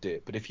 loved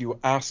it, but if you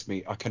ask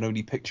me, I can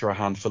only picture a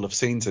handful of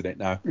scenes in it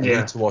now. I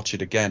need to watch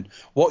it again.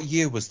 What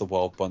year was The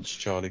Wild Bunch,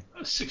 Charlie?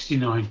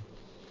 69.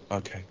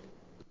 Okay.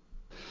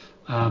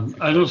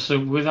 And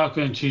also, without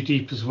going too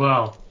deep as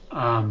well,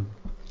 a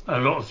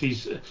lot of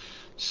these,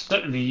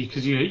 certainly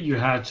because you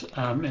had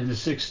in the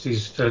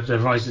 60s the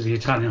rise of the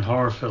Italian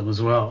horror film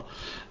as well,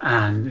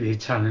 and the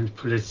Italian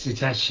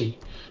polizieschi,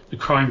 the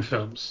crime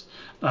films.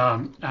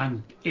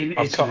 And in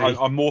Italy,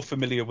 I'm more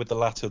familiar with the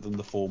latter than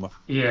the former.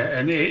 Yeah,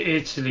 and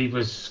Italy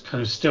was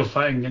kind of still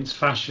fighting against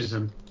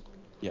fascism.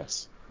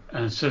 Yes.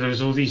 And so there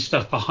was all these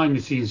stuff behind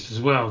the scenes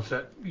as well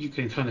that you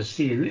can kind of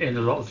see in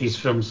a lot of these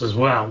films as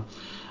well.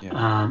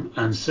 Yeah.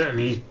 And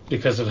certainly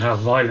because of how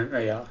violent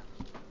they are.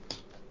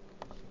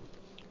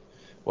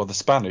 Well, the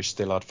Spanish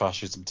still had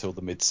fascism till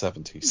the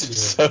mid-70s,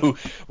 so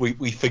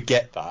we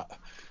forget that.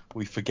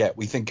 We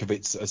think of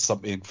it as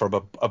something from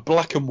a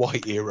black and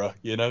white era,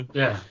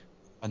 Yeah.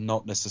 And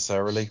not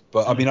necessarily.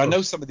 But I mean, I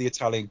know some of the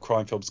Italian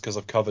crime films because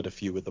I've covered a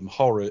few of them.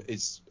 Horror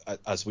is,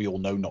 as we all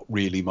know, not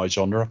really my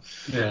genre.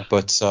 Yeah.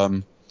 But I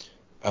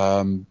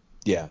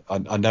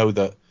know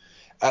that,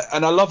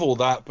 and I love all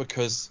that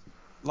because,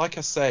 like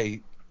I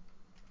say,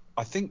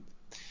 I think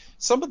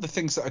some of the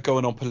things that are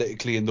going on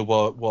politically in the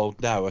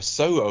world now are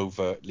so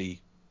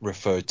overtly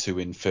referred to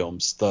in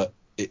films that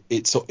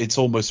it's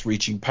almost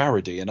reaching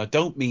parody. And I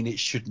don't mean it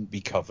shouldn't be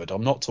covered.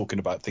 I'm not talking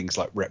about things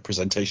like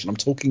representation. I'm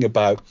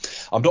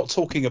not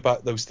talking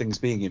about those things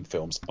being in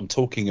films. I'm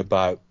talking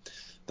about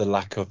the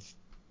lack of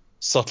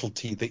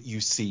subtlety that you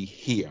see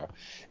here.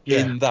 Yeah.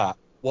 In that,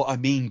 what I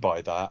mean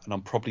by that, and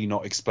I'm probably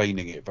not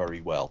explaining it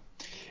very well,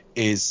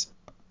 is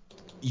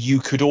you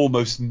could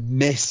almost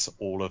miss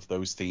all of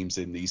those themes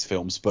in these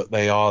films, but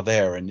they are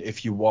there. And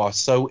if you are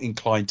so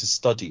inclined to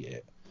study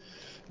it,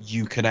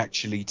 you can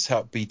actually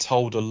be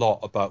told a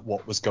lot about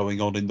what was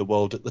going on in the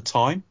world at the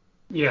time.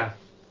 Yeah.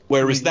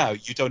 Whereas now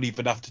you don't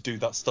even have to do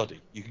that study.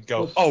 You can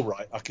go,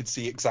 right, I can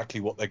see exactly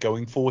what they're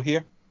going for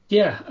here.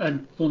 Yeah,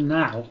 and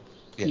now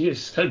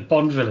it's like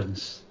Bond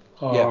villains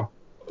are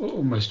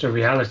almost a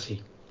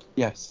reality.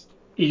 Yes.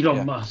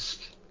 Elon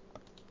Musk.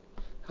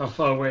 How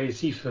far away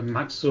is he from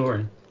Max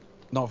Zorin?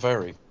 Not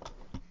very.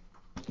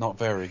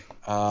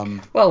 Well,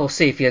 we'll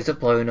see if he ends up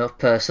blowing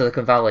up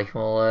Silicon Valley.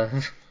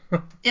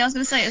 Yeah, I was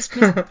going to say it's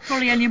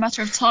probably only a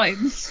matter of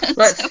time. So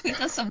he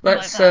does something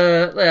like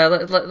that.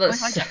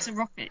 Let's hijacks a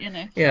rocket,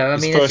 Yeah, I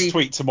mean, his first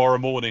tweet tomorrow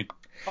morning.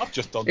 I've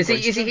just done. Is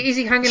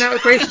he hanging out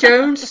with Grace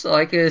Jones?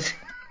 Like, was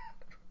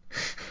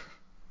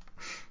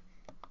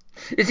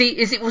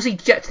he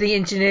genetically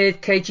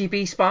engineered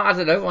KGB spy? I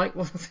don't know. Like,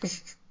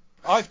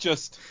 I've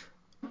just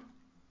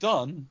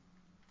done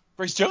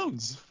Grace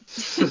Jones.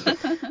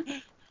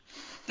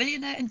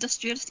 billionaire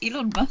industrialist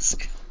Elon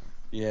Musk.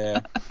 Yeah.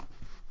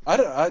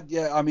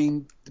 I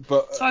mean,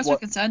 but As far as we're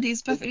concerned,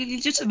 he's perfectly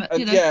legitimate.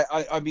 Yeah,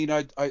 I mean,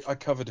 I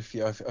covered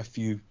a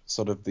few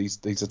sort of these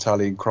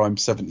Italian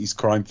 70s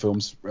crime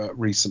films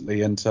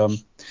recently, and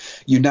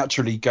you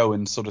naturally go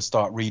and sort of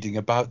start reading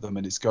about them,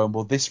 and it's going,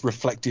 well, this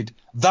reflected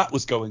that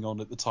was going on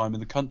at the time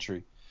in the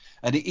country,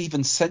 and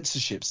even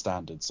censorship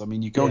standards. I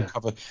mean, you go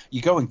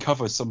and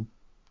cover some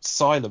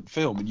silent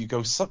film, and you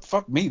go,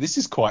 fuck me, this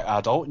is quite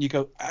adult, and you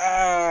go,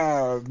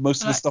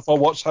 most of the stuff I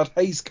watched had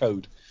Hays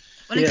Code.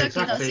 Well,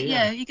 exactly.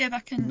 You go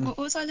back and what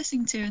was I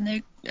listening to?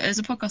 And there's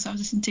a podcast I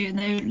was listening to, and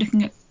they were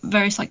looking at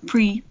various like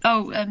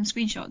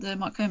Screenshot, the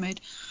Mark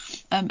Kermode,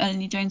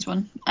 Eleni Jones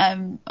one.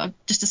 I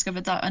just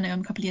discovered that. I know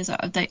I'm a couple of years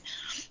out of date.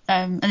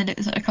 And then it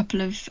was a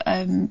couple of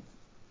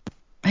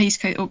Hays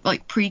Code or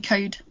like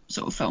pre-code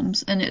sort of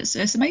films, and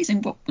it's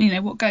amazing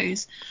what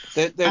goes.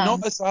 They're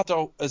not as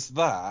adult as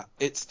that.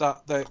 It's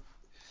that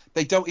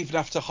they don't even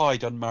have to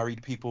hide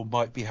unmarried people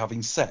might be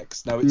having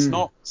sex. Now, it's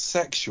not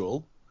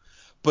sexual.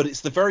 But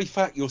it's the very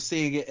fact you're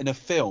seeing it in a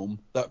film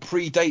that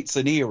predates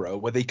an era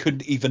where they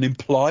couldn't even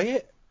imply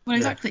it. Well,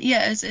 exactly.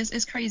 Yeah,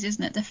 it's crazy,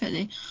 isn't it?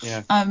 Definitely.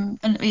 Yeah. And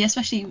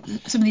especially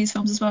some of these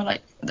films as well.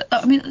 Like,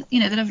 I mean,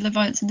 the level of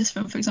violence in this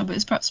film, for example,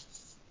 is perhaps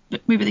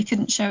maybe they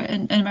couldn't show it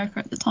in America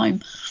at the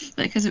time,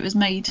 but because it was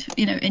made,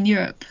 in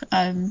Europe.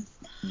 I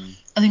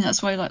think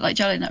that's why, like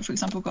Jellynet, for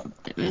example,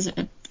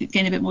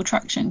 gained a bit more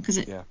traction because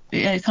it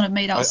kind of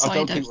made outside.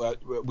 I don't think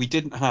we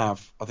didn't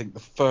have. I think the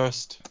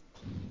first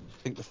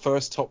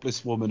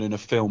topless woman in a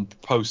film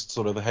post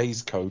sort of the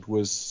Hays Code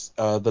was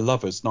The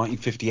Lovers,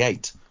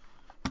 1958.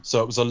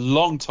 So it was a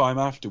long time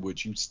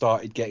afterwards you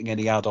started getting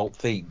any adult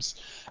themes,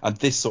 and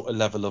this sort of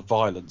level of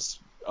violence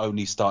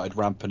only started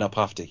ramping up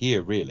after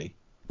here, really.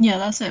 Yeah,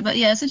 that's it. But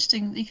yeah, it's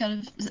interesting. You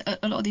kind of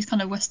a lot of these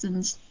kind of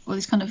westerns or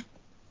these kind of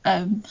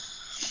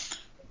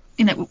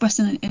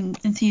Western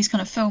enthused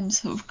kind of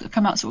films sort of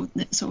come out sort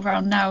of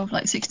around now,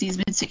 like 60s,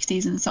 mid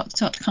 60s, and start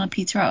to kind of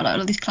peter out, like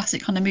all these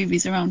classic kind of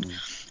movies around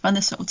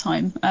this sort of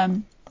time.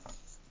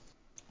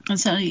 And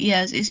certainly,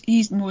 it's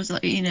used more as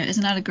as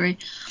an allegory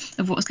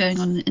of what was going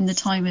on in the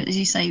time, as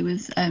you say,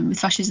 with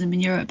fascism in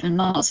Europe and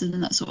Nazism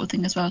and that sort of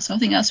thing as well. So I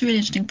think that's a really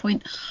interesting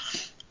point.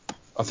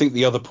 I think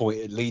the other point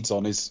it leads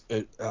on is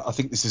I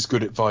think this is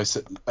good advice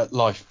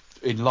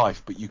in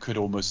life, but you could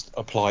almost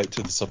apply it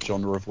to the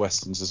subgenre of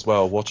westerns as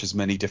well. Watch as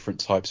many different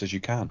types as you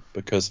can,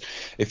 because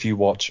if you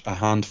watch a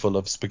handful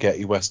of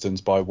spaghetti westerns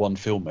by one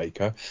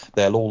filmmaker,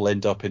 they'll all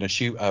end up in a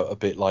shootout a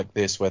bit like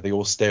this, where they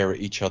all stare at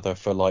each other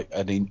for like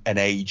an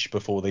age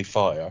before they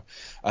fire,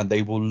 and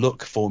they will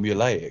look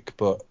formulaic,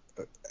 but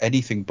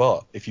anything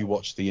but if you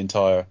watch the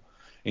entire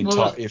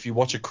if you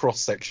watch a cross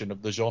section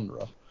of the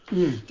genre.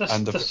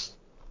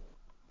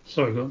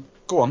 Sorry, go on.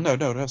 Go on, no,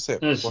 that's it.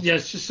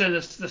 It's just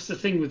that's the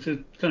thing with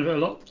the kind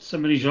of so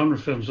many genre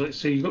films. Like,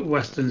 so you've got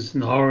westerns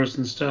and horrors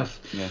and stuff,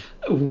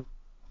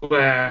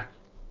 where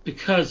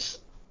because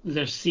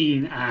they're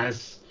seen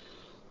as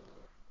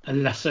a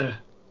lesser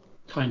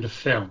kind of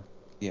film,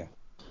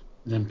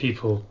 then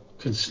people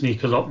can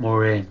sneak a lot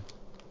more in.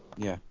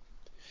 Yeah.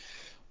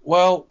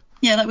 Well.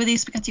 Yeah, like with these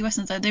spaghetti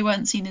westerns, though, they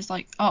weren't seen as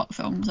like art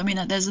films. I mean,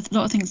 there's a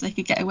lot of things they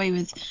could get away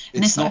with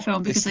in this sort of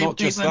film because they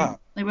weren't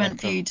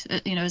viewed,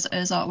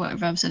 as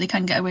artwork, so they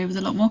can get away with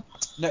a lot more.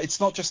 No, it's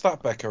not just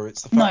that, Becca.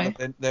 It's the fact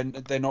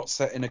that they're not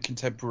set in a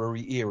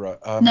contemporary era.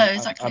 No,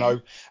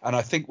 exactly. And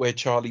I think where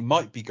Charlie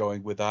might be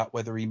going with that,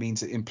 whether he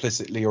means it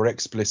implicitly or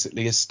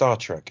explicitly, is Star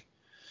Trek.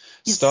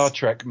 Yes. Star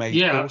Trek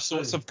made all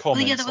sorts of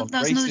comments on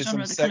racism,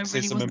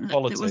 sexism, and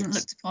politics. It wasn't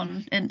looked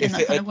upon in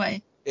that kind of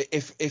way.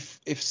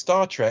 If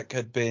Star Trek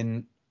had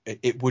been,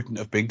 it wouldn't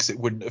have been, because it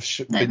wouldn't have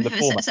been the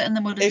format. If it's set in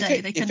the modern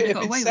day, they couldn't have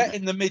got away with it. If it's set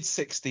in the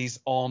mid-60s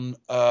on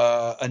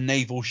a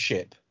naval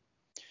ship,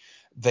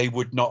 they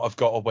would not have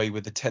got away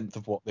with a tenth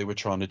of what they were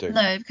trying to do.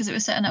 No, because it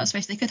was set in outer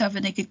space. They could have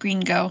a naked green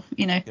girl,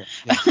 Yeah.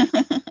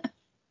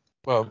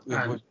 Well,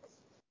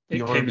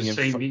 it came the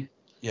same year.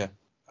 Yeah,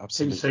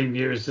 absolutely. In the same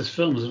year as this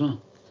film as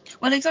well.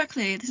 Well,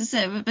 exactly. This is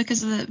it.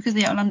 Because of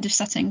the outlandish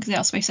setting, because the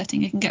outer space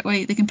setting,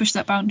 they can push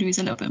their boundaries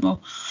a little bit more.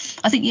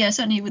 I think,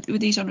 certainly with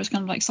these genres,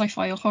 kind of like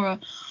sci-fi or horror,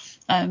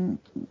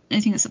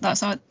 anything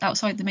that's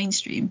outside the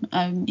mainstream,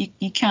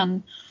 you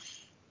can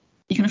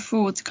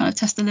afford to kind of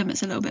test the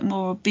limits a little bit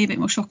more, be a bit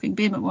more shocking,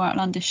 be a bit more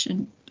outlandish,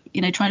 and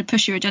trying to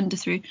push your agenda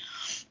through,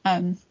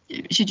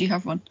 should you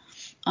have one.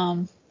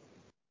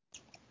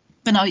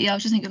 But no, I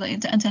was just thinking, like,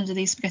 in terms of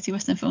these spaghetti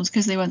western films,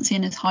 because they weren't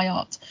seen as high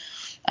art.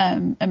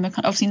 And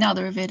obviously now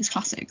they're revered as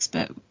classics,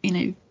 but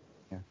I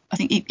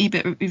think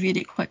Ebert reviewed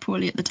it quite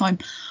poorly at the time,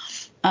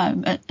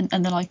 and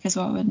the like as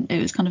well, and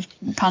it was kind of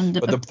panned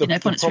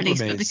upon its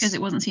release, but because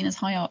it wasn't seen as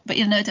high art. But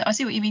I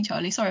see what you mean,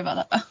 Charlie. Sorry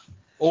about that.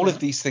 All of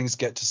these things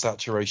get to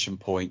saturation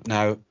point.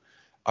 Now,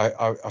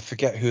 I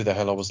forget who the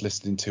hell I was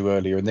listening to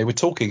earlier, and they were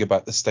talking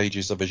about the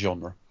stages of a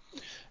genre.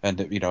 And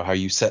how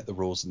you set the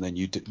rules, and then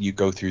you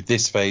go through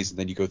this phase, and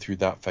then you go through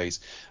that phase,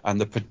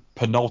 and the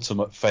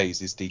penultimate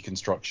phase is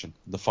deconstruction.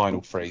 The final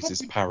phase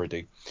is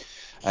parody.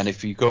 And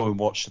if you go and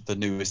watch the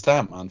newest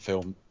Ant-Man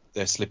film,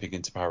 they're slipping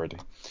into parody.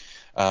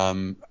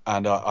 And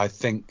I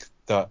think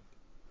that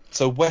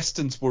so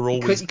westerns were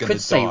always You going to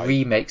could say die.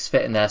 remakes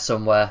fit in there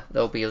somewhere.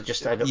 They'll be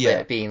just end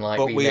up being like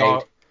but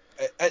remade.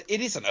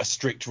 It isn't a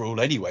strict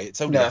rule anyway.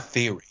 It's only a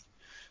theory.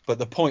 But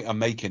the point I'm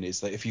making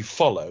is that if you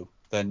follow,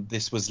 then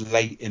this was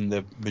late in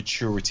the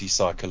maturity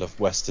cycle of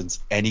westerns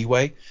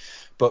anyway.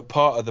 But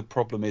part of the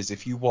problem is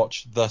if you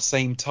watch the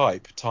same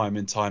type time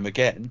and time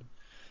again,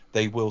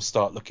 they will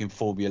start looking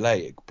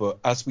formulaic. But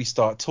as we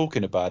start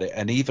talking about it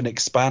and even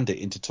expand it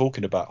into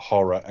talking about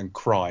horror and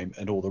crime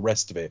and all the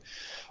rest of it,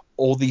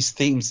 all these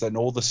themes and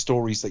all the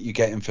stories that you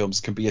get in films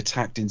can be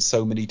attacked in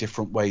so many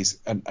different ways,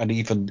 and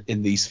even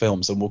in these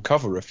films, and we'll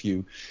cover a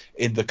few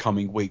in the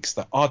coming weeks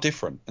that are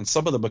different, and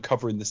some of them are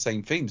covering the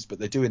same themes but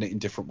they're doing it in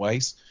different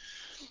ways.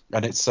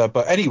 And it's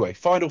but anyway,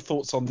 final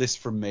thoughts on this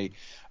from me.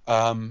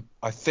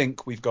 I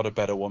think we've got a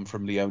better one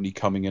from Leone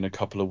coming in a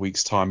couple of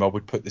weeks' time. I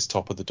would put this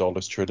top of the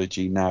dollars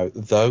trilogy now,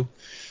 though.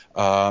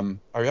 I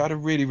had a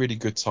really, really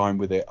good time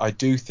with it.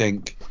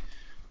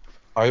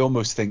 I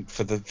almost think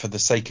for the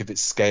sake of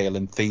its scale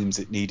and themes,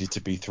 it needed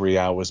to be 3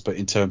 hours, but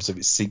in terms of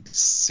its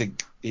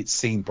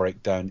scene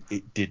breakdown,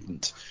 it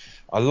didn't.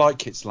 I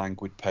like its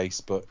languid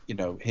pace, but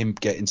him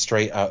getting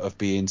straight out of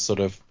being sort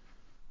of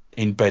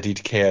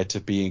embedded care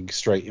to being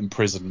straight in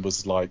prison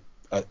was like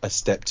a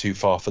step too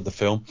far for the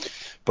film.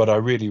 But I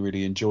really,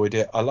 really enjoyed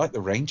it. I like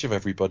the range of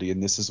everybody in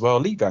this as well.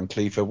 Lee Van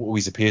Cleef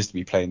always appears to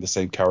be playing the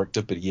same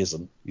character, but he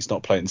isn't. He's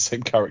not playing the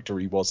same character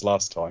he was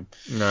last time.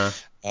 No.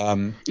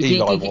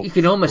 You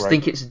can almost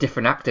think it's a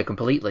different actor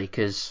completely,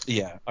 because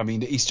I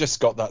mean, he's just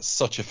got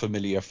such a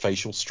familiar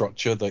facial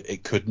structure that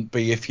it couldn't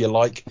be, if you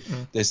like.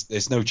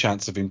 There's no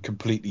chance of him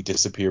completely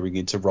disappearing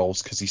into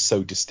roles because he's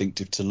so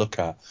distinctive to look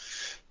at.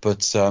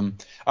 But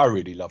I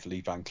really love Lee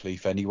Van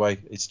Cleef anyway.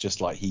 It's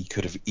just like he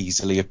could have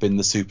easily have been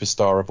the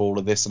superstar of all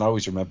of this. And I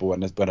always remember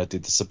when I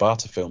did the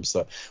Sabata films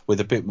that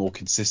with a bit more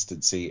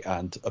consistency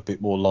and a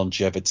bit more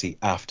longevity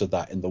after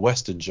that in the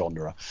Western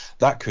genre,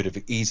 that could have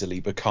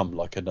easily become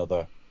like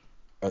another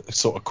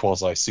sort of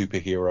quasi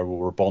superhero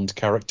or a Bond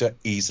character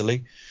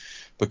easily.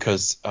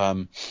 Because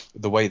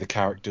the way the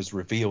character's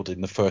revealed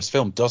in the first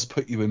film does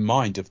put you in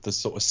mind of the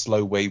sort of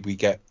slow way we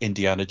get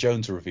Indiana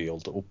Jones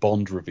revealed or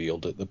Bond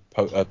revealed at the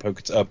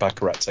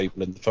Baccarat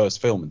table in the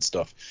first film and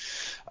stuff.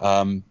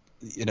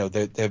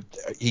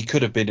 He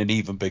could have been an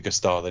even bigger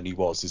star than he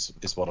was,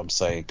 is what I'm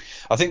saying.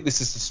 I think this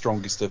is the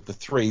strongest of the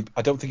three.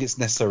 I don't think it's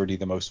necessarily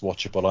the most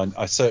watchable.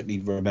 I certainly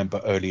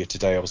remember earlier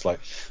today I was like,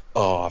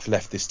 oh, I've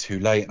left this too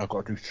late and I've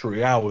got to do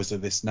 3 hours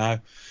of this now.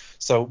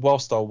 So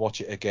whilst I'll watch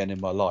it again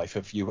in my life,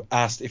 if you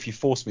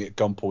forced me at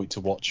gunpoint to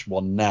watch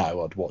one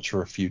now, I'd watch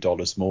for a few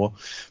dollars more.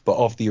 But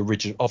of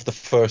the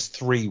first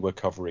three we're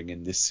covering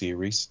in this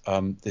series,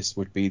 this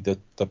would be the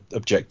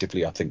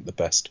objectively, I think, the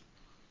best.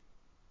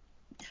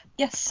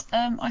 Yes,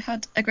 I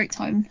had a great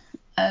time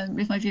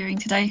with my viewing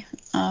today.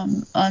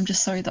 I'm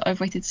just sorry that I've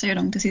waited so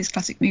long to see this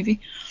classic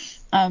movie.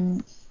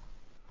 Something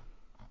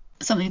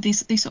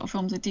these sort of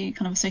films I do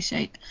kind of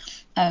associate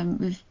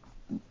with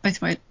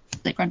both my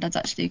late granddads,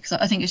 actually, because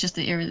I think it's just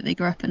the era that they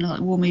grew up in, like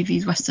war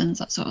movies, westerns,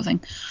 that sort of thing.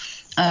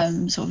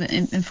 Sort of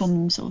informed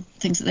them sort of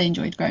things that they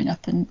enjoyed growing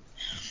up, and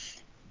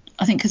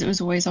I think because it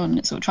was always on,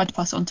 it sort of tried to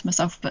pass it on to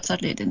myself, but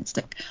sadly it didn't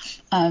stick.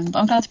 But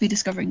I'm glad to be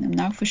discovering them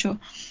now for sure.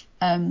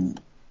 And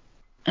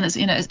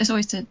it's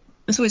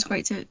always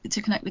great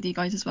to connect with you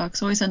guys as well,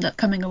 because I always end up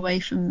coming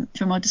away from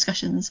our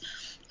discussions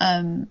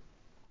learning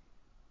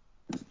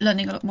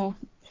a lot more,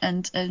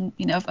 and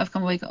I've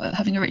come away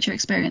having a richer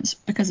experience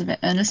because of it,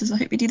 and listeners, I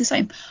hope you do the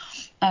same.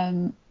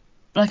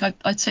 Like I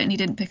certainly sadly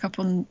didn't pick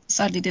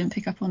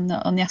up on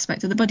the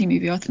aspect of the buddy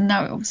movie.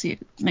 Now it obviously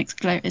it's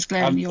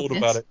glaringly obvious. Thought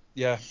about it,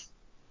 yeah.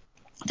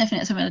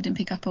 Definitely something I didn't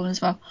pick up on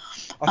as well.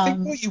 I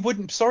think what you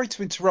wouldn't, sorry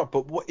to interrupt,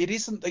 but it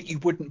isn't that you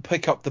wouldn't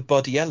pick up the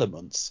buddy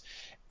elements.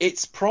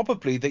 It's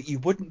probably that you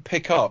wouldn't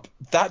pick up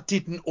that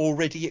didn't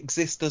already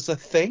exist as a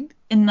thing.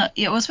 In that,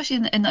 well,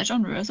 especially in that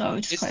genre as well.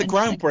 It's the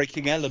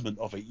groundbreaking element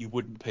of it you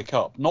wouldn't pick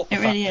up. Not the it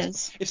fact really that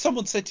is. If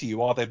someone said to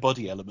you, "Are there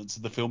buddy elements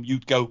in the film?"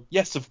 you'd go,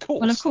 "Yes, of course."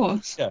 Well, of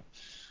course.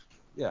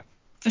 Yeah.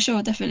 For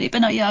sure, definitely. But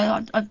no,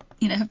 yeah, I've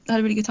had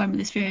a really good time with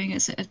this viewing.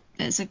 It's a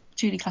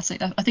truly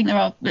classic. I think there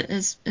are,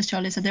 as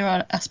Charlie said, there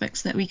are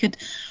aspects that we've kind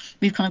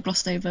of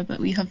glossed over, but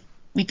we could,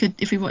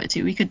 if we wanted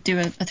to, we could do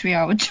a 3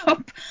 hour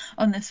job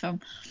on this film.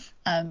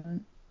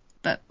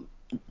 But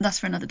that's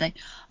for another day.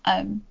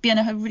 But yeah,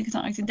 no, I have a really good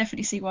time. I can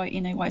definitely see why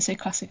it's so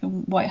classic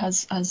and why it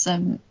has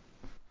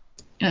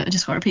I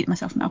just got to repeat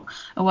myself now,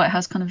 why it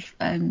has kind of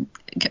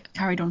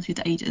carried on through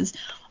the ages.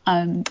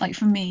 Like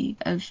for me,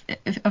 if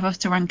I was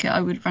to rank it,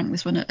 I would rank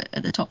this one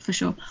at the top for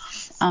sure.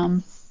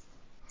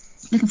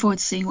 Looking forward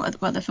to seeing what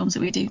other films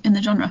that we do in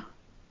the genre.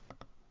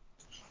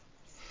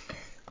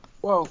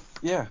 Well,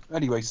 yeah.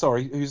 Anyway,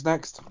 sorry. Who's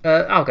next?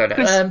 I'll go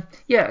Chris. now.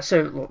 Yeah.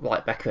 So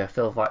like Becca, I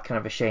feel like kind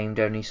of ashamed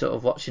only sort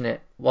of watching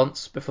it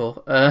once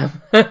before. Well,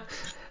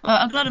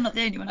 I'm glad I'm not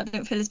the only one. I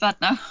don't feel as bad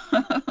now.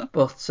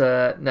 But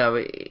no,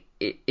 it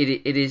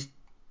is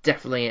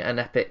definitely an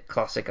epic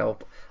classic.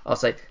 I'll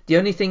say the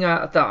only thing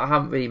that I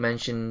haven't really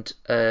mentioned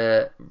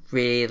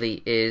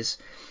really is,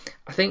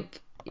 I think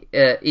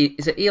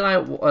is it Eli?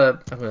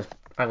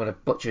 I'm gonna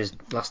butcher his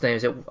last name.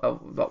 Is it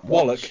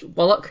Wallach?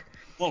 Wallach.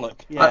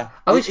 Yeah.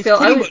 I always feel.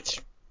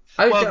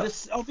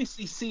 There's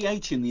obviously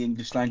CH in the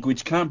English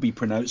language can be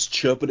pronounced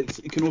ch, but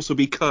it can also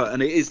be k,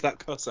 and it is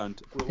that k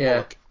sound. Yeah.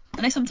 Wallach.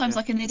 I know sometimes,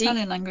 like in the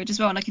Italian language as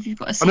well, like if you've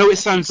got a C, I know it like,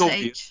 sounds the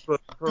obvious, H,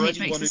 but the H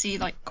makes the C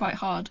like quite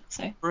hard.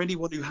 So for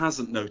anyone who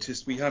hasn't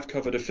noticed, we have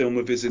covered a film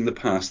of his in the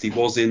past. He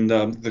was in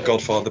The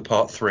Godfather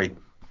Part 3.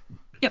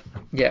 Yep.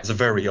 Yeah. He's a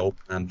very old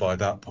man by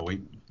that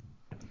point.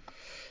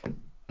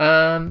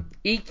 I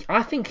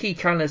think he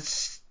kind of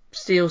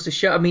steals the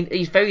show. I mean,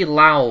 he's very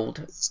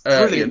loud.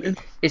 Brilliant.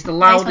 It's the he's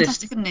loudest.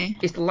 fantastic, isn't he?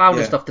 It's the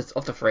loudest Yeah.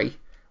 of the three,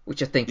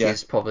 which I think Yeah.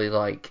 is probably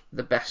like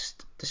the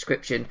best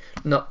description.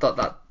 Not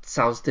that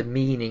sounds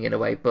demeaning in a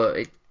way,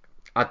 but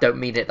I don't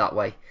mean it that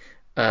way.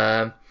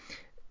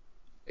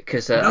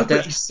 Because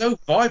But he's so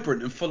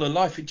vibrant and full of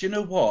life. Do you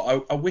know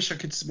what? I wish I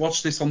could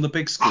watch this on the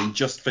big screen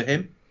just for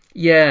him.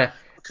 Yeah.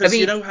 Because I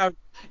mean,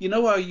 you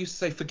know how I used to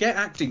say, forget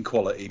acting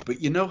quality,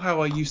 but you know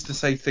how I used to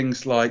say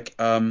things like,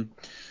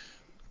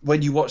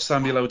 when you watch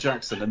Samuel L.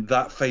 Jackson and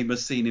that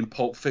famous scene in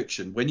Pulp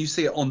Fiction, when you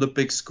see it on the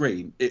big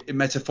screen, it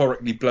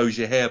metaphorically blows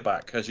your hair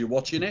back as you're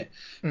watching it,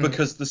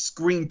 because the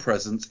screen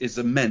presence is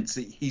immense.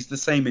 He's the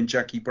same in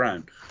Jackie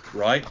Brown,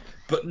 right?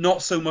 But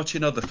not so much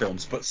in other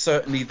films, but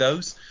certainly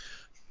those.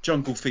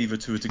 Jungle Fever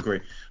to a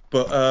degree.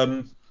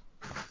 But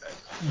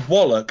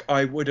Wallach,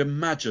 I would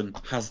imagine,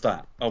 has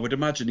that. I would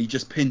imagine he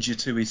just pins you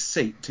to your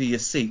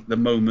seat the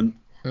moment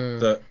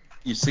that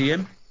you see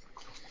him.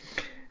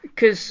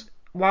 because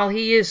while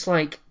he is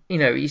like,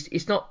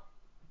 he's not.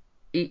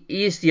 He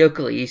is the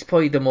ugly. He's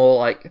probably the more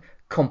like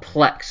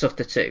complex of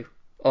the two.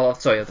 Or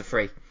sorry, of the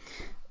three.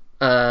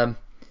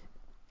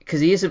 Because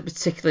he isn't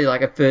particularly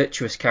like a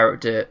virtuous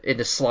character in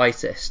the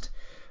slightest.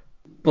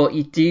 But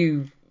you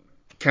do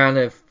kind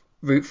of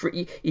root for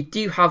it. You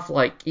do have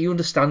like, you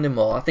understand him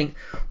more. I think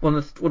one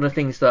of the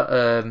things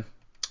that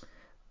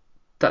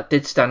that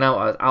did stand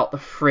out the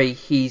three,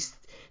 he's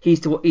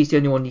the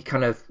only one you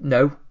kind of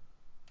know.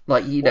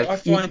 Like you know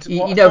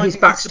his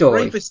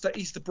backstory.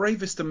 He's the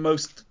bravest and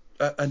most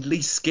and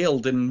least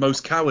skilled and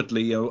most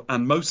cowardly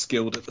and most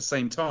skilled at the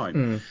same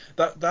time.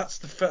 That's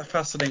the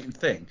fascinating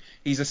thing.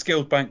 He's a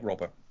skilled bank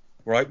robber,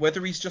 right?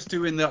 Whether he's just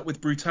doing that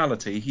with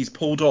brutality, he's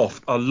pulled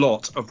off a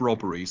lot of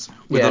robberies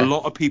with a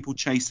lot of people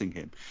chasing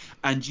him,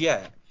 and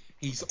yet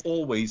he's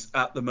always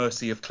at the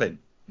mercy of Clint,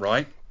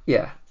 right?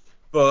 Yeah.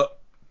 But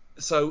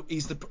so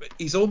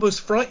he's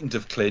almost frightened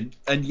of Clint,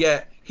 and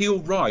yet he'll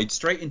ride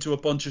straight into a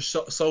bunch of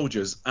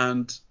soldiers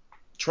and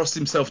trust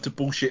himself to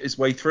bullshit his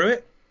way through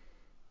it.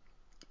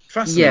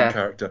 Fascinating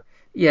character.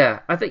 Yeah,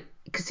 I think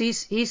because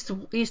he's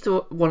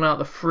the one out of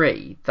the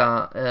three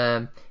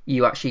that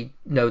you actually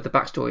know the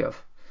backstory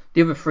of.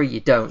 The other three you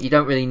don't. You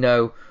don't really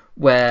know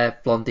where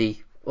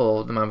Blondie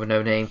or the man with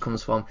no name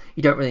comes from.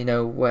 You don't really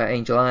know where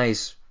Angel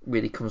Eyes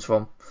really comes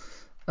from,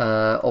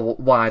 or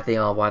why they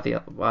are.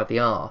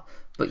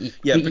 But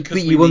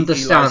you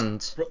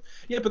understand.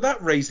 But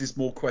that raises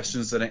more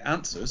questions than it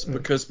answers,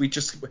 because we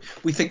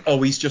think,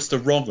 oh, he's just a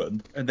wrong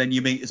one, and then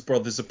you meet his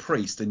brother's a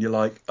priest, and you're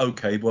like,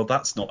 okay, well,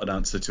 that's not an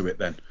answer to it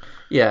then.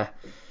 Yeah,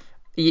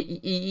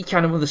 you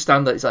kind of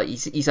understand that it's like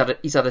he's had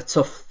a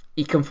tough.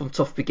 He come from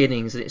tough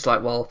beginnings, and it's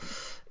like, well,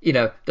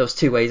 there's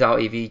two ways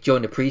out. Either you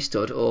join the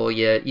priesthood, or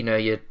you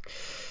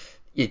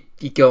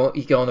go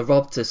on the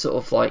rob to sort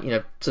of like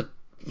to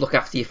look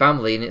after your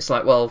family, and it's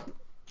like, well,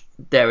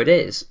 there it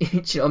is. Do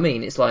you know what I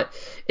mean? It's like,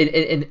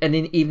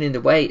 even in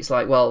the way, it's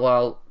like, well,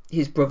 while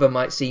his brother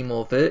might seem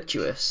more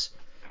virtuous,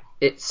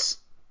 it's,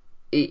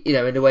 in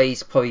a way,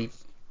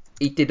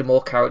 he did a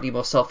more cowardly,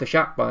 more selfish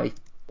act by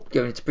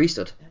going into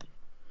priesthood.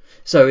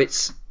 So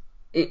it's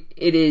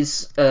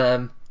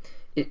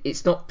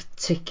not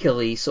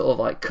particularly sort of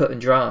like cut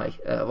and dry,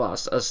 well,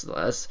 as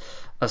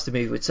the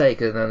movie would say,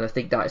 and I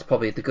think that is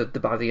probably the good, the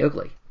bad, the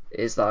ugly.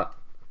 Is that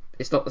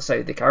it's not the same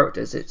with the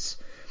characters.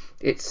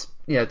 It's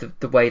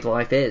the way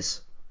life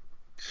is.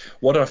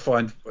 What I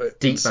find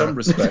in some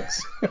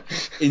respects,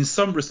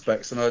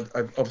 and I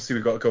obviously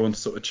we've got to go on to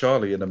sort of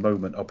Charlie in a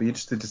moment. I'll be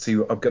interested to see.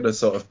 I'm going to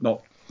sort of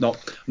not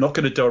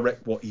going to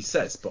direct what he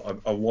says, but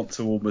I want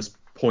to almost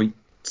point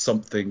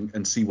something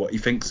and see what he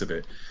thinks of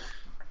it.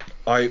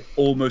 I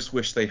almost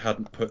wish they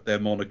hadn't put their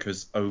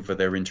monikers over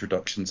their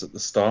introductions at the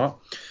start,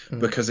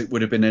 because it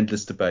would have been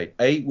endless debate.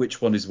 A,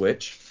 which one is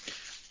which,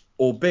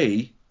 or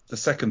B, the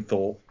second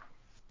thought,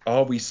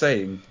 are we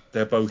saying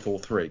they're both all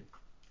three?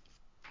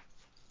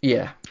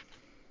 Yeah.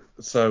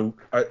 So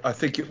I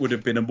think it would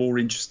have been a more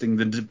interesting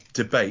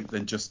debate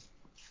than just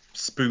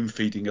spoon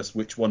feeding us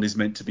which one is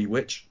meant to be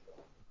which.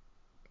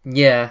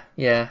 Yeah.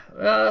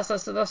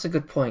 That's a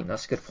good point.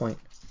 That's a good point.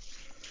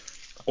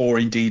 Or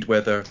indeed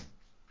whether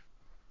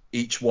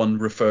each one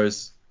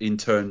refers in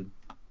turn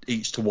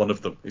each to one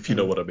of them, if you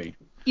know what I mean.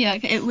 Yeah,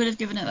 it would have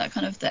given it that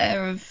kind of the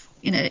air of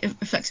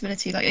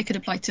flexibility. Like it could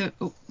apply to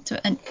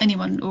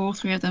anyone or all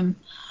three of them.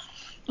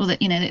 or that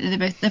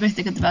they're both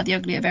the good, the bad, the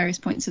ugly at various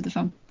points of the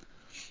film.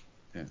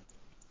 Yeah.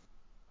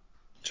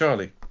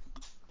 Charlie.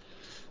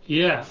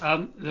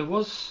 Yeah, there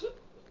was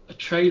a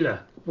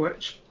trailer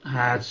which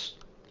had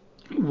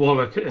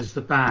Wallach as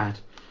the bad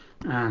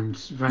and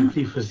Van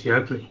Cleef as the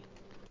ugly.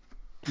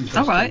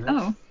 All right.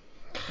 Interestingly.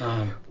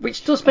 Oh.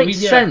 Which does make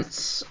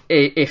sense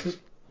if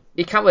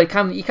you can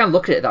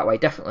look at it that way,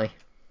 definitely.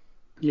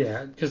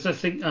 Yeah, because I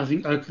think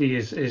ugly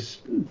is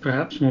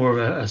perhaps more of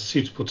a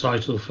suitable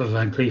title for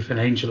Van Cleef and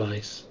Angel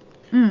Eyes.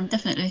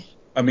 Definitely.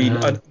 I mean,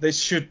 this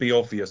should be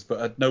obvious,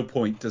 but at no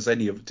point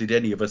did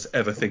any of us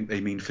ever think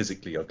they mean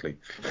physically ugly.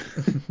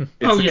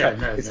 No. But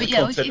yeah, if you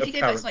go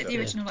back to like the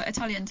original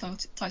Italian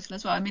title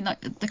as well, I mean,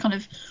 like the kind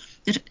of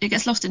it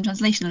gets lost in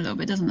translation a little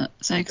bit, doesn't it?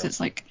 So because it's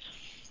like.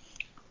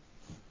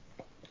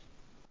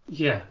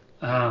 Yeah,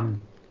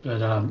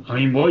 but I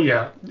mean,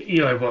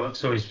 Eli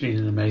Wallach's always been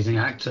an amazing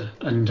actor,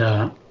 and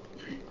I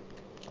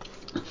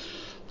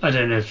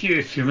don't know if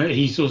you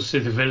he's also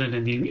the villain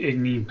in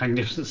the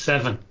Magnificent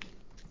Seven.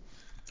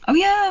 Oh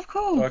yeah, of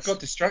course. I got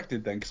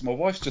distracted then because my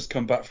wife's just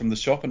come back from the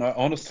shop and I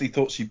honestly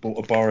thought she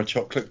bought a bar of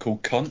chocolate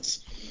called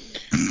Cunts.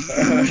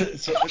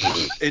 So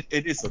it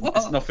isn't. Whoa.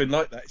 It's nothing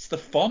like that. It's the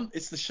font.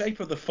 It's the shape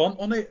of the font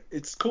on it.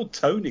 It's called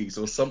Tony's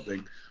or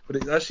something, but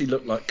it actually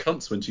looked like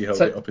Cunts when she held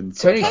it up in the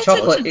Tony's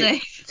chocolate.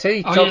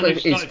 Tony's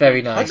chocolate is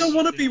very nice. I don't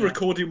want to be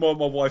recording while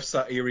my wife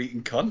sat here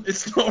eating cunt.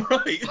 It's not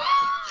right.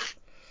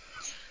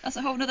 That's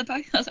a whole nother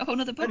podcast.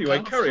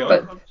 Anyway, carry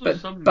on.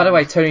 But by the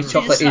way, Tony's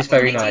chocolate is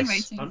very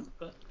nice.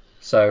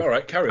 So, all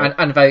right, carry on.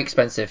 And very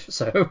expensive.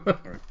 So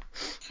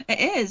it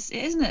is,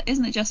 isn't it?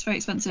 Isn't it just very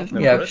expensive?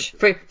 Yeah,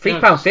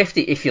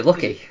 £3.50 if you're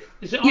lucky.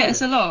 Is it yeah,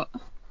 it's a lot.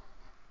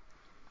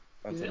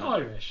 Is it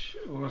Irish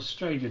or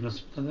Australian or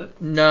something like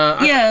that? No.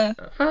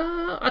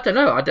 I don't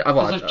know.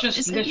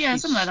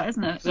 Something like that,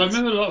 isn't it? I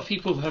remember a lot of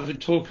people have been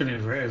talking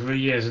over it over the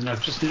years, and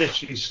I've just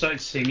literally started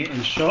seeing it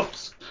in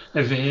shops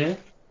over here.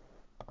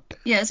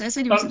 Yeah, so it's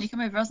only recently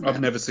come over, hasn't it?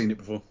 I've never seen it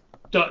before.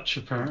 Dutch,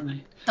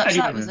 apparently. Dutch,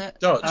 that was it.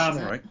 Dutch,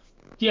 right.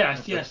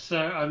 Yes.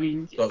 I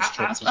mean,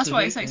 that's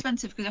why it's so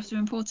expensive, because you have to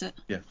import it.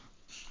 Yeah.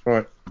 All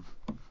right.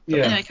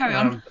 Yeah. Anyway, carry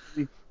on.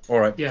 All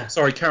right. Yeah.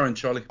 Sorry, Karen,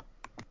 Charlie.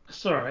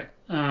 It's all right.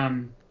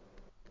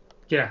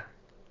 Yeah.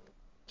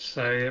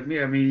 So I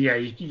mean, yeah,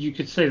 you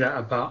could say that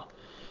about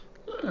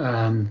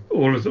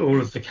all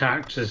of the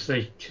characters.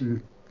 They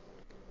can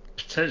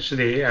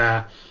potentially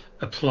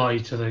apply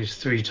to those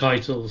three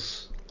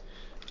titles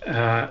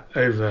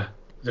over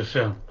the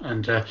film,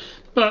 and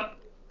but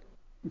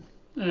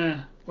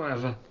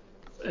whatever.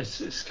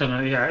 It's kind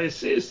of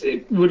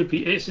it would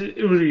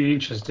be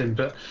interesting,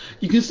 but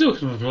you can still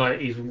kind of apply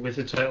it even with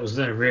the titles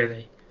there,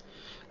 really,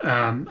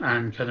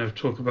 and kind of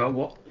talk about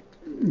what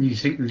you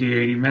think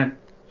Leone meant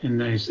in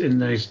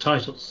those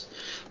titles.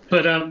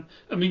 But I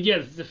mean, yeah,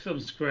 the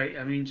film's great.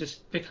 I mean,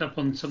 just pick up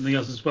on something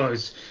else as well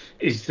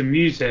is the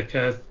music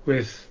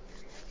with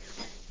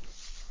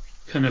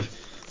kind of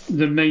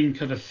the main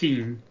kind of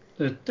theme,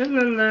 the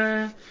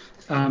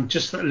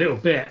just that little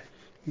bit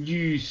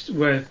used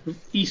where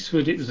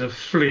Eastwood it was a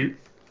flute,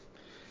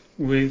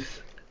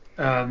 with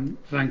Van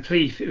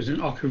Cleef it was an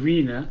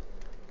ocarina,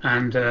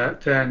 and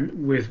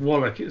then with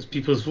Wallach it was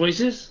people's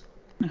voices.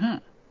 Uh-huh.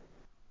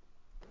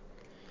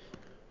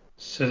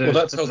 So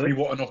that tells me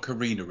what an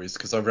ocarina is,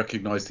 because I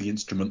recognise the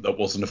instrument that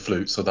wasn't a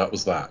flute, so that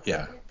was that.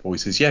 Yeah,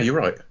 voices. Yeah, you're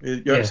right.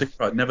 You're absolutely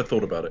right. Never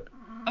thought about it.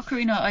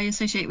 Ocarina I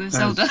associate with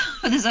Zelda,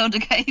 with the Zelda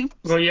game.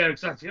 Well, yeah,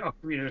 exactly.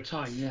 Ocarina of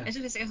Time, yeah.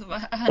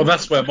 Well,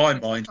 that's where my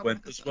mind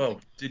went as well.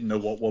 Didn't know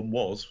what one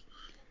was.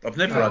 I've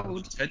never had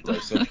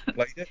Nintendo, so I've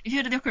played it. If you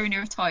heard of the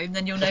Ocarina of Time,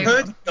 then you'll know.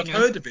 I've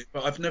heard of it,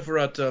 but I've never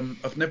had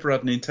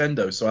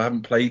Nintendo, so I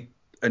haven't played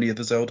any of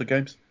the Zelda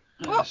games.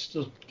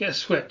 Still get a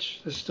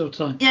Switch. There's still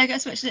time. Yeah, get a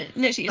Switch.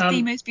 Literally, it's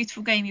the most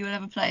beautiful game you will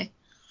ever play.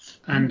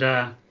 And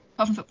apart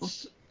from football.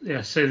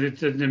 Yeah, so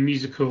the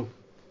musical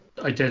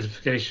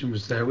identification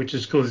was there, which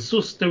is cool.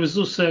 There was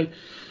also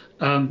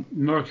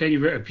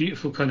Morricone wrote a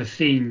beautiful kind of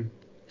theme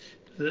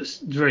that's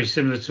very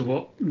similar to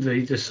what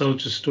the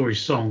Soldier Story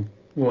song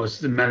was,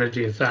 the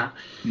melody of that,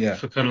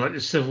 for kind of like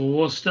the Civil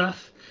War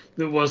stuff,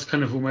 that was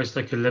kind of almost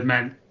like a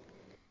lament,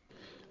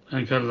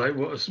 and kind of like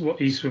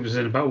what Eastwood was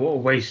in about what a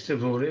waste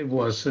of all it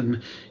was,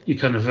 and you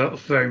kind of felt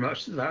very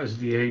much that was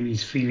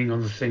Leone's feeling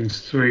on the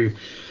things through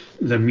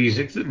the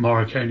music that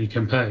Morricone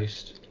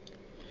composed.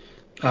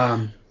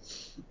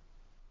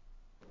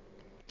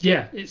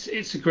 Yeah,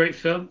 it's a great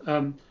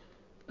film.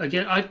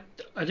 Again,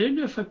 I don't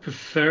know if I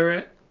prefer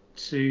it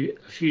to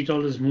A Few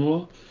Dollars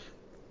More.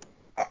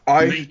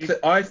 I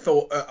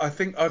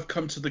think I've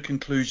come to the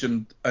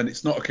conclusion, and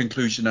it's not a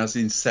conclusion as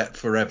in set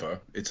forever.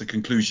 It's a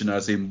conclusion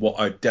as in what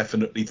I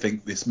definitely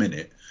think this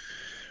minute.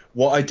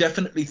 What I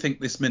definitely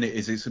think this minute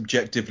is it's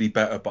objectively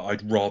better, but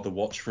I'd rather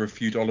watch For a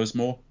Few Dollars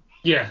More.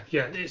 Yeah,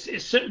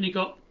 it's certainly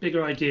got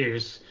bigger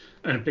ideas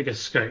and a bigger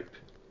scope.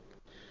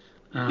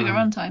 Bigger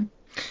runtime.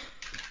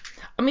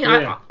 I mean,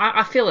 yeah.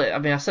 I feel it. I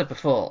mean, I said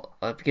before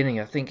at the beginning,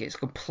 I think it's a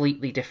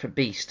completely different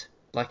beast.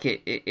 Like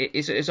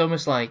it's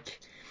almost like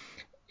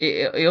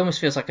it almost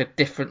feels like a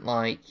different,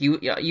 like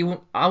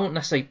I won't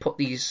necessarily put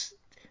these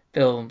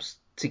films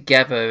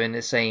together in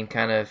the same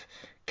kind of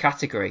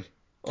category.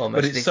 Almost.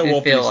 But it's They so feel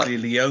obviously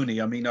like,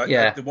 Leone. I mean,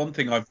 yeah, the one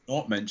thing I've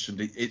not mentioned,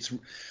 it's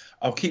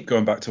I'll keep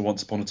going back to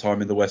Once Upon a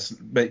Time in the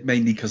West,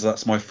 mainly because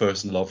that's my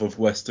first love of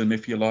Western,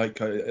 if you like.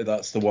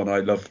 That's the one I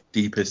love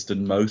deepest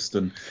and most,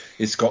 and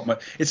it's got my.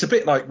 It's a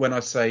bit like when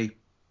I say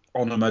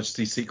On Her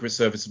Majesty's Secret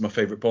Service is my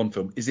favourite Bond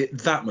film. Is it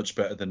that much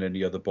better than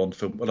any other Bond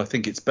film? Well, I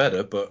think it's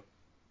better, but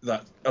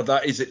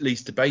that is at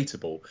least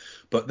debatable.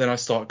 But then I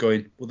start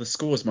going, well, the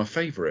score is my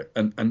favourite,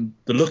 and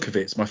the look of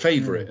it's my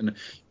favourite, and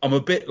I'm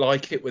a bit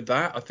like it with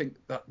that. I think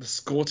that the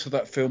score to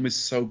that film is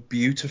so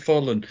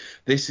beautiful, and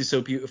this is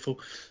so beautiful.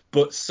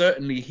 But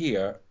certainly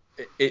here,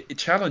 it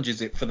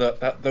challenges it for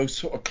those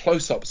sort of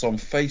close-ups on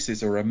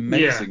faces are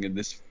amazing in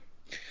this.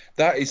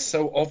 That is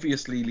so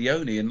obviously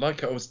Leone, and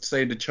like I was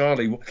saying to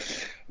Charlie,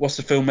 what's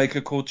the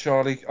filmmaker called,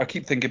 Charlie? I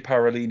keep thinking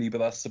Parolini, but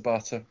that's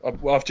Sabata.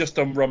 I've just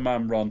done Run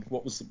Man Run.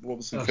 What was the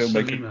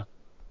filmmaker?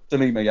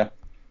 Salima,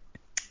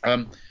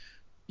 yeah.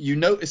 You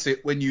notice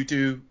it when you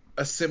do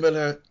a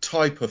similar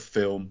type of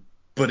film,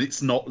 but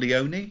it's not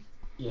Leone.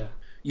 Yeah.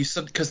 You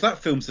said, because that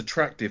film's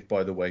attractive,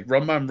 by the way.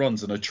 Run Man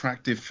Run's an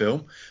attractive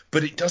film,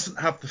 but it doesn't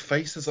have the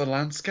face as a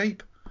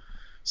landscape.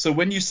 So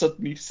when you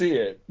suddenly see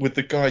it with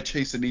the guy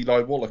chasing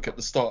Eli Wallach at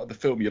the start of the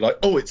film, you're like,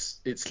 oh,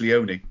 it's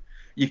Leone.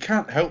 You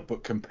can't help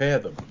but compare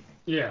them.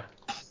 Yeah.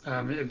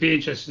 It'd be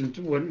interesting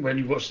when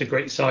you watch The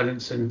Great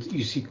Silence and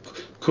you see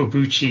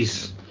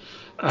Corbucci's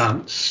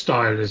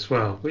style as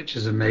well, which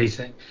is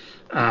amazing.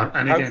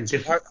 And again,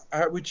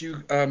 how would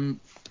you do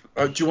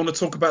you want to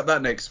talk about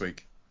that next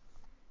week?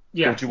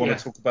 Yeah. Or do you want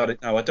to talk about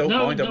it now? I don't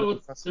mind. We'll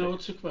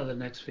talk about it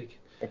next week.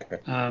 Okay.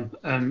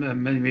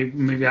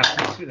 Maybe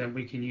after next week, then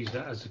we can use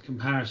that as a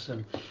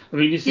comparison. I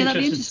mean, it's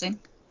that'd be interesting.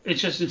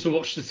 Interesting to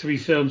watch the three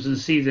films and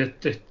see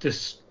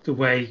the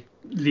way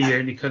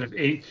Leone kind of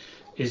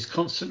is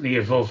constantly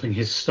evolving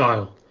his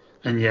style.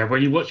 And yeah,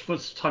 when you watch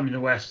Once Time in the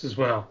West as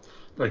well,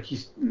 like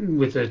he's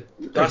with a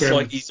that's again,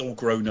 like he's all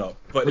grown up,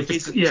 but it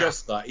isn't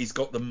just that. He's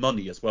got the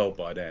money as well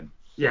by then.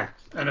 Yeah,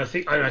 and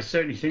I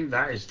certainly think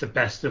that is the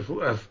best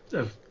of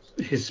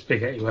his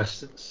spaghetti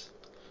westerns.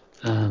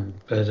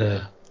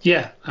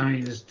 Yeah, I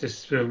mean,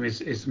 this film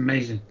is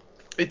amazing.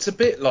 It's a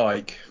bit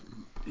like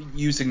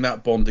using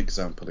that Bond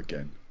example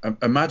again.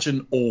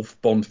 Imagine all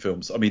Bond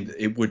films. I mean,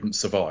 it wouldn't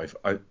survive.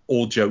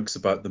 All jokes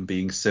about them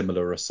being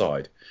similar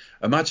aside.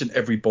 Imagine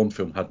every Bond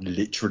film had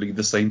literally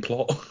the same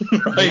plot.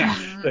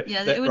 Right?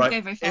 Yeah, it wouldn't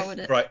go very far, would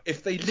it? Right.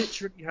 If they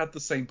literally had the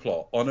same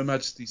plot, On Her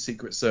Majesty's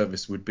Secret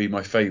Service would be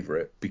my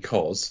favourite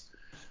because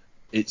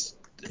it's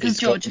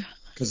George.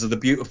 Because of the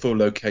beautiful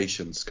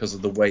locations, because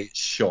of the way it's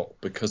shot,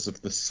 because of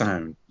the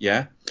sound,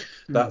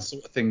 that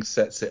sort of thing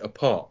sets it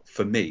apart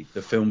for me.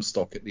 The film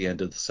stock at the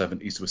end of the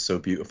 70s was so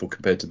beautiful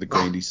compared to the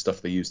grainy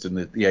stuff they used in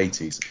the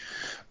 80s.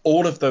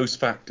 All of those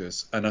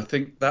factors, and I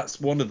think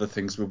that's one of the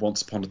things with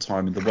Once Upon a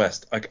Time in the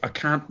West. I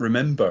can't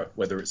remember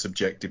whether it's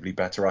objectively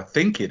better. I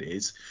think it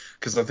is,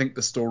 because I think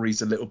the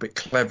story's a little bit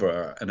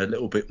cleverer and a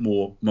little bit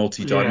more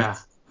multi-dimensional.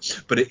 Yeah.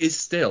 But it is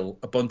still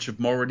a bunch of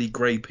morally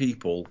grey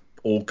people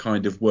all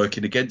kind of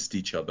working against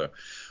each other.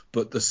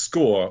 But the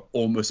score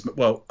almost,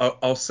 well,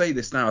 I'll say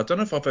this now. I don't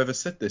know if I've ever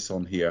said this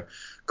on here.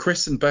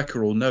 Chris and Becca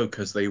will know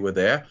because they were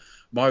there.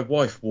 My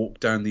wife walked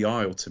down the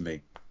aisle to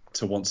me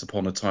to Once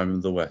Upon a Time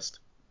in the West.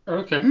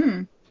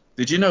 Okay.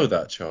 Did you know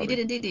that, Charlie? You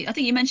did indeed. I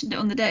think you mentioned it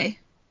on the day.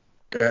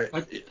 I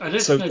don't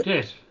think I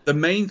did. The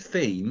main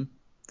theme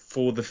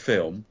for the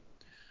film,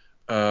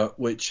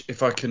 which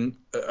if I can,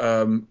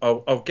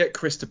 I'll get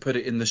Chris to put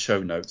it in the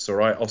show notes, all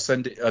right? I'll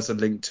send it as a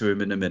link to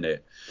him in a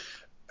minute.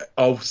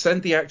 I'll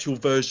send the actual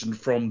version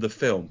from the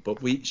film, but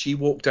she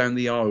walked down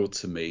the aisle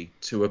to me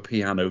to a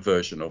piano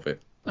version of it.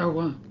 Oh,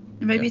 wow.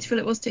 Very beautiful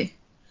it was too.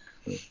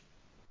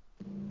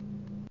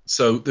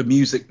 So the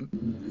music,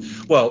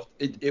 well,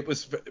 it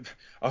was,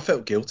 I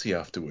felt guilty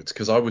afterwards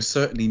because I was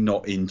certainly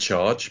not in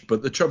charge.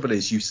 But the trouble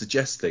is you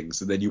suggest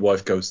things and then your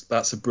wife goes,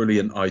 that's a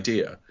brilliant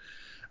idea.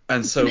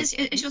 And so it's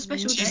your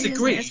special day, she's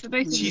agreed. It's for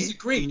both of she's you.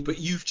 agreed, but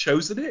you've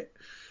chosen it.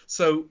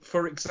 So,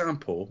 for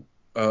example,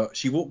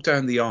 she walked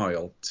down the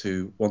aisle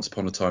to Once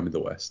Upon a Time in the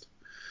West.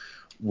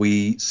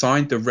 We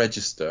signed the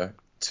register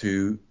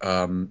to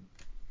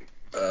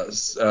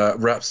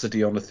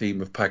Rhapsody on a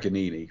Theme of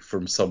Paganini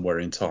from Somewhere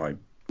in Time.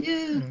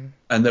 Yeah.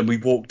 And then we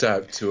walked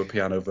out to a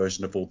piano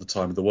version of All the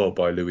Time in the World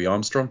by Louis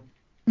Armstrong.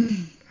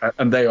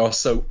 And they are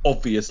so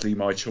obviously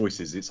my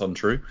choices, it's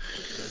untrue.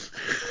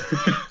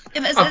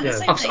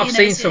 I've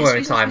seen Somewhere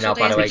in Time now,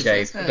 by the way,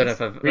 Dave. I don't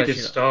know if we did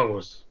Star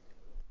Wars.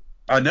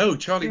 I know,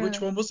 Charlie. Yeah. Which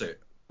one was it?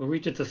 Well, we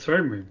did The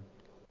Throne Room.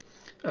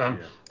 I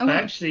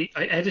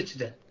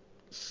edited it.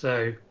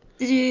 So.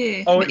 Did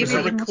you? Oh, it was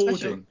a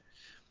recording.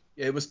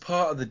 Yeah, it was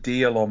part of the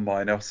deal on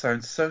mine. I'll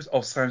sound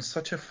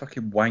such a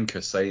fucking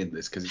wanker saying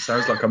this because it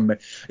sounds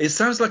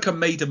like I'm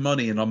made of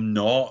money and I'm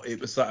not. It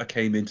was that I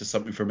came into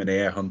something from an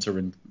air hunter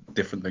and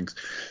different things,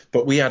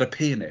 but we had a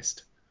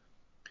pianist.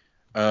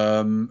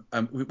 And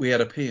we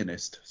had a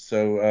pianist.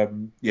 So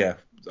yeah,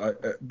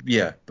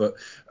 Yeah, but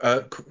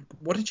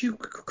what did you,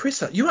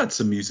 Chris? You had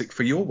some music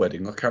for your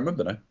wedding. I can't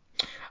remember now.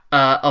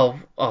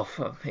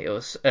 It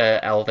was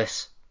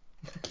Elvis.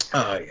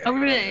 Oh yeah. Oh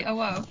really? Oh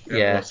wow.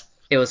 Yeah,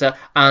 it was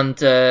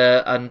and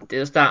it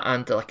was that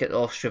and like an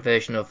orchestra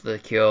version of The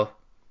Cure.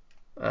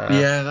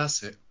 Yeah,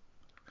 that's it.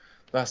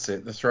 That's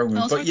it. The throne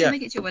room. Oh, sorry But I yeah, couldn't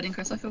make it to your wedding,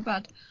 Chris. I feel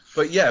bad.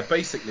 but yeah,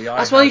 basically,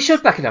 That's why you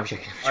should back it up,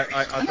 chicken.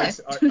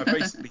 I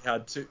basically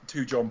had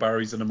two John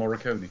Barrys and a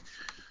Morricone.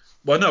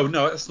 Well, no,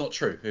 that's not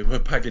true. It were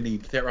Paganini.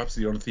 They're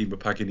absolutely on the theme of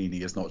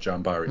Paganini. Is not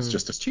John Barry. It's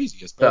just as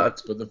cheesy as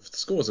bollocks, but the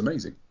score's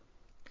amazing.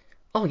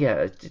 Oh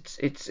yeah,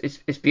 it's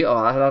beautiful.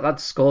 I had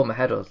to score my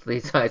head off the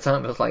entire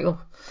time. I was like, oh.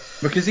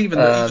 Because even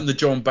the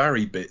John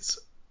Barry bits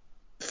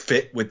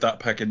fit with that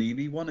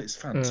Paganini one. It's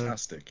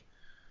fantastic.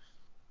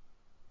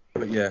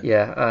 But yeah.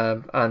 Yeah,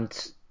 and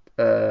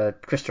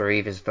Christopher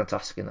Reeve is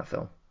fantastic in that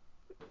film.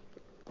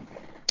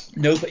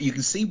 No, but you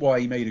can see why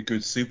he made a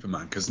good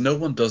Superman, because no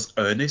one does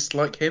Ernest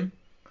like him.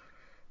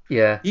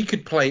 Yeah. He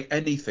could play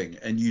anything,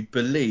 and you'd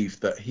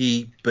believe that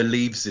he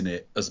believes in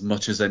it as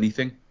much as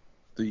anything.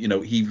 That, you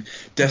know, he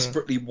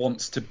desperately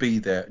wants to be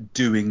there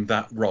doing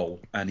that role,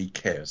 and he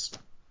cares.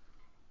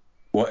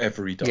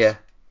 Whatever he does. Yeah.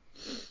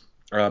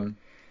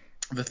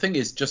 The thing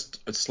is,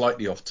 just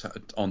slightly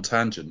on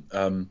tangent.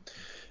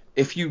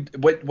 If you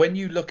when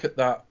you look at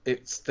that,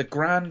 it's the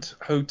Grand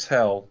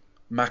Hotel,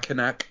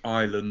 Mackinac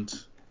Island.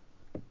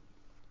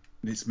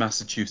 It's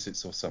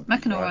Massachusetts or something.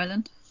 Mackinac right?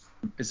 Island.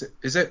 Is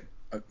it?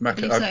 What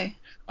do you say?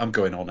 I'm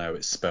going on how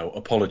it's spelled.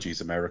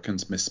 Apologies,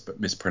 Americans,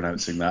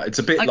 mispronouncing that. It's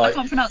a bit I like. I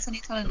can't pronounce any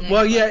Italian names.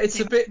 Well, yeah, it's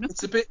a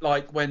bit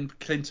like when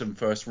Clinton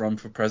first ran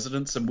for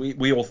president, and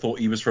we all thought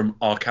he was from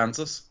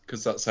Arkansas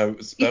because that's how it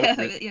was spelled. Yeah,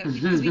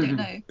 because we don't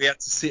know. We had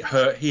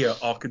to hear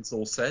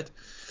Arkansas said.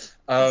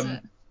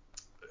 But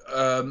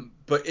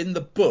in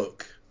the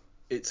book,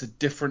 it's a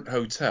different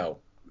hotel.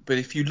 But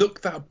if you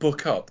look that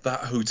book up, that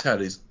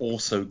hotel is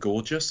also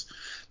gorgeous.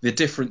 The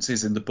difference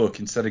is in the book,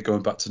 instead of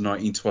going back to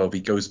 1912,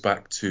 he goes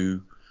back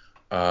to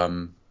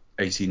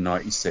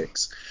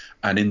 1896.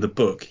 And in the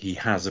book, he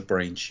has a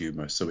brain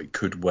tumor, so it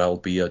could well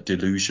be a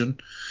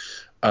delusion.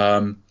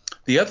 The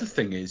other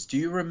thing is, do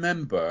you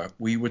remember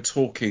we were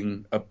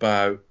talking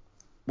about,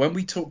 when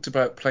we talked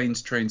about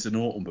planes, trains, and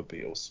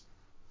automobiles,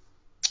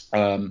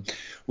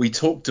 we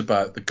talked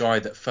about the guy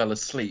that fell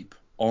asleep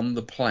on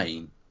the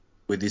plane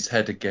with his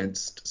head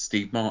against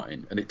Steve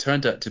Martin, and it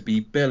turned out to be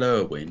Bill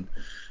Irwin,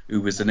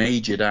 who was an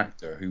aged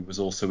actor who was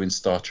also in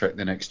Star Trek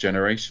The Next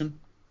Generation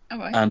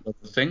and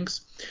other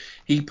things.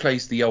 He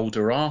plays the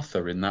older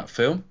Arthur in that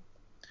film.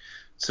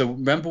 So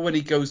remember when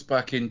he goes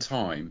back in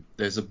time,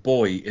 there's a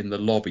boy in the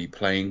lobby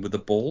playing with a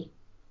ball.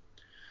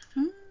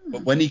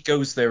 But when he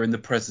goes there in the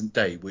present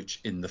day,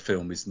 which in the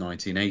film is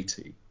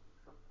 1980,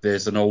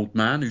 there's an old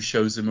man who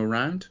shows him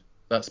around.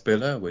 That's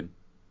Bill Irwin,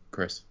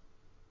 Chris.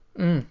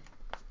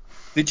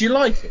 Did you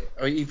like it?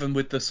 Or even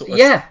with the sort of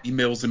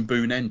Mills and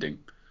Boone ending?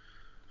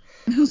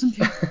 Mills and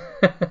Boone.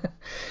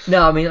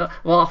 No, I mean,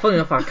 well, funny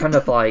enough, I kind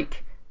of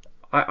like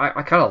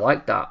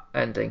that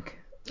ending.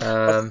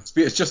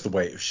 It's just the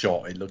way it was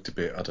shot. It looked a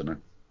bit, I don't know.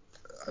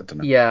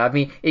 Yeah, I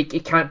mean,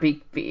 it can't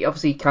be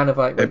obviously kind of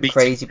like went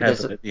crazy,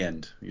 but at the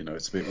end, you know,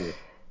 it's a bit weird.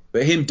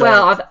 But him.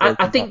 Well,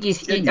 I think you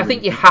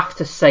have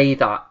to say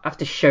that, have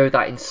to show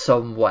that in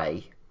some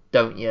way,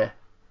 don't you?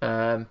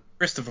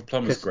 Christopher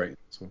Plummer's great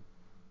as well.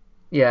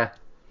 Yeah.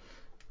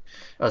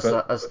 As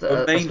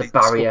the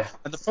barrier.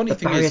 And the funny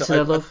thing is,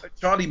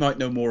 Charlie might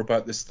know more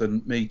about this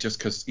than me, just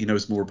because he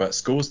knows more about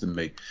scores than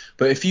me.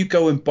 But if you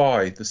go and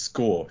buy the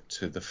score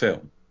to the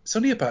film, it's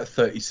only about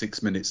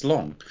 36 minutes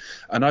long.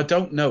 And I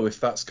don't know if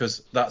that's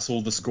because that's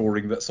all the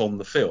scoring that's on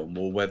the film,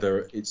 or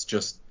whether it's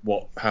just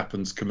what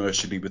happens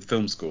commercially with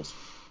film scores.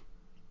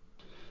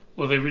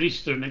 Well, they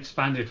released an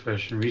expanded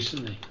version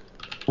recently.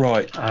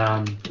 Right.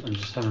 I'm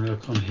just having a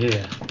look on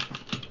here.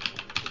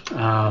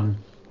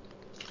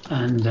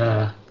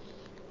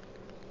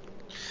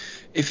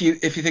 If you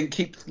think,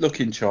 keep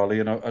looking,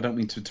 Charlie, and I don't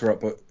mean to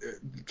interrupt, but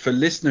for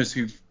listeners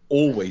who've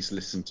always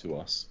listened to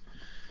us,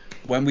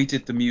 when we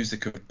did the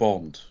music of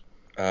Bond,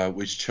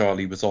 which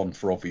Charlie was on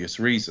for obvious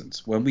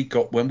reasons, when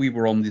we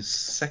were on this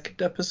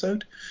second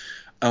episode,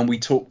 and we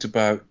talked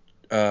about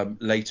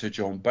later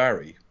John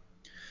Barry,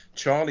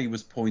 Charlie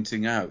was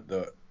pointing out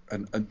that,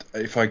 and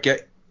if I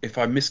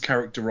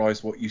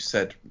mischaracterize what you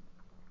said,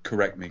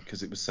 correct me,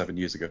 because it was 7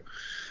 years ago,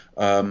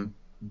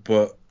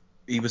 but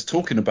he was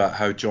talking about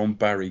how John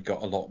Barry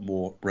got a lot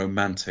more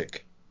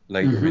romantic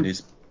later in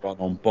his run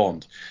on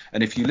Bond.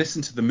 And if you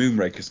listen to the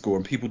Moonraker score,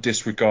 and people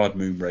disregard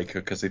Moonraker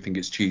because they think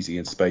it's cheesy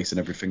in space and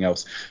everything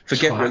else,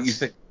 forget what you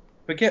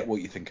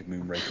think of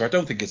Moonraker. I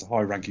don't think it's a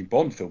high-ranking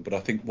Bond film, but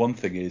I think one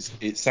thing is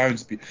it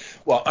sounds...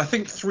 Well, I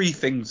think three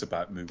things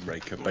about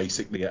Moonraker,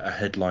 basically at a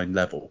headline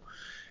level.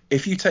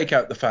 If you take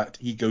out the fact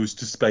he goes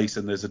to space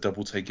and there's a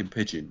double-taking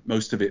pigeon,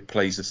 most of it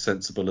plays as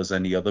sensible as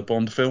any other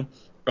Bond film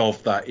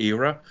of that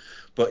era.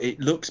 But it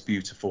looks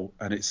beautiful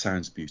and it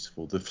sounds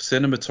beautiful. The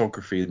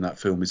cinematography in that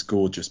film is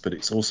gorgeous, but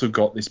it's also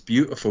got this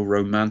beautiful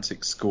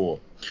romantic score.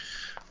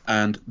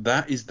 And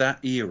that is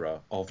that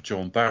era of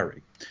John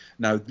Barry.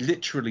 Now,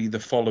 literally the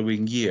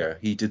following year,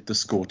 he did the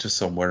score to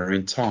Somewhere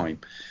in Time.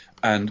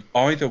 And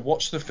either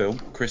watch the film,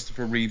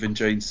 Christopher Reeve and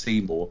Jane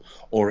Seymour,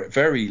 or at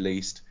very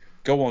least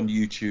go on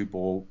YouTube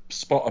or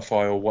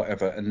Spotify or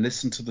whatever and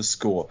listen to the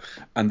score.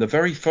 And the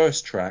very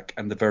first track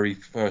and the very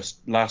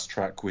last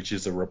track, which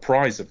is a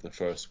reprise of the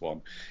first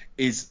one,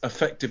 is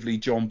effectively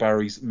John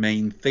Barry's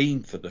main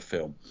theme for the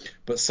film.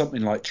 But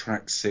something like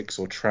track 6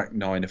 or track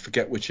 9, I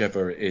forget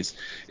whichever it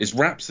is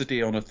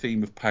Rhapsody on a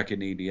theme of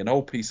Paganini, an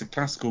old piece of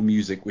classical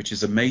music which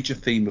is a major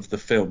theme of the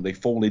film. They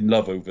fall in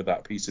love over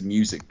that piece of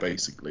music,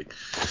 basically.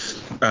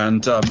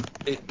 And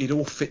it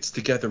all fits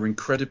together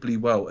incredibly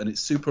well, and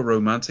it's super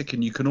romantic,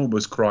 and you can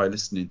almost cry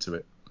listening to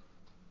it.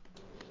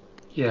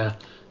 Yeah.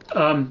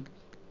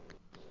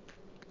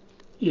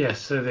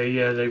 So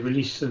they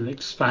released an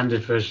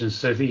expanded version.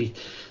 So the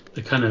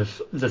kind of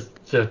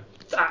the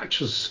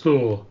actual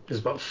score is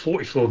about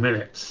 44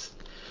 minutes,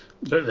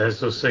 but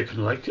there's also kind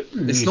of like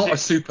music. It's not a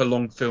super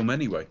long film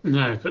anyway.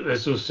 No, but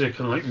there's also kind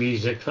of like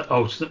music, like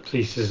alternate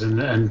pieces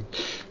and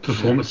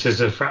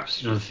performances of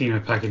Rhapsody on the theme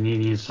of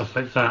Paganini and stuff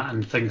like that,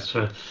 and things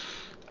for.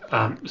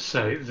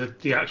 So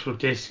the actual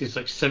disc is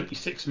like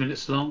 76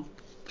 minutes long.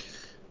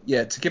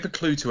 Yeah, to give a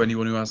clue to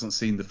anyone who hasn't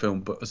seen the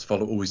film but has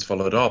always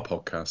followed our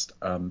podcast,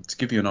 to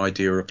give you an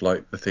idea of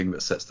like the thing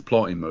that sets the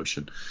plot in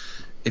motion.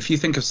 If you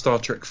think of Star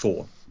Trek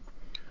 4,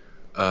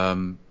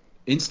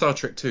 in Star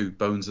Trek 2,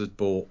 Bones had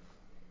bought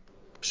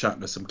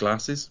Shatner some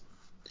glasses,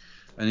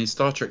 and in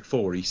Star Trek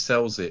 4 he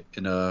sells it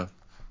in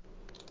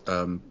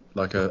an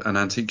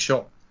antique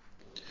shop,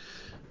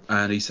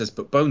 and he says,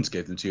 but Bones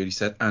gave them to you, and he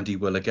said, and he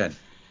will again.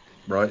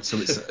 Right, so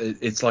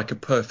it's like a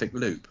perfect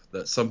loop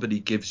that somebody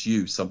gives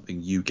you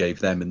something you gave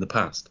them in the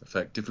past,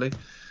 effectively,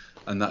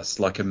 and that's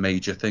like a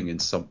major thing in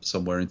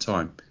Somewhere in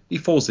Time. He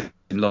falls in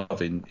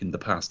love in the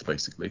past,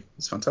 basically.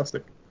 It's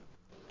fantastic.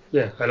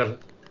 Yeah, I love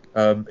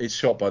it. It's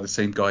shot by the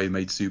same guy who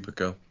made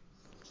Supergirl,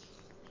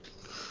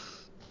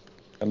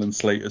 Helen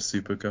Slater's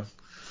Supergirl.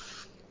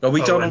 Are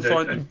we done on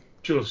Finding?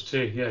 Jaws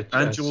 2, yeah.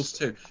 And Jaws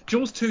 2.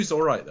 Jaws 2's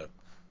all right though.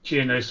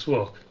 Gino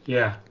Swok,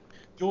 yeah.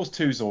 Jaws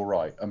 2's all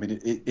right. I mean,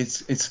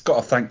 it's got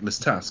a thankless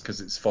task because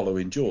it's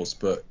following Jaws,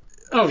 but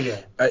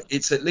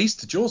it's at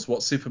least to Jaws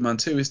what Superman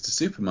 2 is to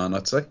Superman,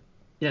 I'd say.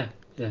 Yeah.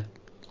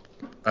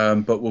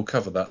 But we'll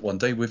cover that one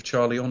day with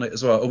Charlie on it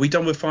as well. Are we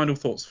done with final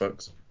thoughts,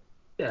 folks?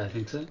 Yeah, I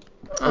think so.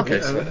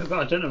 Okay. But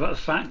I don't know about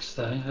the facts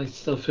though. I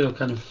still feel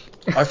kind of.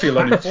 I feel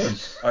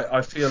uninformed.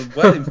 I feel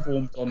well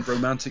informed on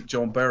romantic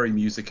John Barry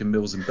music and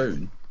Mills and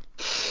Boon.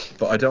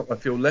 But I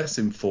feel less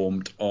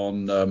informed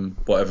on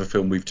whatever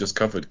film we've just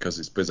covered, because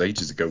it's been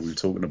ages ago we were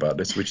talking about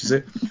this. Which is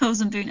it?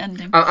 Mills and Boon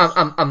ending.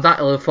 I'm that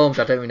ill-informed.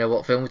 I don't even know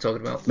what film we're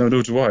talking about. No,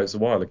 nor do I. It's a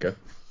while ago.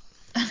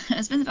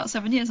 It's been about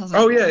 7 years, hasn't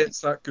it? Oh yeah,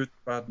 it's that good,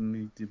 bad,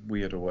 and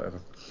weird or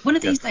whatever. One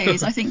of these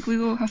days, I think we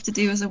will have to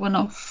do as a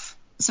one-off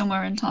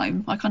Somewhere in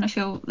Time. I kind of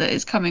feel that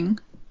it's coming.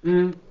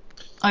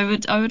 I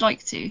would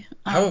like to.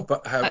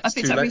 It's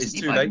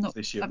too late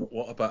this year. But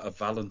what about a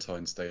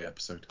Valentine's Day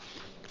episode?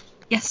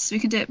 Yes, we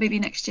can do it maybe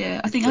next year.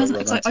 I think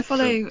I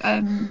follow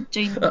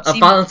Jane. A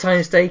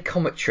Valentine's Day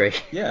commentary.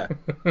 Yeah.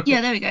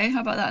 Yeah, there we go. How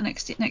about that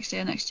next year?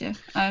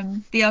 But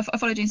yeah, I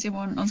follow Jane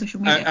Seymour on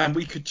social media. And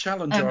we could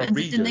challenge our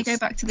readers. Didn't they go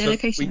back to their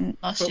location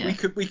last year?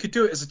 We could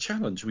do it as a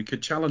challenge. We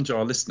could challenge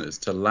our listeners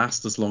to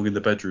last as long in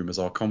the bedroom as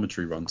our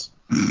commentary runs.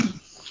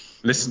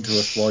 Listen to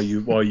us while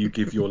you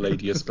give your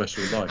lady a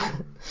special life.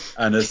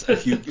 And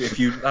if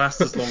you last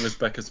as long as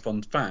Becca's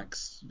fun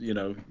facts, you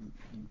know.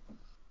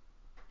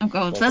 Oh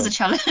God, there's a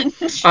challenge.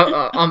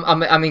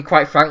 I mean,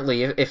 quite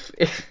frankly,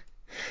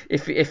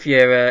 if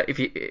your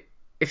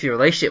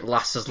relationship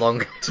lasts as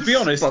long, to be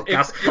honest,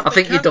 I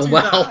think you've done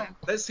well.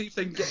 Let's see if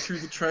they can get through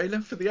the trailer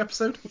for the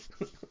episode.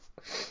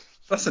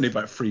 That's only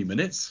about 3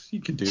 minutes.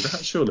 You can do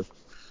that, surely.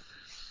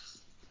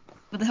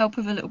 With the help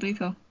of a little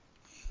blooper.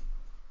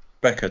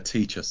 Becca,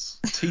 teach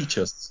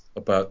us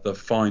about the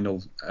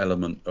final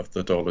element of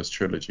the Dollars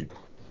trilogy.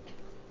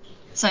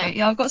 So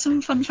yeah, I've got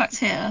some fun facts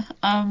here.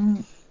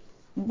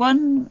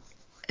 One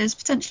is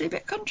potentially a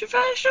bit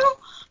controversial.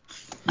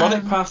 Run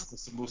it past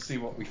us and we'll see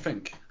what we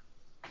think.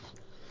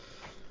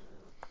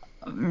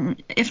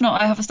 If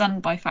not, I have a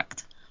standby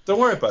fact. Don't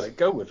worry about it.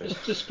 Go with it.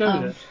 Just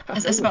go with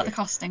it. It's about the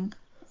casting.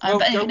 Well,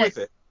 go with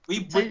it.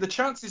 The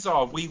chances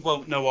are we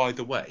won't know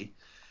either way,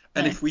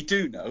 and if we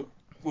do know,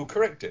 we'll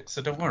correct it.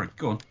 So don't worry.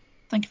 Go on.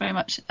 Thank you very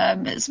much.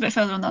 It's a bit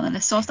further on down the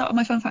list. So I'll start with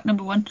my fun fact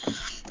number one.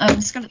 Oh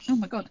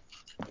my God,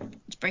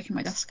 it's breaking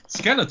my desk.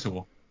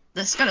 Skeletor.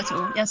 The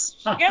Skeletor, yes.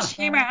 Yes,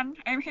 He-Man,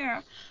 I'm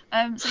here. So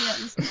yeah,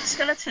 the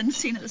skeleton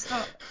scene at the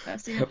start.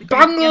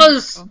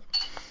 Bunglers!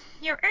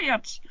 You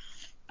idiots!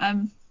 I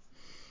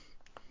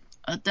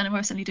don't know why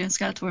I'm suddenly doing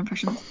Skeletor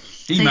impressions.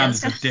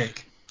 He-Man's a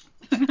dick.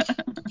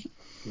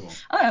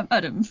 I am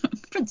Adam,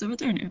 Prince of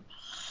Eternia.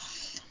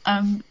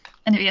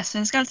 Anyway, yes, so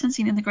the skeleton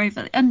scene in the grave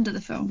at the end of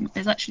the film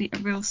is actually a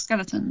real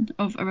skeleton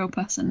of a real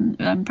person,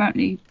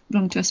 apparently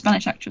belonged to a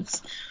Spanish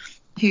actress,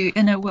 who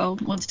in her world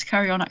wanted to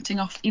carry on acting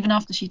off even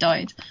after she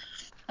died.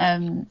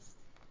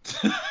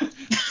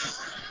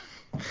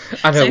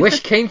 And her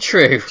wish came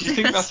true. Do you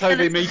think that's how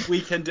they made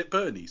Weekend at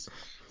Bernie's?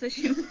 So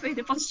she made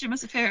a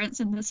posthumous appearance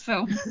in this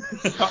film,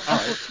 Alright.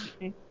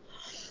 unfortunately.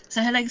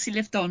 So her legacy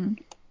lived on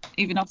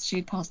even after she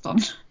had passed on.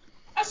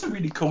 That's a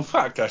really cool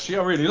fact, actually.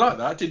 I really like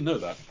that. I didn't know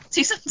that.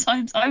 See,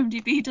 sometimes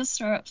IMDb does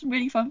throw up some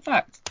really fun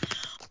facts.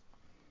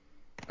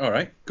 All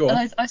right, go on.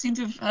 And I seem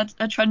to have had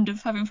a trend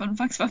of having fun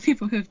facts about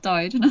people who have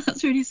died, and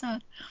that's really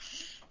sad.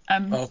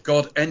 Oh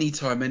God!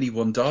 Anytime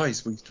anyone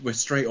dies, we're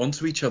straight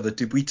onto each other.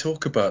 Did we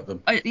talk about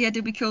them?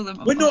 Did we kill them?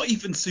 We're not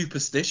even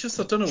superstitious.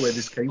 I don't know where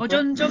this came Well,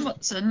 from. John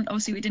Watson,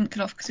 obviously we didn't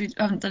cut off because we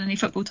haven't done any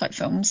football type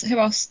films. Who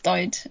else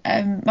died?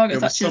 Margaret There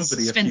was Thatcher's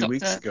somebody a spin few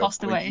weeks doctor ago.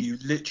 passed away. You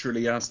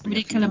literally asked me We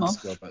a didn't few kill him weeks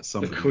off. ago about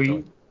somebody. The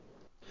Queen.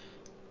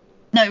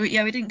 No, we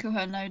didn't kill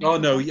her. No. Oh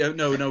no,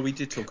 no, we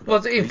did talk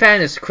about. Well, in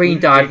fairness,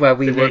 Queen died where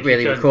we weren't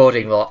really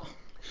recording lot.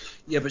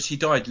 Yeah, but she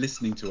died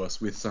listening to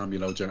us with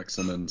Samuel L.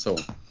 Jackson and so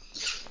on.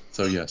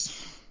 So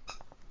yes.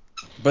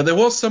 But there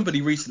was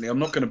somebody recently, I'm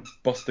not going to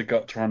bust a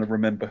gut trying to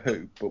remember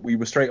who, but we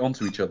were straight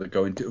onto each other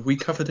going, have we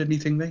covered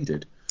anything they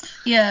did?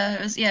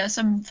 Yeah, it was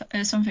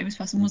some famous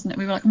person, wasn't it?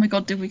 We were like, oh my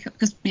god, did we?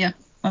 Because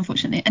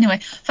unfortunately. Anyway,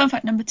 fun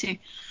fact number 2.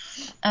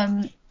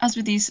 As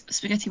with these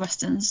spaghetti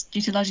westerns,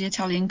 due to largely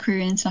Italian crew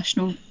and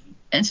international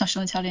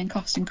Italian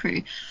cast and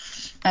crew,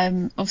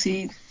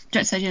 obviously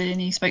director Sergio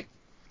Leone spoke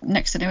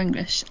next to no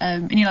English,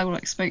 and Eli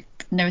Wallach spoke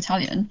no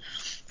Italian,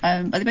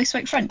 but they both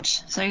spoke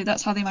French, so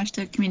that's how they managed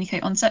to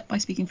communicate on set, by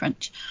speaking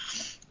French.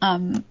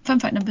 Fun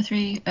fact number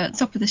 3, at the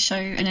top of this show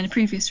and in a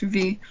previous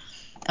review,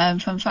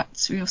 fun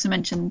facts, we also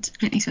mentioned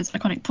Clint Eastwood's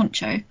iconic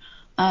poncho.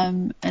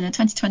 In a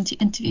 2020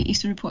 interview,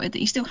 Eastwood reported that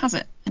he still has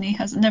it, and he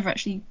has never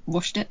actually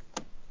washed it.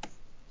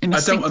 I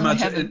don't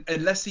imagine,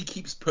 unless he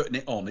keeps putting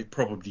it on, it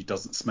probably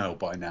doesn't smell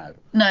by now.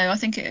 No, I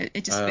think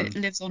it just it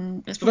lives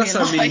on. It's that's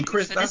how me and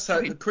Chris. That's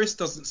how Chris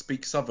doesn't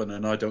speak Southern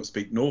and I don't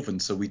speak Northern,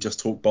 so we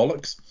just talk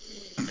bollocks.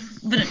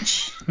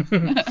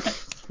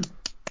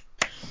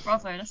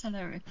 Bravo, that's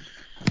hilarious.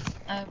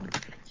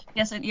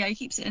 He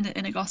keeps it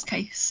in a glass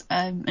case,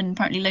 and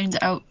apparently loans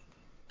it out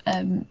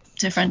to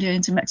a friend who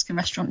owns a Mexican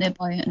restaurant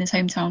nearby in his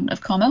hometown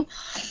of Carmel.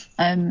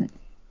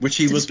 Which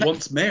he was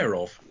once mayor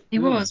of. He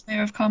was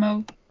mayor of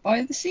Carmel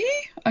by the sea.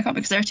 I can't,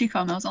 because there are 2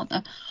 Carmels, aren't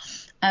there?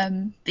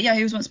 But yeah,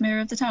 he was once mayor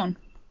of the town.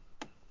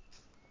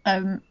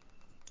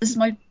 This is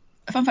my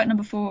fun fact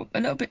number 4,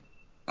 a little bit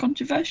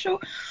controversial,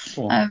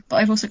 but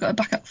I've also got a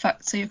backup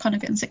fact, so you're kind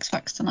of getting 6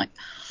 facts tonight.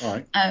 All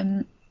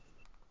right.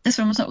 This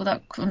one was not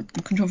without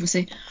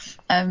controversy.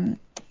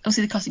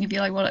 Obviously, the casting of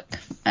Eli Wallach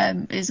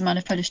is a man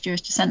of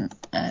Polish-Jewish descent,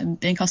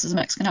 being cast as a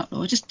Mexican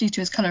outlaw just due to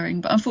his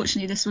colouring, but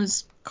unfortunately this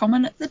was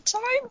common at the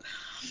time.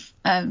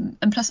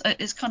 And plus,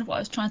 it's kind of what I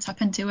was trying to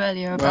tap into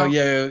earlier about.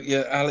 Well,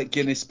 yeah. Alec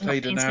Guinness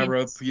played an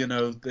Arab,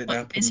 that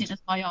happened. Seen as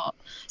my art,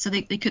 so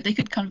they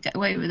could kind of get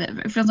away with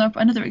it. For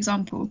example, another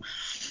example.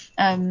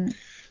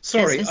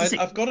 Sorry,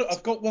 I've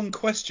got one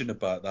question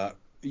about that.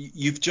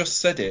 You've just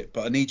said it,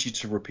 but I need you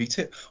to repeat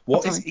it.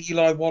 What is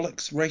Eli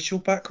Wallach's racial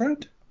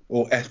background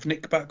or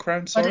ethnic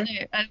background?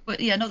 Sorry. I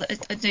don't know.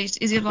 Is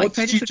he like what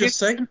Polish? Did you just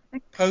say?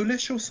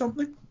 Polish or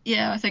something?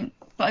 Yeah, I think.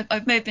 But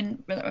I may have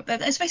been.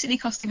 It's basically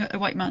casting a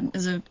white man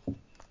as a.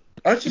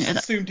 I just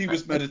assumed he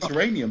was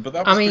Mediterranean, but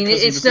that I was mean,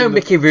 because it's no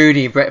Mickey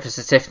Rooney Breakfast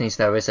at Tiffany's,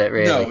 though, is it?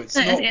 Really? No, it's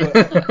not. It's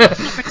not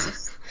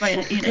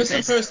racist. Because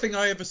the first thing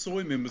I ever saw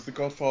him in was The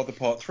Godfather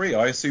Part 3.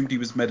 I assumed he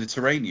was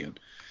Mediterranean.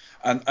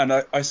 And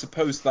I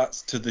suppose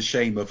that's to the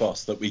shame of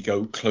us that we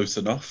go close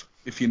enough,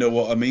 if you know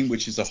what I mean,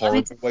 which is a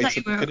horrible way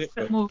to look at it.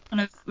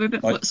 We're a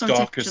bit like more sorry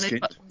darker to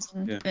skinned,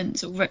 and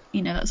sort of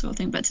that sort of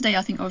thing. But today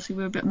I think obviously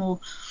we're a bit more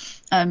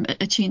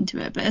attuned to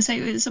it. But I say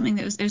it was something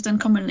that was done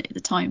commonly at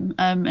the time.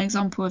 An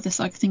example of this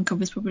I can think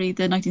of is probably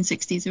the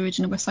 1960s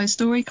original West Side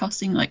Story,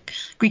 casting like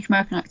Greek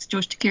American actor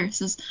George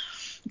Takeiris as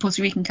the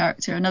Puerto Rican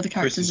character. Another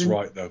character. Chris is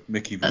right though.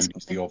 Mickey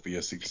Rooney's the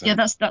obvious example.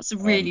 Yeah, that's a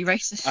really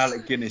racist.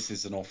 Alec Guinness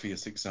is an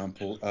obvious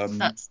example.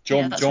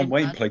 John really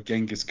Wayne bad. played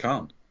Genghis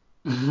Khan.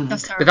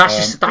 That's but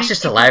that's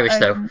just hilarious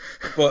though.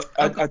 But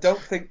I don't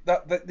think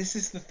that this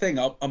is the thing.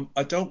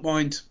 I don't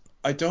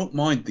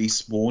mind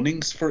these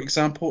warnings, for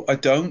example. I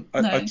don't.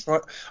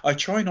 I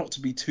try not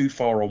to be too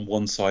far on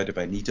one side of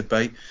any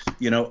debate.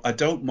 I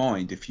don't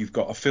mind if you've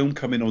got a film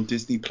coming on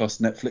Disney Plus,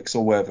 Netflix,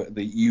 or wherever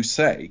that you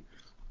say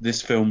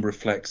this film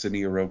reflects an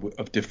era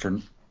of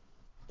different.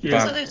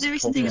 Yeah. So the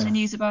recent thing in the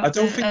news about I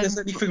don't think there's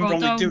anything wrong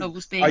with doing.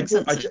 I have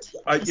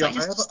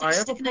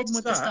a problem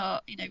with that.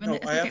 Start, when they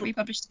get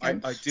republished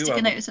again, I do stick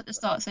a notice at the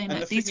start saying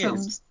that these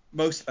films.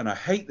 And I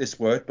hate this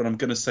word, but I'm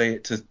going to say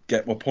it to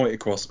get my point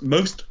across.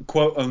 Most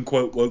quote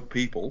unquote woke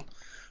people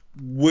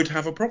would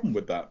have a problem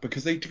with that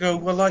because they'd go,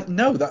 well,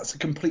 no, that's a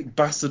complete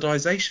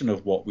bastardization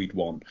of what we'd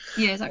want.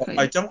 Yeah, exactly.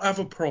 I don't have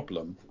a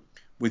problem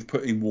with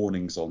putting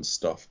warnings on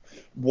stuff.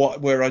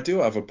 Where I do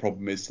have a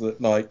problem is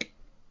that,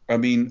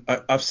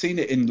 I've seen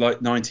it in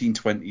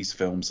 1920s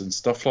films and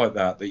stuff like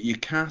that you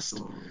cast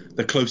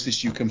the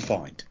closest you can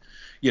find.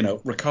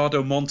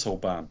 Ricardo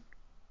Montalban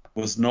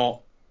was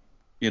not,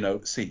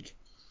 Sikh.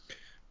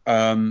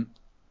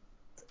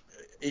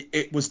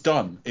 It was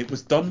done. It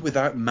was done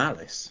without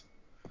malice.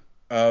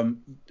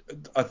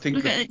 I think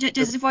Look at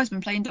Joseph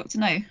Wiseman playing Doctor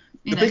No.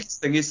 The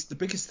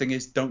biggest thing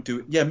is don't do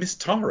it. Yeah, Miss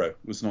Tara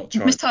was not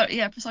trying. Miss Tara,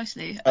 yeah,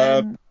 precisely.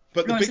 But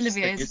the Laurence biggest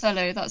Olivier thing as a is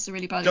fellow, that's a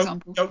really bad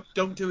example.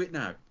 Don't do it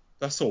now.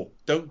 That's all.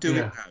 Don't do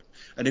it now.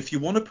 And if you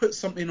want to put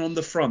something on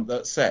the front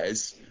that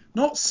says,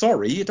 not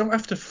sorry, you don't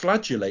have to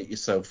flagellate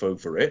yourself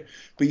over it,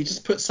 but you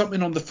just put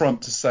something on the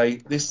front to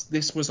say,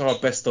 this was our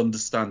best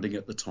understanding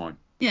at the time.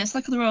 Yeah, it's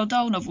like the Roald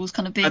Dahl novels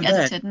kind of being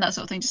edited and that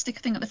sort of thing. Just stick a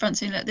thing at the front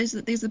saying, look, these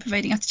are the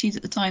prevailing attitudes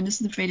at the time. This is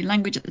the prevailing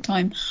language at the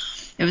time.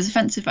 It was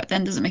offensive back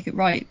then, doesn't make it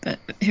right, but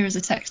here is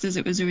a text as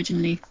it was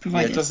originally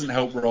provided. Yeah, it doesn't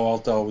help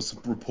Roald Dahl was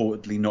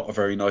reportedly not a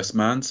very nice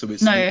man, so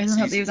it's... No, it doesn't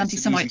help that he was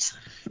anti-Semite.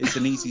 It's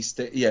an easy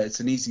stick. Yeah, it's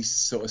an easy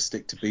sort of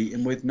stick to beat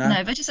him with now.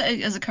 No, but just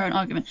as a current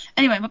argument.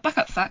 Anyway, my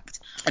backup fact.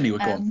 Anyway,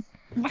 go on.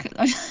 I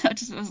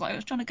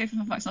was trying to go for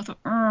my facts, and I thought.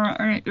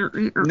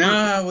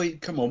 No,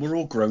 come on, we're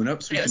all grown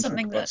ups. It was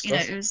something that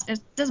it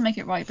doesn't make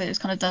it right, but it was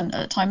kind of done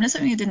at the time, and it's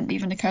something that didn't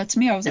even occur to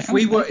me. I was if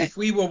like, if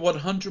we were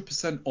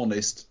 100%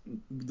 honest,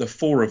 the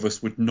four of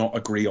us would not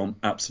agree on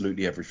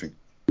absolutely everything.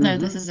 No,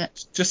 this is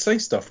it. Just say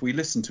stuff. We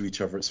listen to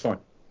each other. It's fine.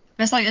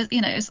 It's like,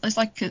 it's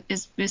like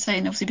we're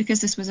saying, obviously, because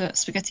this was a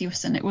spaghetti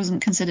western, it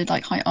wasn't considered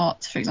like high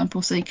art, for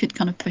example, so you could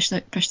kind of push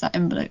that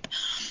envelope.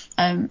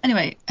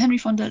 Anyway, Henry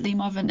Fonda, Lee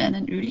Marvin, and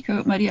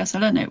Enrico Maria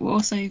Salerno were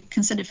also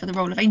considered for the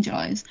role of Angel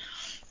Eyes.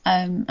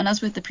 And as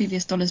with the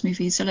previous Dollars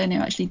movies, Salerno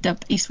actually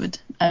dubbed Eastwood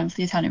for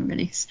the Italian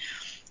release.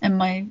 And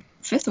my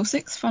fifth or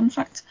sixth fun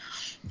fact,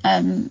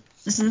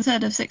 this is the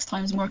third of 6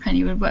 times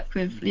Morricone would work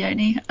with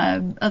Leone.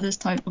 Others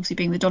time obviously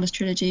being the Dollars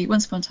trilogy,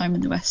 Once Upon a Time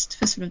in the West,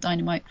 Fistful of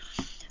Dynamite,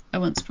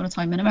 Once Upon a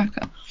Time in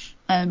America.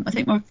 I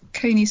think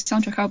Morricone's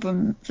soundtrack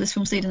album for this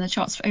film stayed in the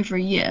charts for over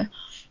a year.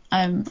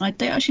 I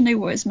don't actually know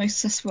what his most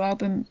successful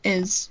album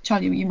is.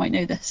 Charlie, you might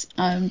know this,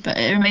 but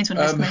it remains one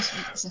of his most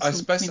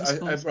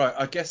successful. Right,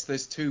 I guess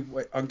there's two.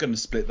 I'm going to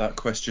split that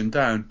question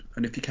down,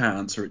 and if you can't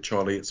answer it,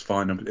 Charlie, it's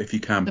fine. If you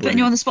can, I'm putting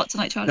you on the spot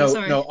tonight, Charlie.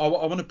 Sorry. No, I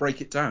want to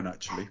break it down.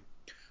 Actually,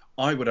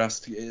 I would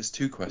ask it as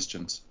 2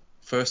 questions.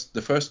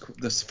 The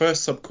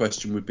first sub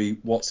question would be,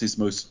 what's his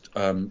most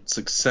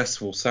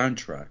successful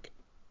soundtrack?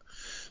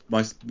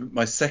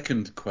 My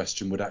second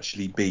question would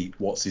actually be,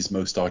 what's his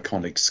most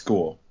iconic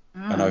score?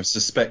 And I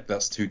suspect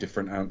that's 2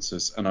 different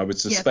answers. And I would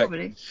suspect... Yeah,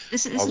 probably.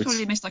 This is probably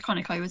the most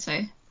iconic, I would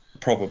say.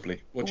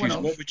 Probably. What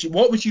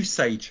would you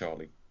say,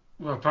 Charlie?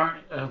 Well,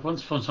 apparently,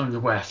 Once Upon a Time in the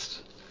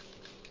West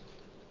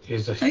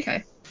is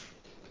okay.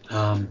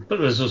 But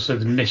there's also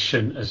The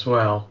Mission as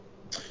well.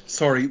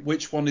 Sorry,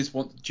 which one is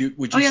what?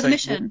 Would you say? The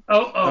Mission.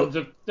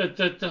 The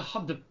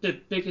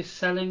biggest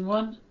selling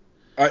one.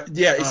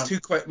 It's 2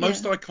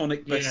 most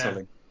iconic, best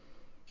selling.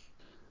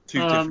 2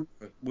 different.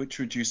 Which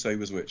would you say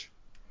was which?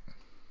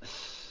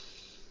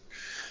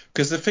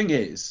 Because the thing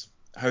is,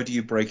 how do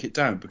you break it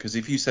down? Because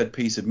if you said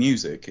piece of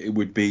music, it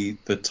would be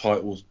the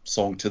title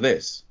song to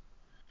this.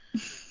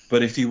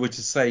 But if you were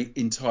to say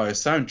entire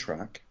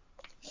soundtrack,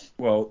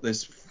 well,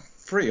 there's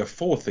 3 or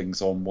 4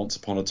 things on Once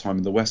Upon a Time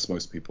in the West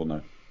most people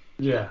know.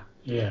 Yeah,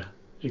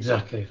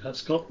 exactly.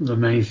 That's got the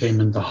main theme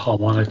and the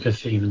harmonica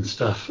theme and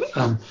stuff.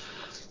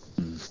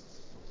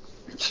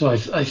 So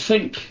I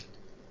think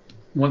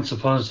Once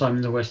Upon a Time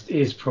in the West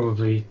is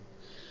probably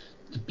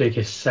the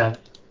biggest set.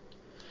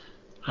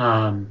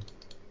 And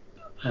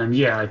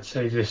yeah, I'd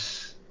say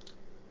this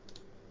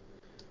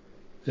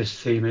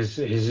theme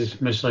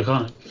is most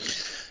iconic.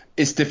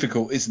 It's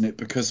difficult, isn't it?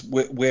 Because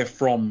we're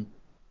from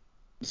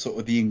sort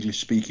of the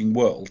English-speaking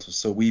world,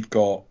 so we've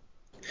got.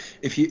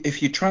 If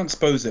you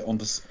transpose it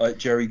onto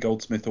Jerry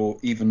Goldsmith, or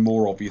even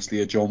more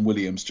obviously a John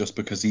Williams, just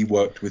because he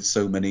worked with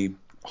so many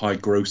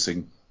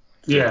high-grossing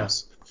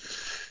films.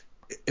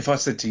 If I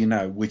said to you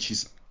now, which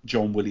is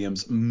John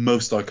Williams'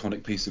 most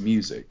iconic piece of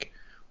music,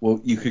 well,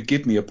 you could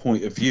give me a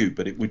point of view,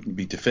 but it wouldn't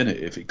be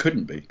definitive. It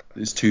couldn't be.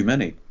 There's too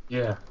many.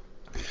 Yeah.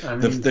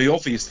 The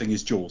obvious thing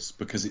is Jaws,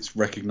 because it's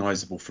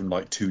recognisable from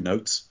like 2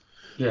 notes.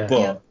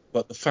 Yeah.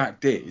 But the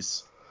fact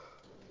is,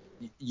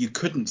 you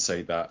couldn't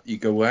say that. You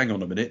go, well, hang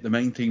on a minute. The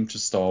main theme to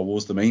Star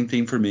Wars, the main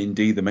theme from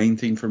Indy, the main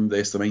theme from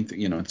this, the main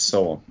thing, and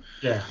so on.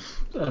 Yeah,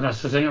 and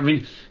that's the thing. I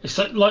mean, it's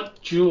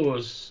like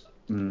Jaws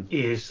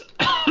is.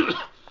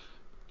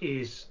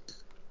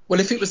 Well,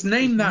 if it was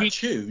name that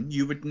tune,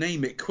 you would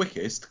name it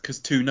quickest, because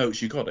 2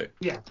 notes, you got it.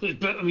 Yeah,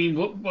 but I mean,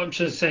 what I'm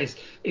trying to say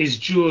is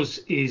Jaws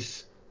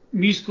is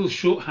musical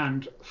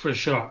shorthand for a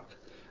shark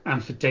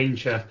and for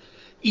danger,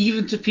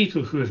 even to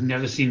people who have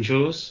never seen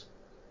Jaws.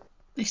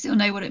 They still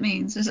know what it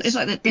means. It's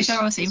like the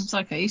shower scene from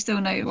Psycho. You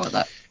still know what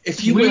that.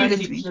 If you were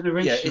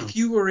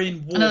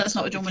in water, I know that's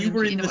not what John if you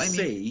were in the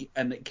sea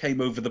and it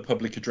came over the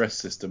public address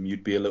system,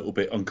 you'd be a little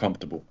bit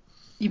uncomfortable.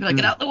 You'd be like,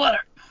 get out the water.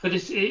 But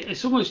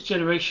it's almost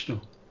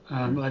generational.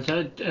 And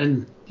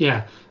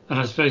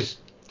I suppose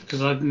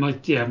because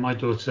my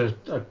daughter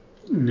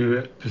knew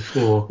it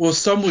before. Well,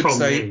 some would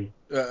say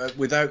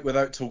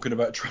without talking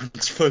about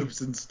transphobes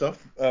and stuff,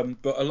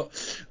 but a lot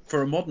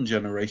for a modern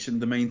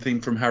generation, the main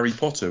theme from Harry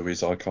Potter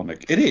is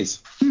iconic. It is.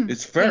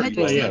 It's very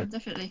well known.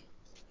 Definitely.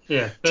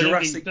 Yeah.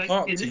 Jurassic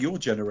Park to your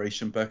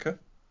generation, Becca.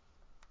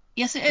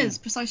 Yes, it is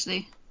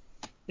precisely.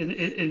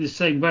 in the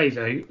same way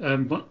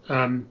though,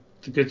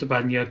 The Good, the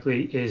Bad, and the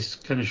Ugly is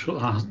kind of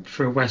shorthand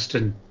for a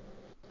western,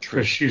 for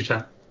a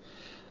shooter.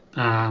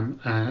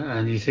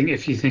 And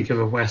if you think of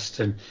a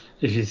western,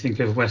 if you think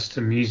of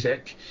western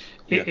music,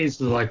 it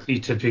is likely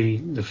to be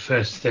the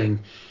first thing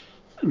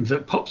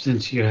that pops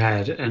into your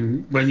head.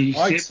 And when you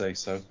I'd say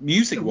so.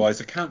 Music-wise,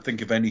 I can't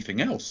think of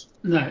anything else.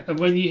 No, and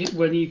when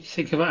you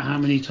think about how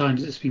many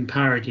times it's been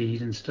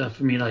parodied and stuff,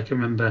 I mean, I can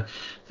remember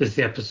there's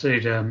the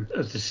episode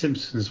of The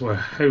Simpsons where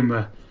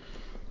Homer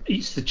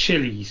eats the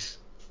chilies.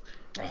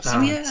 Oh,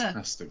 that's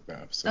fantastic,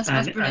 that episode.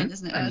 That's brilliant,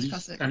 isn't it? That's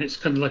classic. And it's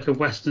kind of like a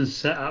western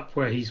setup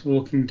where he's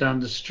walking down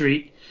the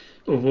street,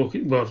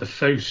 the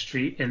faux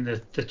street in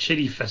the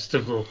chili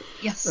festival,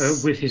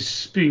 with his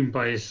spoon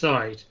by his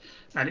side,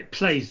 and it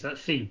plays that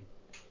theme.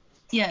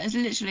 Yeah, it's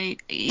literally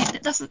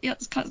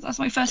that's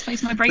my first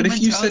place my brain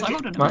went to. I was like,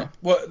 hold on a minute.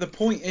 Well, the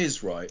point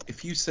is, right,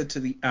 if you said to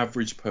the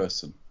average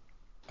person,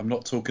 I'm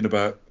not talking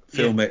about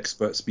film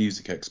experts,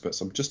 music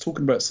experts, I'm just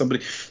talking about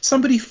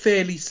somebody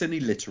fairly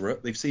cine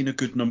literate, they've seen a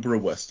good number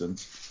of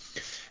westerns.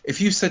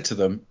 If you said to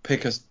them,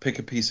 pick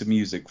a piece of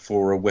music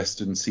for a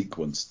western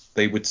sequence,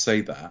 they would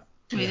say that.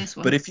 This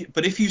one. But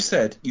if you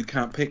said you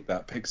can't pick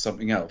that, pick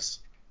something else,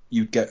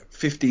 you'd get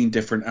 15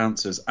 different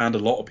answers and a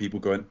lot of people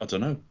going, I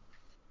don't know.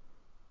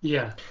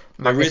 Yeah.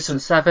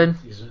 Magnificent Seven.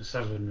 Magnificent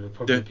Seven would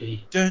probably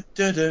be. Maybe.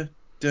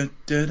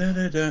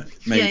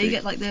 Yeah, you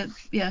get like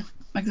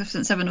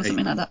Magnificent Seven or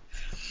something like that.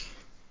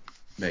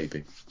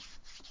 Maybe.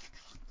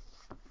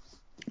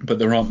 But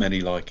there aren't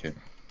many like it.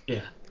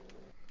 Yeah.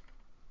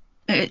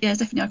 It's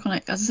definitely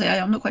iconic. As I say,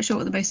 I'm not quite sure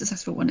what the most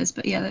successful one is,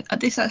 but yeah,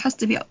 this has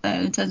to be up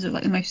there in terms of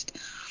like the most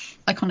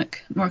iconic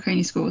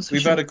Morricone scores.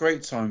 We've had a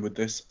great time with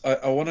this.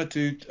 I want to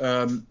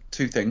do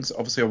two things.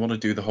 Obviously, I want to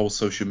do the whole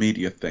social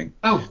media thing.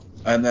 Oh.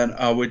 And then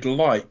I would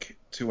like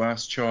to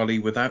ask Charlie,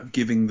 without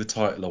giving the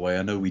title away,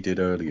 I know we did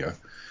earlier,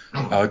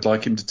 I'd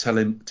like him to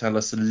tell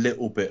us a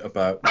little bit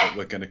about what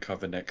we're going to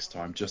cover next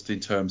time, just in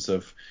terms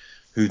of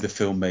who the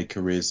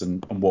filmmaker is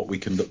and what we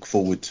can look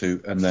forward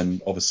to, and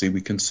then obviously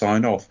we can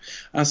sign off.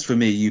 As for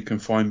me, you can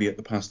find me at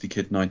the Pasty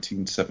Kid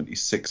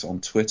 1976 on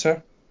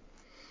Twitter.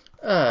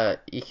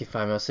 You can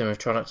find me on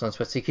Cinematronics on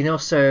Twitter. You can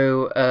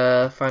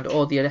also find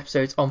all the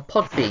episodes on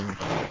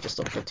Podbean. Just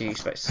look for Do You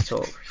Expect Us to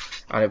Talk,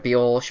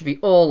 and should be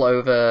all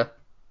over.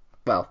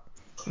 Well,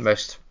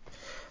 most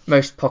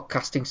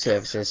podcasting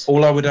services.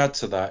 All I would add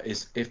to that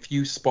is if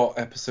you spot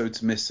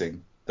episodes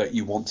missing that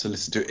you want to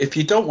listen to, if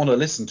you don't want to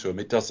listen to them,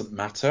 it doesn't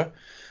matter.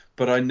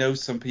 But I know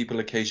some people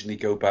occasionally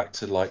go back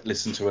to like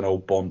listen to an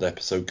old Bond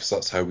episode because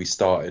that's how we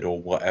started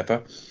or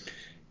whatever.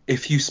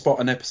 If you spot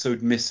an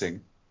episode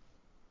missing,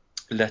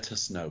 let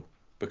us know,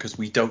 because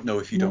we don't know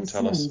if you don't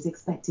tell us. Is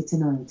expected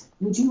tonight.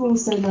 Would you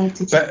also like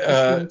to check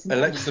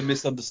Alexa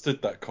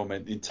misunderstood that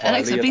comment entirely.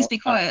 Alexa, please be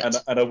quiet.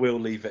 And I will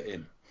leave it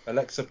in.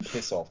 Alexa,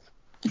 piss off.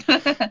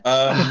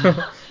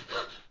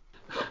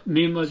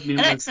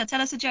 Alexa,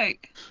 tell us a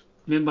joke.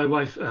 Me and my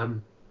wife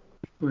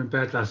were in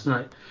bed last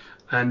night,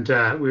 and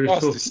we were That's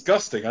talking.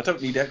 Disgusting. I don't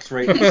need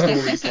X-rated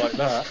stories like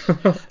that.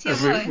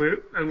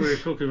 And we were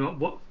talking about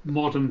what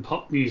modern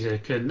pop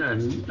music and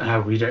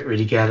how we don't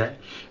really get it,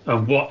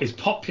 and what is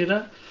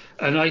popular.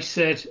 And I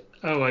said,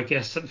 I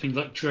guess something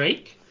like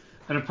Drake.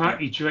 And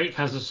apparently Drake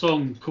has a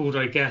song called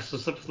I Guess or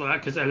something like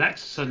that, because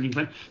Alexa suddenly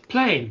went,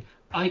 playing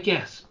I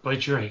Guess by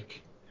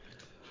Drake.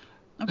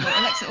 Okay,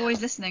 Alexa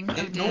always listening.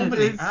 It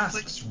normally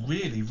asks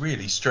really,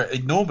 really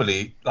straight.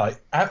 Normally,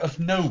 like, out of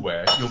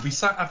nowhere, you'll be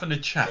sat having a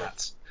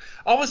chat.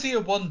 I was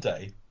here one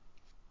day,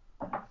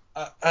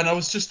 and I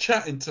was just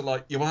chatting to,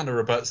 like, Joanna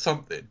about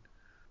something,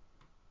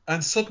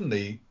 and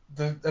suddenly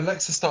the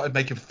Alexa started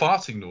making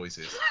farting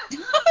noises,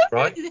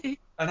 right? Really?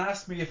 And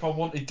asked me if I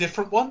wanted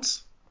different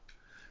ones.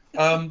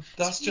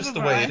 That's just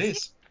the way it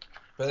is.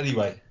 But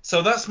anyway,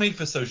 so that's me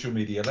for social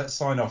media. Let's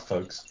sign off,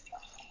 folks.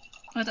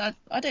 I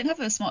don't have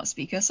a smart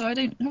speaker, so I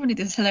don't have any of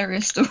these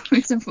hilarious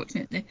stories,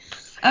 unfortunately.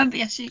 But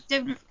yes,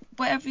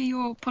 whatever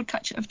your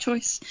podcatcher of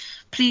choice,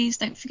 please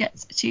don't forget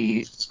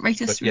to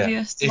rate us, review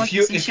us, like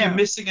us, and if share you're us.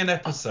 missing an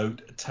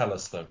episode, tell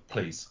us though,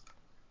 please.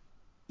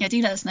 Yeah,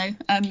 do let us know.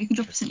 You can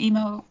drop us an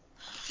email,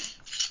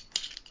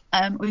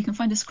 or you can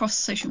find us across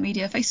social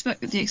media: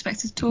 Facebook at Do You Expect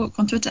Us to Talk,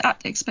 on Twitter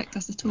at Expect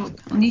Us to Talk,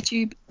 on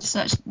YouTube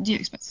search Do You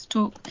Expect Us to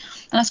Talk,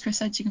 and as Chris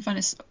said, you can find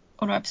us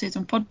all our episodes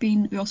on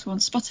Podbean. We're also on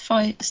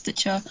Spotify,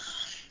 Stitcher,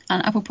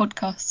 and Apple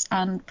Podcasts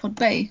and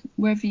Podbay,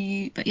 wherever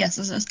you. But yes,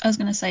 as I was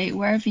going to say,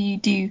 wherever you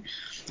do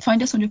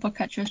find us on your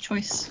podcatcher of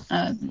choice,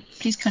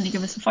 please kindly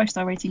give us a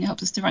 5-star rating. It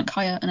helps us to rank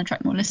higher and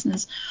attract more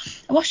listeners.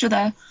 And whilst you're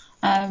there,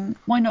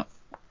 why not,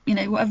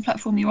 whatever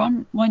platform you're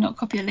on, why not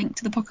copy a link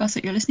to the podcast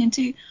that you're listening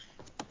to?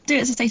 Do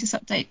it as a status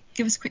update.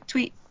 Give us a quick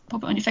tweet.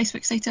 Pop it on your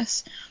Facebook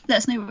status. Let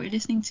us know what you're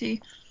listening to.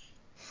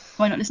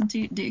 Why not listen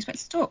to Do You Expect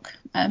Us to Talk?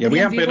 We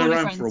haven't been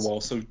around for a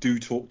while, so do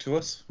talk to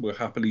us. We'll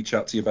happily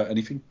chat to you about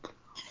anything.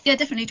 Yeah,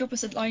 definitely drop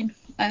us a line.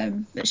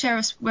 But share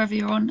us wherever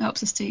you're on. It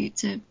helps us to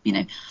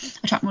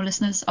attract more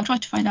listeners. I'll try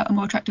to find out a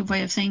more attractive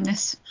way of saying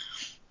this.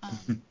 I'll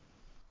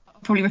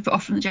probably rip it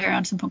off from the Jerry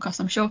Anderson podcast,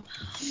 I'm sure.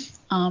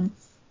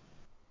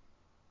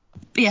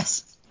 But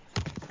yes,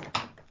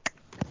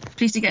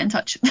 please do get in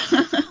touch.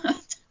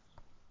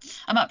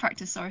 I'm out of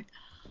practice, sorry.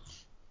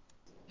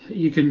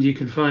 You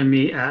can find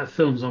me at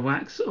Films on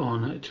Wax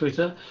on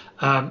Twitter.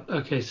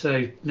 Okay,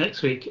 so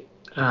next week.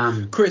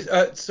 Chris,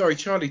 sorry,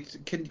 Charlie.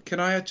 Can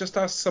I just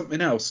ask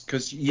something else?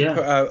 Because you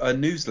put out a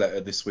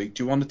newsletter this week.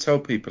 Do you want to tell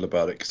people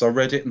about it? Because I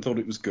read it and thought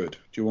it was good.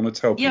 Do you want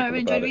to tell people Yeah, I about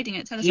it? enjoy reading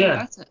it. Tell us all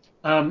about it.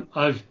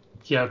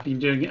 I've been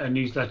doing a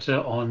newsletter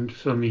on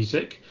film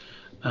music,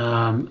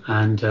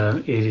 and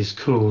it is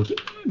called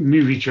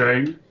Movie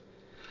Drone.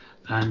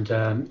 And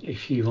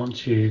if you want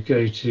to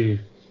go to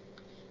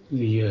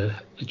the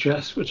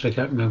address, which I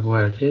can't remember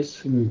where it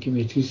is, give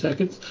me 2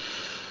 seconds.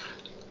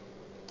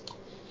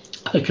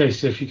 Okay,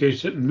 so if you go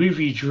to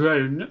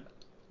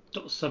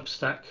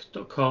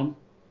moviedrone.substack.com,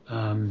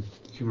 you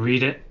can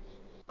read it,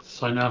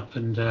 sign up,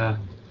 and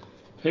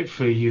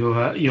hopefully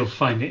you'll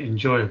find it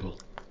enjoyable.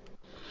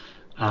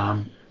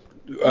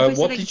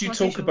 What did you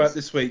talk about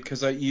this week?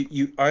 Because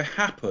I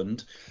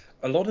happened,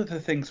 a lot of the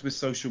things with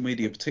social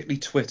media, particularly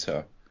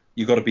Twitter,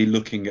 you got to be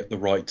looking at the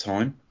right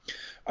time.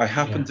 I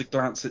happened to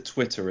glance at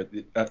Twitter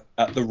at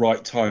the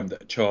right time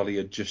that Charlie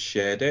had just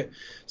shared it.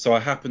 So I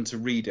happened to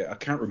read it. I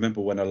can't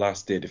remember when I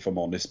last did, if I'm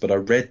honest, but I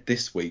read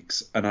this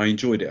week's and I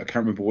enjoyed it. I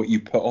can't remember what you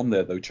put on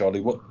there, though,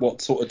 Charlie.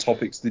 What sort of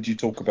topics did you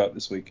talk about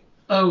this week?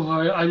 Oh,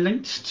 I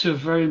linked to a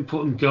very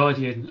important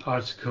Guardian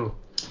article.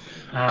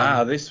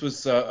 This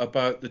was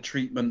about the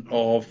treatment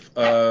of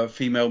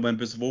female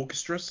members of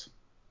orchestras?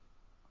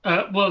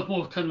 Well,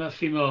 more kind of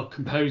female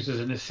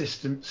composers and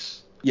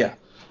assistants. Yeah.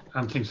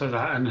 And things like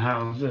that, and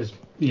how there's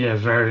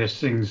various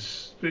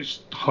things,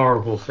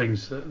 horrible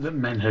things that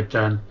men had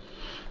done,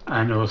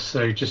 and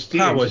also just the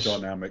power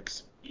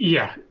dynamics.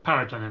 Yeah,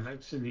 power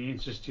dynamics in the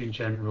industry in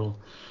general,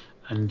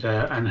 and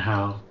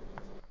how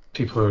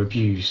people are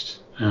abused.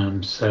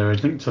 So I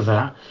linked to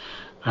that.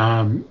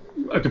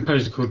 A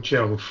composer called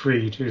Gerald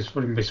Fried, who's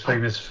probably most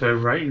famous for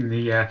writing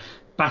the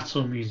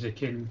battle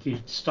music in the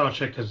Star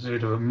Trek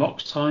episode of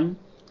Mock Time,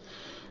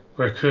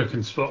 where Kirk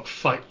and Spock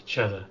fight each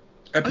other.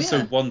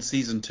 Episode 1,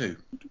 season 2.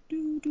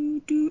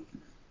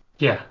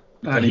 Yeah.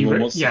 If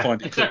anyone wants to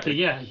find it exactly.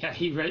 quickly. Yeah,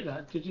 he wrote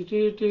that.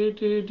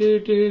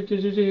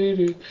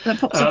 That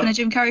pops up in a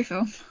Jim Carrey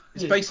film.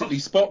 It's basically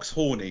Spock's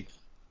horny.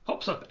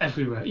 Pops up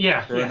everywhere.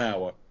 Yeah. For an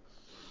hour.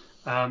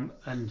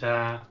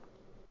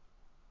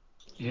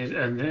 He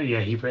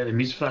wrote the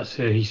music for that,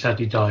 so he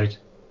sadly died.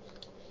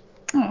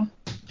 Oh.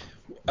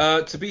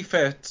 To be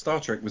fair, Star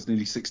Trek was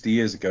nearly 60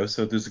 years ago,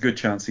 so there's a good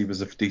chance he was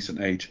of decent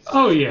age.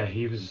 Oh yeah,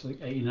 he was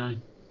like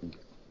 89.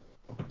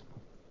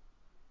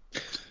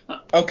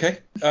 Okay,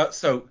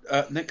 so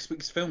next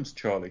week's films,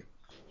 Charlie.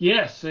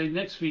 Yeah, so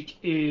next week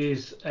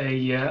is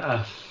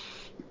a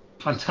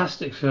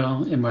fantastic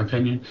film, in my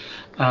opinion,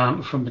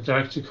 from a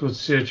director called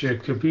Sergio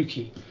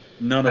Corbucci.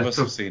 None of us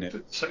have seen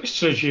it. So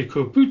Sergio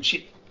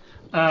Corbucci.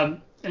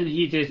 And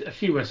he did a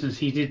few westerns.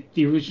 He did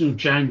the original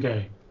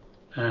Django,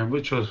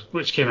 which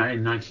came out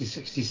in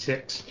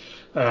 1966,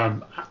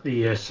 at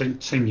the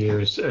same year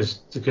as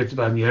The Good, the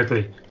Bad, and the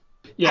Ugly.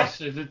 Yeah,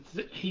 so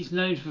he's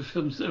known for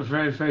films that are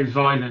very, very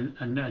violent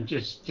and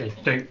just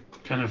don't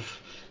kind of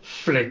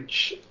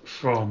flinch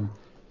from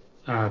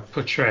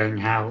portraying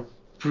how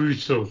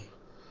brutal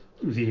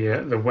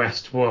the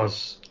West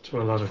was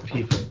to a lot of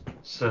people.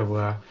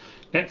 So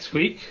next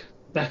week,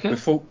 Becca.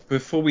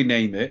 Before we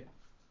name it,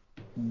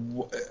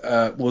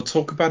 we'll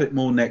talk about it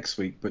more next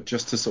week. But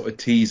just to sort of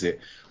tease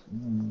it,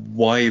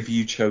 why have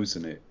you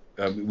chosen it?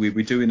 We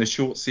were doing a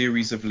short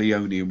series of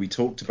Leone, and we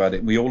talked about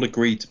it, and we all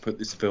agreed to put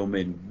this film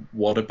in.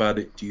 What about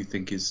it do you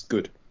think is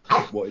good?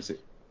 What is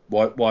it?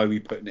 Why are we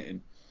putting it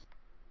in?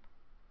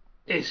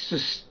 It's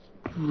just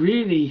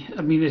really,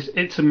 I mean,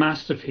 it's a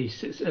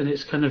masterpiece.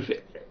 It's kind of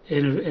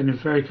in a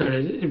very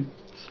kind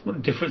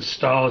of different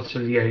style to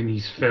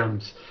Leone's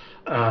films,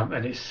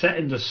 and it's set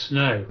in the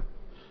snow,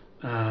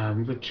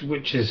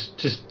 which is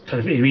just kind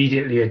of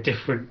immediately a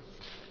different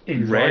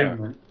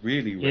environment. Rare,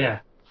 really rare. Yeah.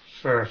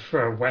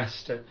 For a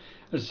western,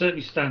 it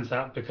certainly stands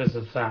out because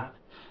of that,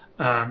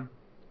 and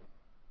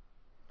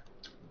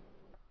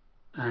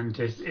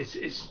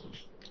it's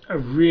a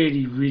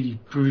really, really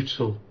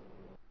brutal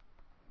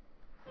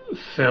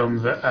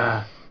film that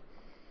I'm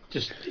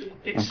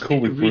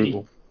cool with really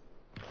brutal.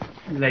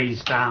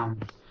 Lays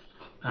down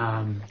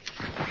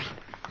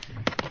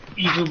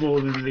even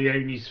more than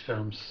Leone's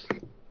films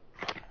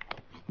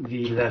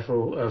the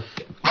level of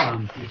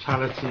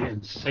brutality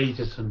and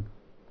sadism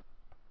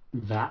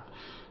that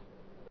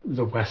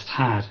the West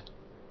had,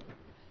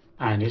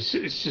 and it's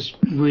just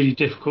really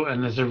difficult,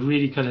 and there's a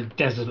really kind of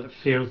desolate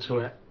feel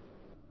to it.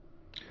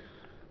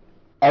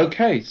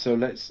 Okay, so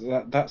that's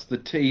the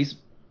tease.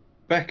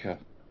 Becca.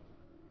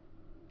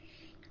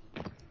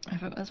 I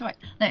thought that's right.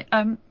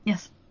 No,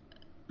 yes.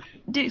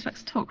 Do expect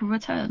to talk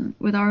return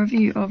with our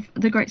review of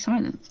The Great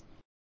Silence.